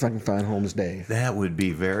down to see if I can find Holmes Day. That would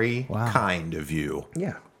be very kind of you.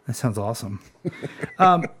 Yeah. That sounds awesome.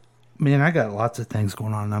 Man, I got lots of things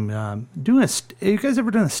going on. I'm doing you guys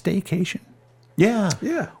ever done a staycation? Yeah.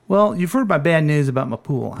 Yeah. Well, you've heard my bad news about my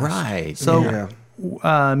pool house. Right. So,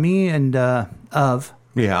 me and Of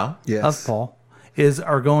Paul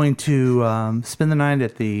are going to spend the night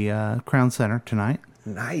at the Crown Center tonight.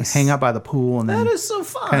 Nice. Hang out by the pool, and then That is so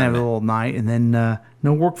fun. kind of have a little night, and then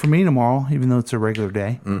no work for me tomorrow, even though it's a regular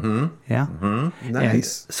day. Mm-hmm. Yeah. Mm-hmm.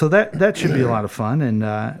 Nice. And so that should be a lot of fun, and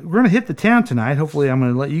we're going to hit the town tonight. Hopefully, I'm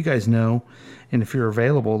going to let you guys know, and if you're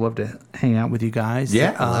available, I'd love to hang out with you guys.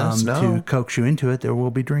 Yeah, let us know. To coax you into it. There will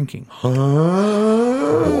be drinking. What?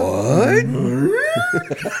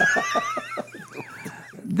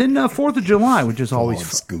 Then 4th of July, which is always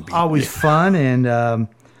fun, and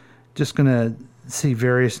just going to see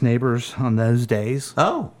various neighbors on those days.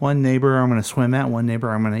 Oh. One neighbor I'm going to swim at, one neighbor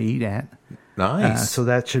I'm going to eat at. Nice. So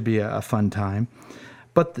that should be a fun time.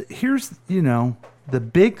 But here's, the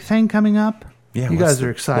big thing coming up. Yeah, you guys are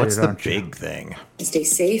excited, what's the aren't you? big thing? Stay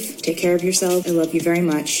safe. Take care of yourself. I love you very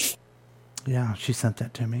much. Yeah, she sent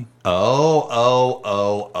that to me.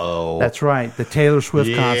 Oh. That's right. The Taylor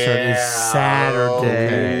Swift concert is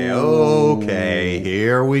Saturday. Okay,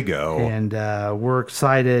 here we go. And we're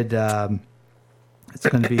excited. It's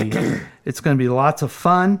going to be lots of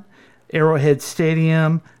fun. Arrowhead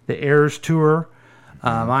Stadium, the Airs Tour.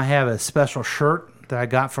 I have a special shirt that I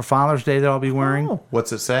got for Father's Day that I'll be wearing. Oh,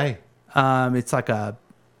 what's it say? It's like it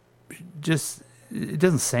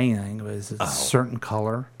doesn't say anything, but it's a certain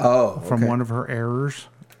color. Oh, from one of her errors.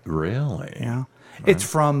 Really? Yeah. It's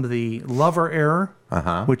from the Lover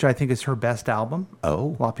era, which I think is her best album.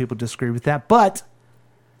 Oh. A lot of people disagree with that. But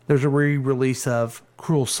there's a re-release of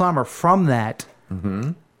Cruel Summer from that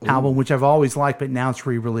album, which I've always liked, but now it's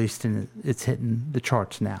re-released and it's hitting the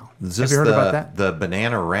charts now. Is Have this you heard about that? The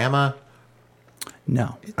Bananarama?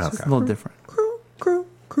 No. It's a little different.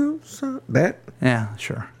 That? Yeah,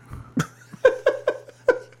 sure.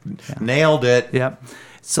 Nailed it. Yep.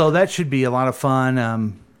 So that should be a lot of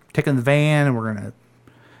fun. Taking the van, and we're going to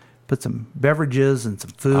put some beverages and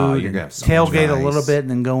some food. Oh, you're and gonna have so tailgate much a little nice. bit and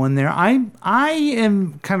then go in there. I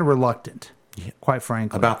am kind of reluctant, quite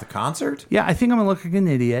frankly. About the concert? Yeah, I think I'm going to look like an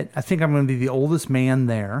idiot. I think I'm going to be the oldest man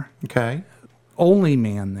there. Okay. Only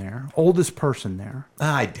man there. Oldest person there.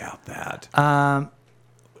 I doubt that.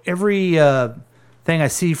 Every thing I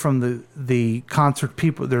see from the concert,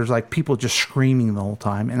 there's like people just screaming the whole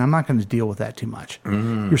time, and I'm not going to deal with that too much.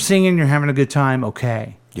 You're singing, you're having a good time,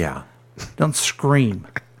 okay. Yeah. Don't scream.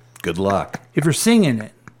 Good luck. If you're singing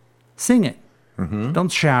it, sing it. Don't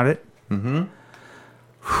shout it. So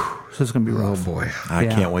it's going to be rough. Oh, boy. I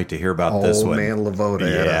can't wait to hear about this one. Old Man Lavoda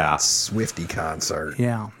at Yeah. a Swiftie concert.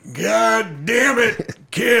 Yeah. God damn it,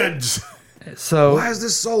 kids. So Why is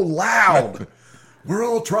this so loud? We're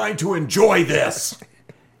all trying to enjoy this.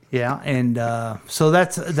 yeah, and so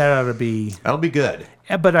that ought to be. That'll be good.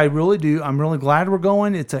 But I really do. I'm really glad we're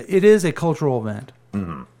going. It is a cultural event.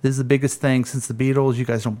 This is the biggest thing since the Beatles. You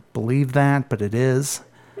guys don't believe that, but it is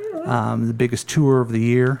the biggest tour of the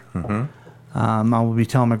year. I will be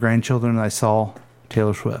telling my grandchildren that I saw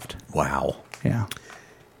Taylor Swift. Wow. Yeah.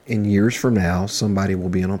 In years from now, somebody will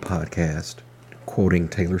be on a podcast quoting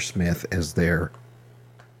Taylor Smith as their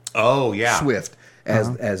Oh, yeah. Swift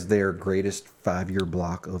as their greatest 5-year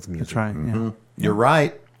block of music. That's right. Yeah. You're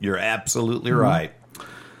right. You're absolutely right.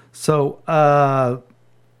 So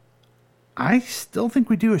I still think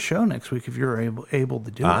we do a show next week if you're able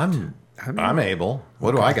to do it. I'm able.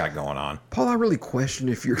 What do I got going on? Paul, I really question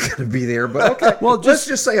if you're going to be there, but okay. Well, let's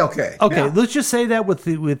just say okay. Okay, Yeah. let's just say that with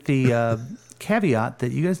the caveat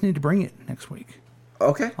that you guys need to bring it next week.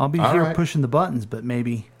 Okay. I'll be All here right. pushing the buttons, but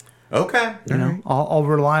maybe Okay. you know I'll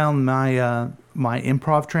rely on my my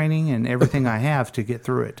improv training and everything I have to get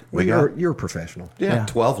through it. Well, you're a professional. Yeah,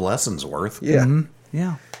 12 lessons worth. Yeah.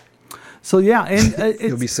 Yeah. So yeah, and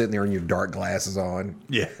You'll be sitting there in your dark glasses on.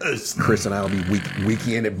 Yes. Chris and I will be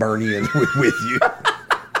weekend at Bernie and with you.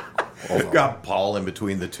 We've got Paul in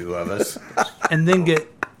between the two of us. and then get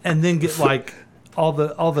like all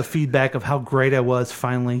the feedback of how great I was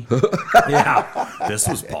finally. Yeah. This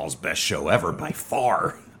was Paul's best show ever by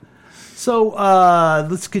far. So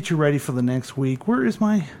let's get you ready for the next week. Where is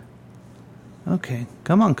my? Okay,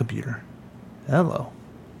 come on, computer. Hello.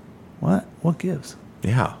 What gives?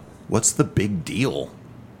 Yeah. What's the big deal?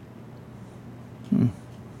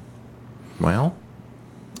 Well,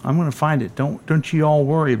 I'm gonna find it. Don't you all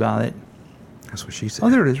worry about it. That's what she said. Oh,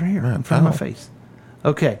 there it is, right here in front of my face.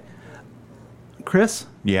 Okay, Chris.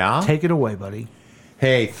 Yeah. Take it away, buddy.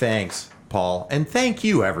 Hey, thanks, Paul. And thank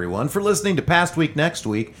you, everyone, for listening to Past Week, Next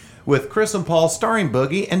Week with Chris and Paul starring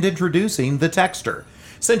Boogie and introducing the Texter.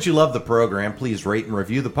 Since you love the program, please rate and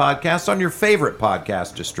review the podcast on your favorite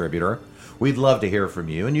podcast distributor. We'd love to hear from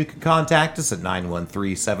you, and you can contact us at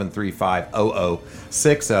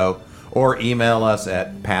 913-735-0060 or email us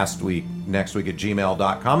at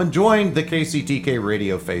pastweeknextweek@gmail.com and join the KCTK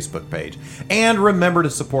Radio Facebook page. And remember to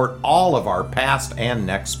support all of our past and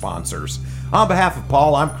next sponsors. On behalf of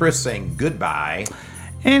Paul, I'm Chris saying goodbye.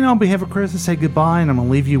 And on behalf of Chris, I say goodbye, and I'm gonna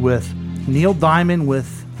leave you with Neil Diamond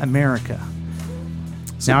with America.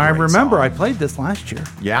 Now I remember I played this last year.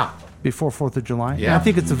 Yeah. Before 4th of July. Yeah. And I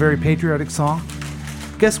think it's a very patriotic song.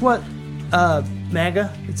 Guess what,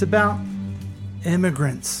 MAGA? It's about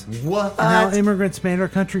immigrants. What? And how immigrants made our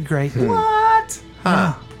country great. What?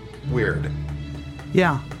 Huh. Weird.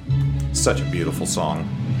 Yeah. Such a beautiful song.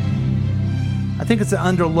 I think it's an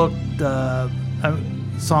underlooked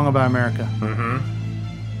song about America. Mm-hmm.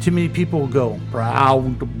 Too many people go,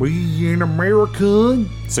 proud to be an American.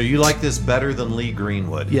 So you like this better than Lee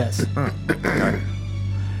Greenwood? Yes.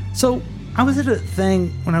 So I was at a thing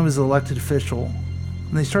when I was an elected official,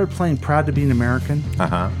 and they started playing Proud to be an American.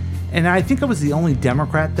 Uh-huh. And I think I was the only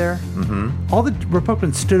Democrat there. Mm-hmm. All the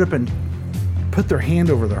Republicans stood up and put their hand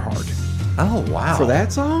over their heart. Oh, wow. For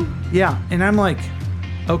that song? Yeah. And I'm like,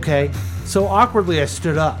 okay. So awkwardly I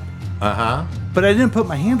stood up. Uh-huh. But I didn't put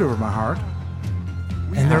my hand over my heart.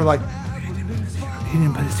 And they're like, he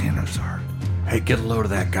didn't put his hand over his heart. Hey, get a load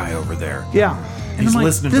of that guy over there. Yeah. And He's I'm like,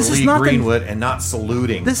 listening this to is Lee not Greenwood and not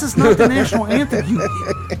saluting. This is not the national anthem.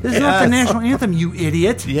 This is not the national anthem, you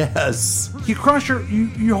idiot. Yes. You cross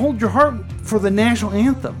you hold your heart for the national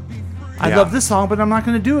anthem. I love this song, but I'm not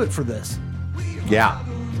going to do it for this. Yeah.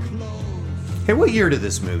 Hey, what year did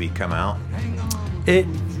this movie come out? It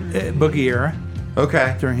Boogie era.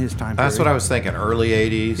 Okay. During his time period. That's what I was thinking. Early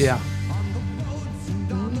 80s. Yeah.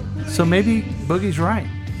 So maybe Boogie's right.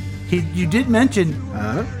 You did mention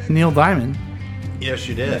Neil Diamond. Yes,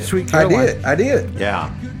 you did. Sweet Caroline. I did.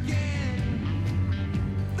 Yeah.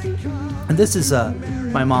 And this is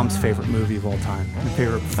my mom's favorite movie of all time. My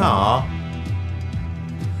favorite film. Aw.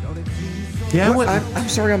 Yeah, I'm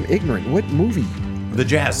sorry, I'm ignorant. What movie? The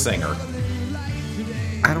Jazz Singer.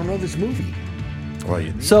 I don't know this movie. Well,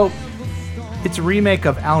 So, it's a remake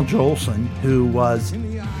of Al Jolson, who was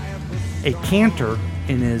a cantor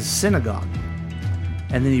in his synagogue.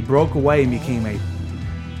 And then he broke away and became a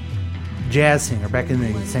jazz singer. Back in the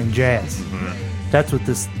day, he sang jazz. Mm-hmm. That's what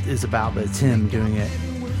this is about, but it's him doing it.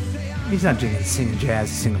 He's not doing it singing jazz,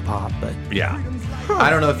 he's singing pop, but... Yeah. I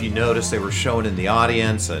don't know if you noticed, they were showing in the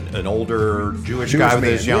audience an older Jewish guy with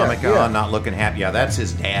man, his yarmulke yeah. on, not looking happy. Yeah, that's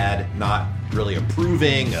his dad, not really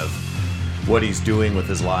approving of what he's doing with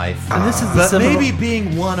his life. And this is the but seminal- maybe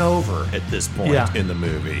being won over at this point in the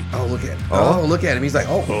movie. Oh, look at him. Oh. Oh, look at him. He's like,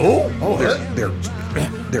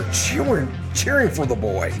 they're cheering for the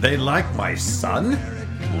boy. They like my son?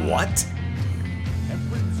 What?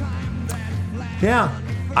 Yeah.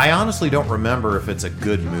 I honestly don't remember if it's a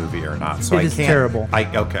good movie or not. So It I is can't, terrible.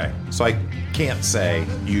 Okay. So I can't say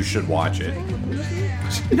you should watch it.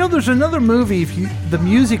 You know, there's another movie. The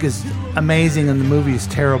music is amazing and the movie is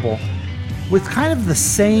terrible, with kind of the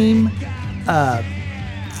same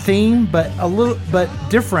theme, but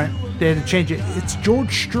different. They had to change it. It's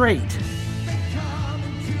George Strait.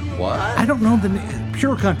 What? I don't know the name.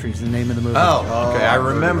 Pure Country is the name of the movie. Oh, okay. I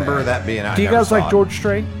remember that being out. Do you guys like George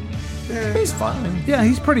Strait? He's fine. Yeah,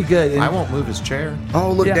 he's pretty good. I won't move his chair.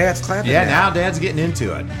 Oh, look, Yeah. Dad's clapping. Yeah, now Dad's getting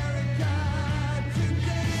into it.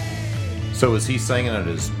 So is he singing at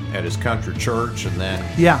his country church and then?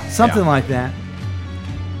 Yeah, something like that.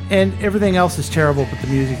 And everything else is terrible, but the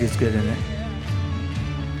music is good in it.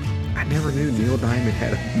 I never knew Neil Diamond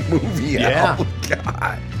had a movie Yeah. out.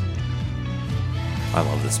 God. I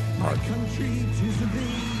love this part.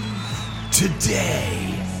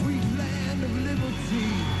 Today.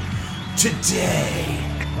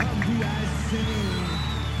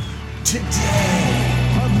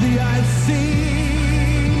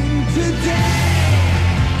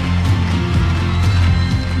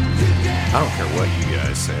 I don't care what you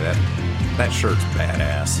guys say. That shirt's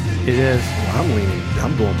badass. It is. Well,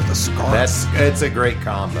 I'm going with the scarf. It's a great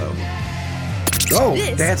combo. Oh,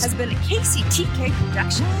 This has been a KCTK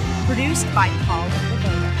production, produced by Paul and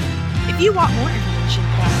Lavona. If you want more information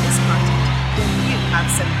about this content, then you have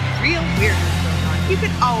some real weirdness going on. You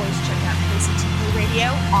can always check out KCTK Radio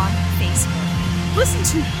on Facebook. Listen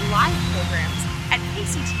to live programs at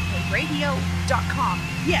kctkradio.com.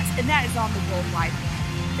 Yes, and that is on the World Wide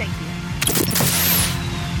Web. Thank you.